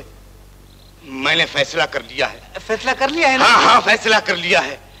मुझे। मैंने फैसला कर लिया है। फैसला कर लिया है ना? हाँ हाँ, फैसला कर लिया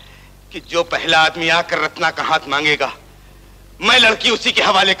है कि जो पहला आदमी आकर रत्ना का हाथ मांगेगा, मैं लड़की उसी के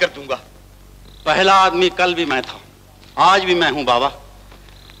हवाले कर दूंगा। पहला आदमी कल भी मैं था, आज भी मैं हूं बाबा।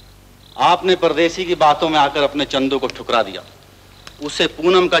 आपने परदेसी की बातों में आकर अपने चंदू को ठुकरा दिया, उसे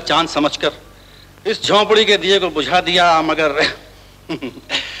पूनम का चांद समझकर इस झोंपड़ी के दिए को बुझा दिया, मगर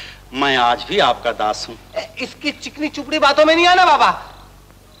मैं आज भी आपका दास हूं। इसकी चिकनी चुपड़ी बातों में नहीं आना बाबा।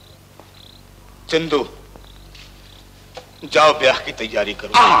 चंदू, जाओ ब्याह की तैयारी करो।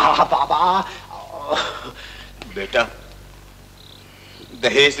 बाबा। बेटा,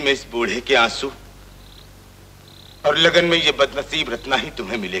 दहेज में इस बूढ़े के आंसू और लगन में ये बदनसीब रत्ना ही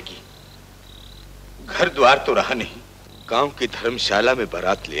तुम्हें मिलेगी। घर द्वार तो रहा नहीं, गांव की धर्मशाला में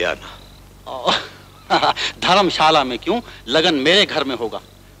बारात ले आना। धर्मशाला में क्यों, लगन मेरे घर में होगा।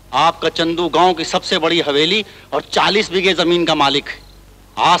 आपका चंदू गांव की सबसे बड़ी हवेली और 40 बीघे जमीन का मालिक है।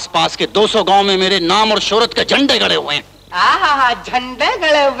 आसपास के 200 गांव में मेरे नाम और शोहरत के झंडे गड़े हुए हैं। झंडे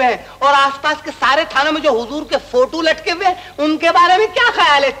गड़े हुए हैं। और आसपास के सारे थानों में जो हुजूर के फोटो लटके हुए उनके बारे में क्या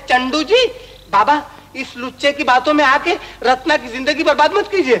ख्याल है चंदू जी? बाबा, इस लुच्चे की बातों में आके रत्ना की जिंदगी बर्बाद मत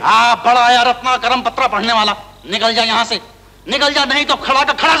कीजिए। बड़ा आया रत्ना करम पत्रा पढ़ने वाला। निकल जा यहाँ से, निकल जा, नहीं तो खड़ा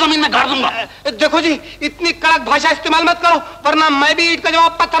का खड़ा जमीन में गाड़ दूंगा। देखो जी, इतनी कड़क भाषा इस्तेमाल मत करो, वरना मैं भी ईंट का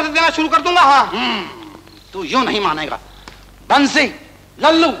जवाब पत्थर से देना शुरू कर दूंगा। हाँ, तू यूं नहीं मानेगा। बंसी,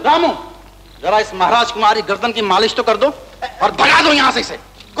 लल्लू, रामू, जरा इस महाराज कुमारी गर्दन की मालिश तो कर दो और भगा दो यहाँ से इसे।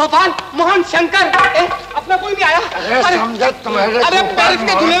 गोपाल, मोहन, शंकर, अपना कोई नहीं आया? अरे पैरिस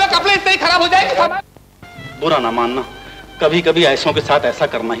के धुले में कपड़े इतने ही खराब हो जाएंगे। बुरा ना मानना, कभी कभी ऐसों के साथ ऐसा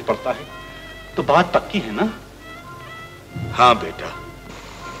करना ही पड़ता है। तो बात पक्की है ना? हाँ बेटा।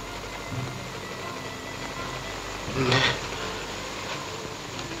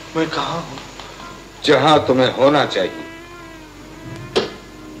 मैं कहाँ हूँ? जहाँ तुम्हें होना चाहिए।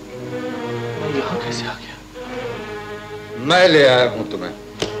 मैं यहाँ कैसे आ गया? मैं ले आया हूँ तुम्हें।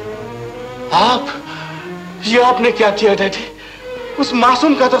 आप? ये आपने क्या किया डैडी? उस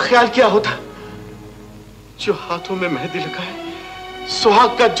मासूम का तो ख्याल किया होता जो हाथों में मेहंदी लगाए,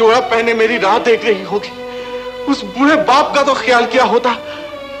 सुहाग का जोड़ा पहने मेरी राह देख रही होगी। उस बूढ़े बाप का तो ख्याल किया होता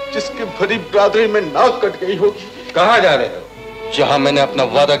जिसके भरी बिरादरी में नाक कट गई होगी। कहाँ जा रहे हो? जहां मैंने अपना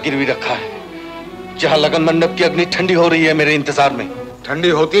वादा गिरवी रखा है, जहां लगन मंडप की अग्नि ठंडी हो रही है मेरे इंतजार में। ठंडी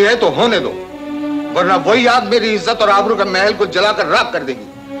होती है तो होने दो, वरना वही आग मेरी इज्जत और आबरू का महल को जलाकर राख कर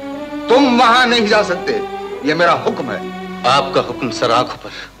देगी। तुम वहां नहीं जा सकते, ये मेरा हुक्म है। आपका हुक्म सर आंखों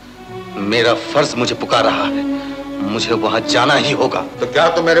पर, मेरा फर्ज मुझे पुकार रहा है, मुझे वहां जाना ही होगा। तो क्या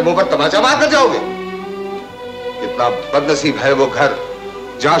तुम मेरे मुंह पर तमाचा मार कर जाओगे? कितना बदनसीब है वो घर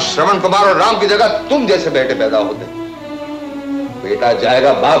जहां श्रवण कुमार और राम की जगह तुम जैसे बेटे पैदा होते। बेटा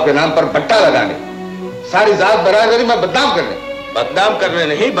जाएगा बाप के नाम पर भट्टा लगाने, सारी जात बरादरी में बदनाम करने। बदनाम करने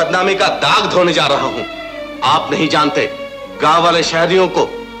नहीं, बदनामी का दाग धोने जा रहा हूं। आप नहीं जानते गांव वाले शहरियों को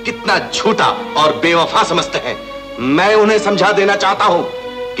कितना झूठा और बेवफा समझते हैं। मैं उन्हें समझा देना चाहता हूं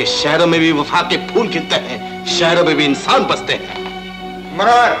कि शहरों में भी वफा के फूल खिलते हैं, शहरों में भी इंसान बसते हैं।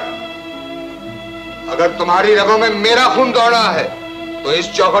 मनोहर, अगर तुम्हारी रगों में मेरा खून दौड़ा है तो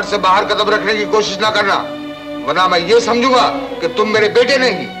इस चौखट से बाहर कदम रखने की कोशिश ना करना, वरना मैं ये समझूंगा कि तुम मेरे बेटे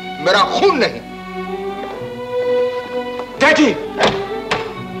नहीं, मेरा खून नहीं। डैडी,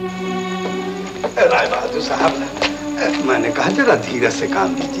 राय बहादुर साहब, मैंने कहा जरा धीरज से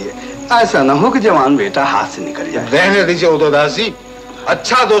काम लीजिए, ऐसा ना हो कि जवान बेटा हाथ से निकल जाए। रहने दीजिए उदयदास जी,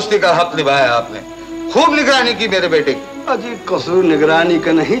 अच्छा दोस्ती का हक निभाया आपने, खूब निगरानी की मेरे बेटे की। अजी कसूर निगरानी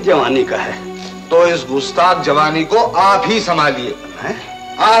का नहीं, जवानी का है। तो इस गुस्ताख जवानी को आप ही संभालिए,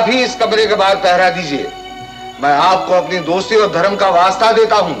 आप ही इस कमरे के बाहर पहरा दीजिए। मैं आपको अपनी दोस्ती और धर्म का वास्ता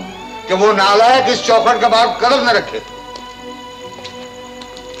देता हूं कि वो नालायक इस चौखट के बाहर कदम न रखे।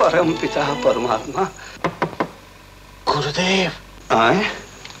 परम पिता परमात्मा। गुरुदेव आए?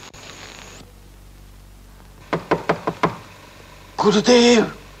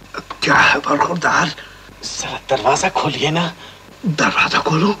 गुरुदेव, क्या है बरखुरदार? जरा दरवाजा खोलिए ना। दरवाजा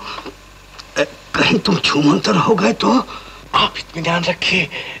खोलो? कहीं तुम छूमंतर हो गए तो? आप इत्मीनान रखिए,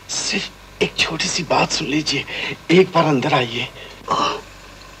 सिर्फ एक छोटी सी बात सुन लीजिए, एक बार अंदर आइए।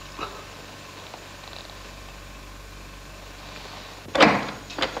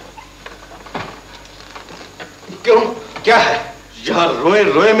 क्यों, क्या है? यहाँ रोए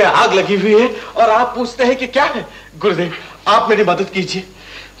रोए में आग लगी हुई है और आप पूछते हैं कि क्या है? गुरुदेव, आप मेरी मदद कीजिए।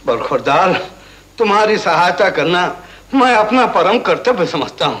 बरखुरदार, तुम्हारी सहायता करना मैं अपना परम कर्तव्य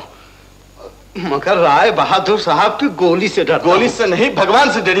समझता हूँ, मगर राय बहादुर साहब की गोली से डर। गोली से नहीं,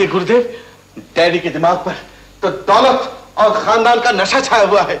 भगवान से डरिए गुरुदेव। डैडी के दिमाग पर तो दौलत और खानदान का नशा छाया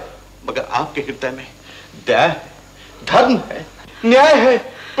हुआ है, मगर आपके हृदय में दया है, धर्म है, न्याय है,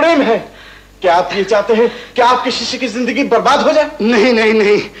 प्रेम है। क्या आप ये चाहते हैं कि आपके शिष्य की जिंदगी बर्बाद हो जाए? नहीं नहीं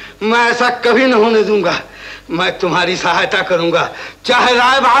नहीं, मैं ऐसा कभी न होने दूंगा। मैं तुम्हारी सहायता करूंगा, चाहे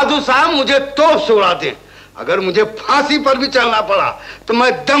राय बहादुर साहब मुझे तोप से उड़ा दें। अगर मुझे फांसी पर भी चलना पड़ा तो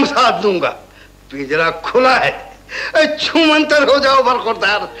मैं दम साध दूंगा। पिंजरा खुला है, छूमंतर हो जाओ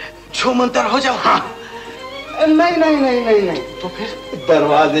बरखुरदार, छूमंतर हो जाओ। हाँ। नहीं नहीं नहीं नहीं नहीं, तो फिर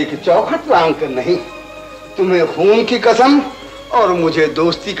दरवाजे की चौखट लांग कर नहीं। तुम्हें खून की कसम और मुझे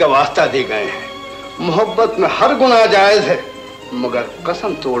दोस्ती का वास्ता दे गए हैं। मोहब्बत में हर गुनाह जायज है, मगर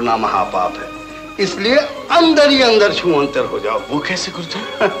कसम तोड़ना महापाप है, इसलिए अंदर ही अंदर छूमंतर हो जाओ। वो कैसे गुरुदेव?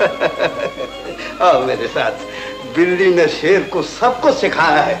 आओ मेरे साथ। बिल्ली ने शेर को सब कुछ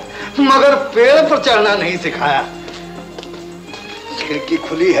सिखाया है, मगर पेड़ पर चढ़ना नहीं सिखाया। खिड़की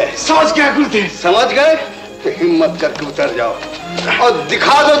खुली है। समझ गया गुरुदेव। समझ गए तो हिम्मत करके उतर जाओ और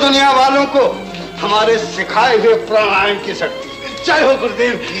दिखा दो दुनिया वालों को हमारे सिखाए हुए प्राणायाम की शक्ति। जय हो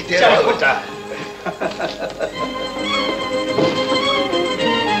गुरुदेव, जय हो बेटा।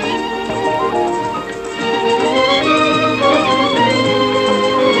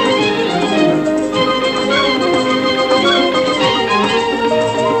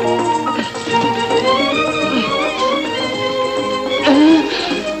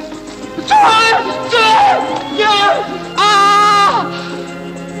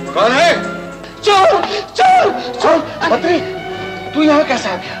 कौन है? चोर चोर चोर! अरे तू यहाँ कैसा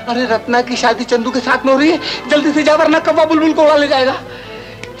आ गया? अरे रत्ना की शादी चंदू के साथ में हो रही है, जल्दी से जा वरना कौवा बुलबुल को उड़ा ले जाएगा।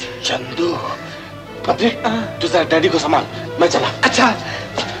 चंदू, अरे तू जरा डैडी को संभाल, मैं चला। अच्छा।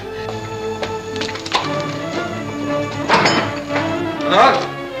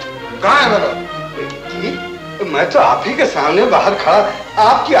 कहाँ है मनोहर? मैं तो आप ही के सामने बाहर खड़ा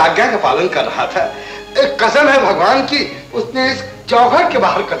आपकी आज्ञा का पालन कर रहा था। एक कसम है भगवान की, उसने इस चौखट के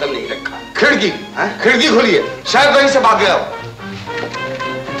बाहर कदम नहीं रखा। खिड़की खुली है, शायद वहीं से भाग गया हो।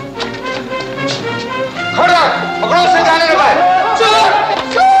 खबरदार, पकड़ो उसे, जाने न पाए। चोर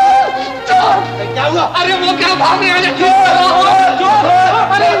चोर चोर! क्या हुआ? अरे वो क्या भाग रहे हैं?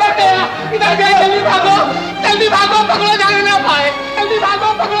 अरे इधर गए, जल्दी भागो, जल्दी भागो, पकड़ो जाने ना पाए, जल्दी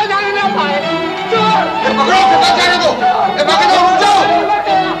भागो, पकड़ो जाने ना पाए। चोर! पकड़ो, जाने दो, भागे दो, रुक जाओ,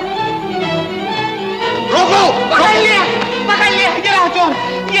 रोको, पकड़ लिया, ये रहा चोर,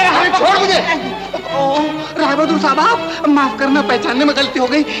 ये रहा। छोड़ मुझे। राय बहादुर साहब, आप माफ करना, पहचानने में गलती हो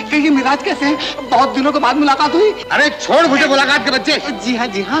गई। कहिए मिजाज कैसे हैं? बहुत दिनों के बाद मुलाकात हुई। अरे छोड़ मुझे मुलाकात के बच्चे। जी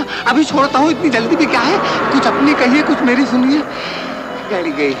हाँ, अभी छोड़ता हूँ, इतनी जल्दी भी क्या है? कुछ अपनी कहिए, कुछ मेरी सुनिए।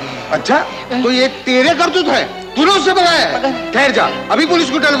 गड़ी गई। अच्छा, तो ये तेरे करतूत है? तूने उससे बताया है? ठहर जा, अभी पुलिस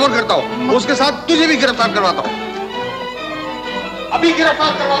को टेलीफोन करता हूँ, उसके साथ तुझे भी गिरफ्तार करवाता हूँ। अभी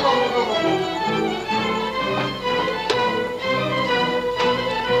गिरफ्तार करवाता हूँ।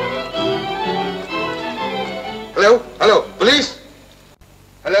 Hello hello police,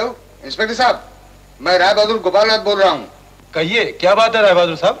 hello inspector साहब, मैं राय बहादुर गोपालनाथ बोल रहा हूँ। कहिए, क्या बात है राय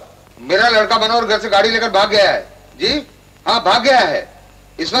बहादुर साहब? मेरा लड़का मनोहर घर से गाड़ी लेकर भाग गया है। जी हाँ, भाग गया है।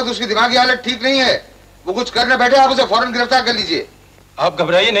 इस वक्त उसकी दिमागी हालत ठीक नहीं है, वो कुछ करने बैठे, आप उसे फौरन गिरफ्तार कर लीजिए। आप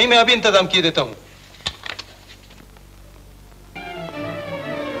घबराइए नहीं, मैं अभी इंतजाम किए देता हूँ।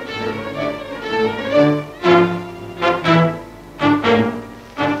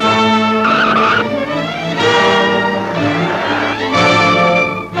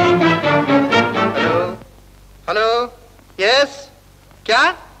 हेलो, यस, क्या?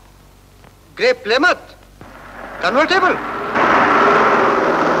 Grey प्लेमथ convertible?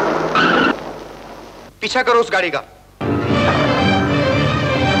 पीछा करो उस गाड़ी का।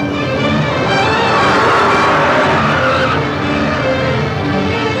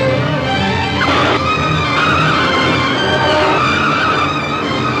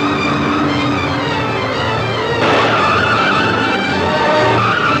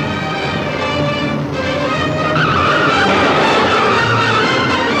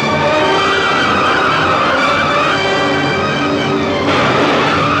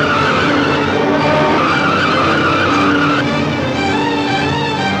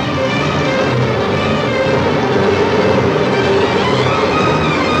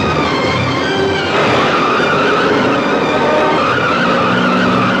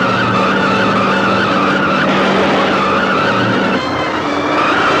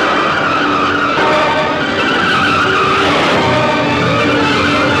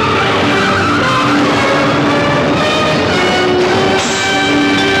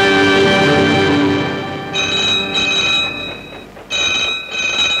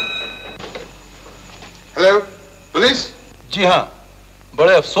 जी हाँ,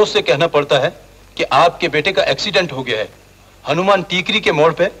 बड़े अफसोस से कहना पड़ता है कि आपके बेटे का एक्सीडेंट हो गया है। हनुमान टीकरी के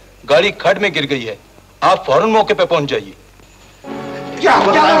मोड़ पे गाड़ी खड्ड में गिर गई है। आप फौरन मौके पे पहुंच जाइए। क्या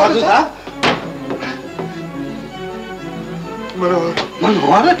हुआ बहादुर साहब?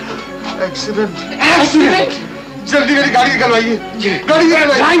 मनोहर एक्सीडेंट। एक्सीडेंट? जल्दी गाड़ी निकलवाइए। गाड़ी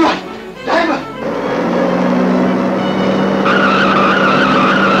निकलवाइए। ड्राइवर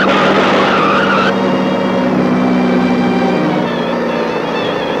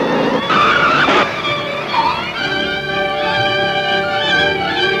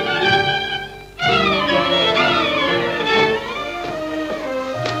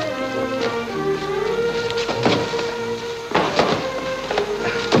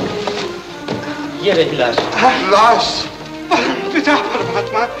ये रही लाश। लाश? पिता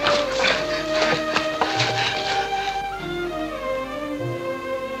परमात्मा,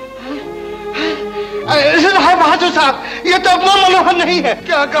 बहादुर साहब, ये तो अपना मनोहर नहीं है।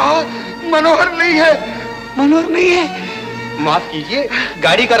 क्या कहा? मनोहर नहीं है? मनोहर नहीं है? माफ कीजिए,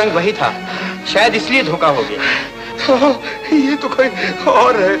 गाड़ी का रंग वही था, शायद इसलिए धोखा हो गया। ये तो कोई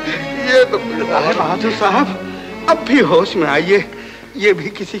और है। ये तो बहादुर साहब, अब भी होश में आइए। ये भी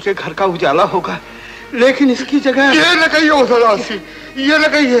किसी के घर का उजाला होगा, लेकिन इसकी जगह ये लगाइए उदासी, ये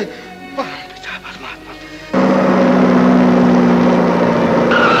लगाइए।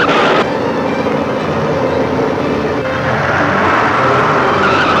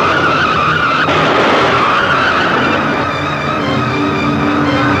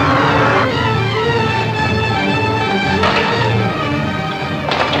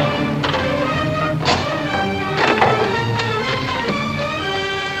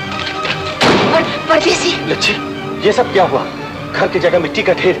 लच्छी, ये सब क्या हुआ? घर की जगह मिट्टी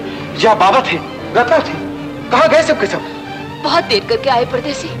का ढेर, या बाबा थे, रत्ना थी, कहाँ गए सब के सब? बहुत देर करके आए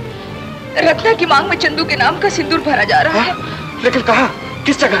परदेसी। रत्ना की मांग में चंदू के नाम का सिंदूर भरा जा रहा है। लेकिन कहाँ,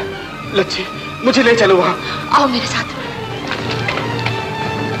 किस जगह? लच्छी, मुझे ले चलो वहाँ। आओ मेरे साथ।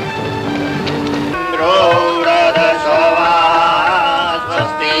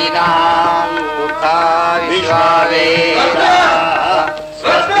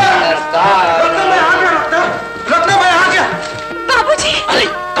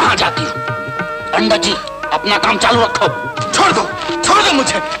 पंडित जी, अपना काम चालू रखो। छोड़ दो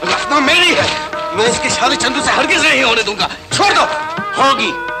मुझे। रत्ना मेरी है, मैं इसकी शादी चंदू से हरगिज नहीं होने दूंगा। छोड़ दो।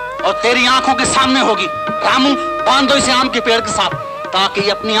 होगी, और तेरी आंखों के सामने होगी। रामू, बांध दो इसे आम के पेड़ के साथ, ताकि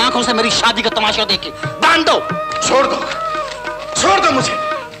ये अपनी आंखों से मेरी शादी का तमाशा देखे। बांध दो। छोड़ दो मुझे।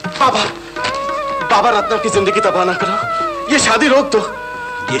 बाबा, रत्ना की जिंदगी तबाह ना करो, ये शादी रोक दो।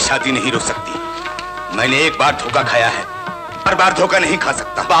 ये शादी नहीं रोक सकती। मैंने एक बार धोखा खाया है, हर बार धोखा नहीं खा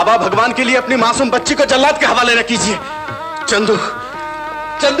सकता। बाबा, भगवान के लिए अपनी मासूम बच्ची को जल्लाद के हवाले न कीजिए।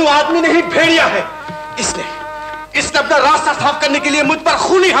 चंदू आदमी नहीं, भेड़िया है। इसने अपना रास्ता साफ करने के लिए मुझ पर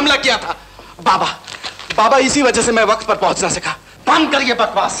खूनी हमला किया था। बाबा, इसी वजह से मैं वक्त पर पहुंच ना सका। बंद करिए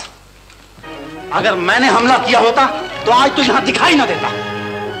बकवास। अगर मैंने हमला किया होता तो आज तो यहां दिखाई ना देता।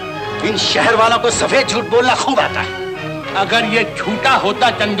 इन शहर वालों को सफेद झूठ बोलना खूब आता है। अगर ये झूठा होता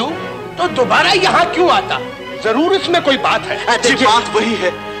चंदू, तो दोबारा यहाँ क्यों आता? जरूर इसमें कोई बात है। बात वही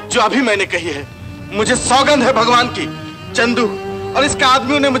है जो अभी मैंने कही है। मुझे सौगंध है भगवान की, चंदू और इसके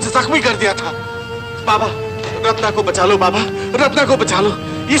आदमियों ने मुझे जख्मी कर दिया था। बाबा, रत्ना को बचा लो बाबा, रत्ना को बचा लो।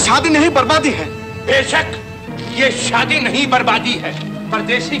 ये शादी नहीं बर्बादी है। बेशक ये शादी नहीं बर्बादी है,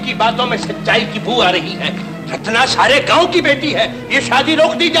 परदेसी की बातों में सच्चाई की बू आ रही है। रत्ना सारे गांव की बेटी है, ये शादी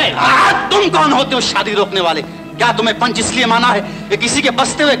रोक दी जाए। तुम कौन होते हो शादी रोकने वाले? क्या तुम्हें पंच इसलिए माना है कि किसी के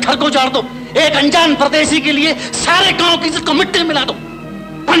बसते हुए घर को उजाड़ दो? एक अनजान परदेसी के लिए सारे गांव की इज्जत को मिट्टी में मिला दो।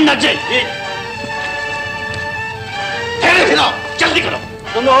 पंडित जी, जल्दी करो।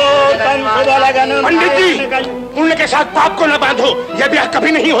 पंडित जी, पुण्य के साथ पाप को न बांधो, यह ब्याह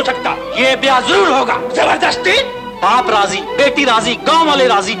कभी नहीं हो सकता। ये ब्याह जरूर होगा। जबरदस्ती? बाप राजी, बेटी राजी, गांव वाले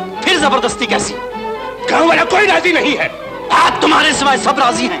राजी, फिर जबरदस्ती कैसी? गांव वाला कोई राजी नहीं है। आप तुम्हारे सिवाय सब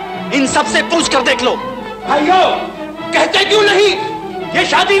राजी हैं। इन सब से पूछ कर देख लो। भाइयों, कहते क्यों नहीं? ये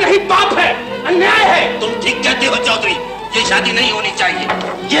शादी नहीं, पाप है, अन्याय है। तुम ठीक कहते हो चौधरी, ये शादी नहीं होनी चाहिए।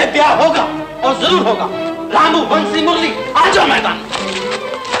 ये ब्याह होगा और जरूर होगा। रामू, बंसी, मुरली, आ जाओ मैदान।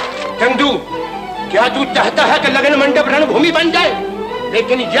 चंदू, क्या तू चाहता है कि लगन मंडप रणभूमि बन जाए?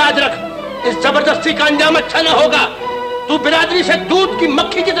 लेकिन याद रख, इस जबरदस्ती का अंजाम अच्छा न होगा। तू बिरादरी से दूध की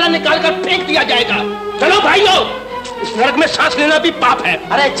मक्खी की तरह निकालकर फेंक दिया जाएगा। चलो भाइयों, इस नरक में सांस लेना भी पाप है।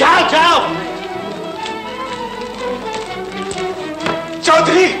 अरे जाओ जाओ।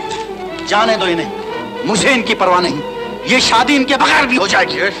 चौधरी, जाने दो इन्हें, मुझे इनकी परवाह नहीं। ये शादी इनके बगैर भी हो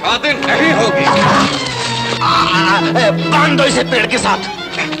जाएगी। ये शादी नहीं होगी। बांध दो इसे पेड़ के साथ।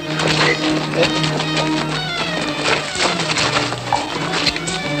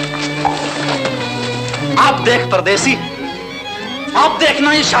 आप देख परदेसी, आप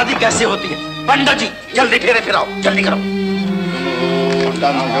देखना ये शादी कैसे होती है। पंडित जी, जल्दी फेरे फिराओ, जल्दी करो।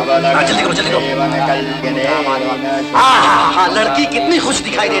 जल्दी करो, जल्दी करो। हाँ, लड़की कितनी खुश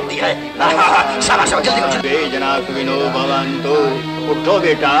दिखाई देती है। शाबाश, जल्दी करो। उठो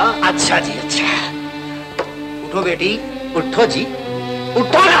बेटा। अच्छा जी, अच्छा। उठो बेटी, उठो जी,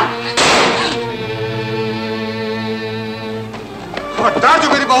 उठो ना। जो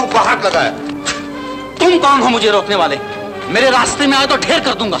मेरी बहू को हाथ लगाया। तुम कौन हो मुझे रोकने वाले? मेरे रास्ते में आए तो ढेर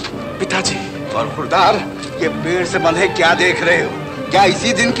कर दूंगा। पिताजी और खुरदार, ये पेड़ से बंधे क्या देख रहे हो? क्या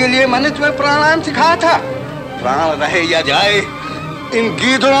इसी दिन के लिए मैंने तुम्हें प्राणायाम सिखाया था? प्राण रहे या जाए, इन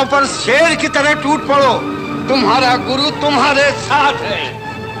गीदड़ों पर शेर की तरह टूट पड़ो। तुम्हारा गुरु तुम्हारे साथ है।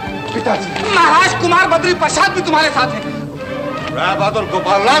 पिताजी, महाराज कुमार बद्री प्रसाद भी तुम्हारे साथ है। बहादुर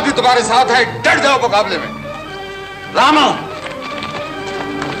गोपालनाथ भी तुम्हारे साथ है। डट जाओ मुकाबले में। रामो,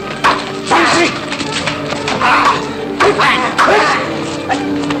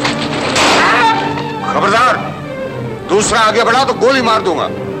 खबरदार, दूसरा आगे बढ़ा तो गोली मार दूंगा।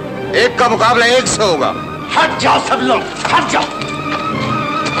 एक का मुकाबला एक से होगा। हट जाओ सब लोग, हट जाओ।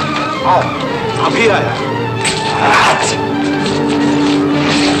 आओ, अभी आया।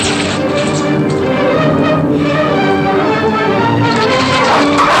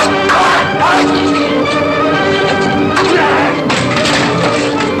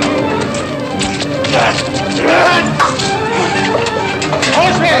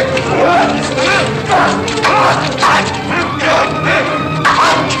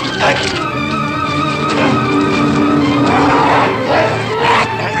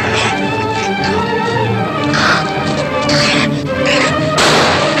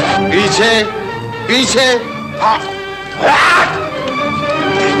 पीछे पीछे।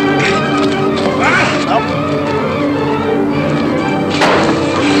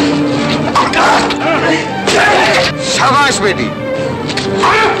 शाबाश बेटी।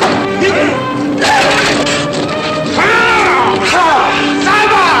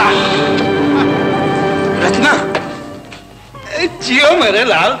 रत्ना, जियो मेरे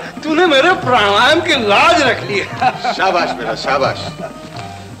लाल, तूने मेरे प्राणायाम की लाज रख ली। शाबाश बेटा, शाबाश।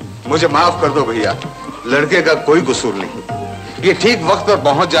 मुझे माफ कर दो भैया, लड़के का कोई कसूर नहीं। ये ठीक वक्त पर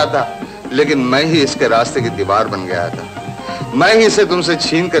पहुंच जाता, लेकिन मैं ही इसके रास्ते की दीवार बन गया था। मैं ही इसे तुमसे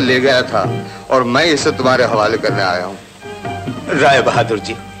छीन कर ले गया था और मैं इसे तुम्हारे हवाले करने आया हूं। राय बहादुर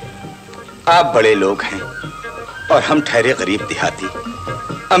जी, आप बड़े लोग हैं और हम ठहरे गरीब देहाती।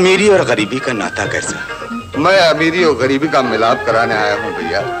 अमीरी और गरीबी का नाता कैसा? मैं अमीरी और गरीबी का मिलाप कराने आया हूं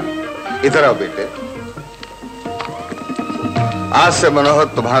भैया। इधर आओ बेटे। आज से मनोहर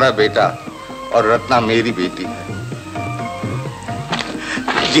तुम्हारा बेटा और रत्ना मेरी बेटी है।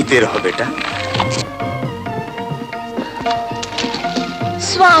 जीते रहो बेटा।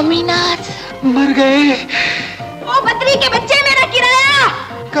 स्वामीनाथ मर गए। ओ बद्री के बच्चे, मेरा किराया।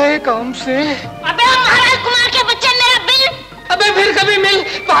 गए काम से। अबे महाराज कुमार के बच्चे, मेरा बिल। अबे फिर कभी मिल।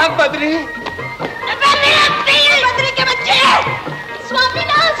 भाग बद्री। अबे मेरा बिल। बद्री के बच्चे।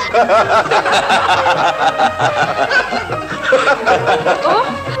 स्वामीनाथ। ओ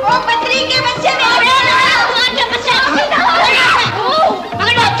बद्री के बच्चे, मेरे कुमार के बच्चे।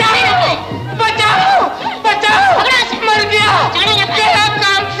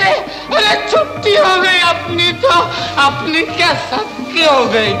 क्या सत्य हो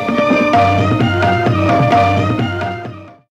गई।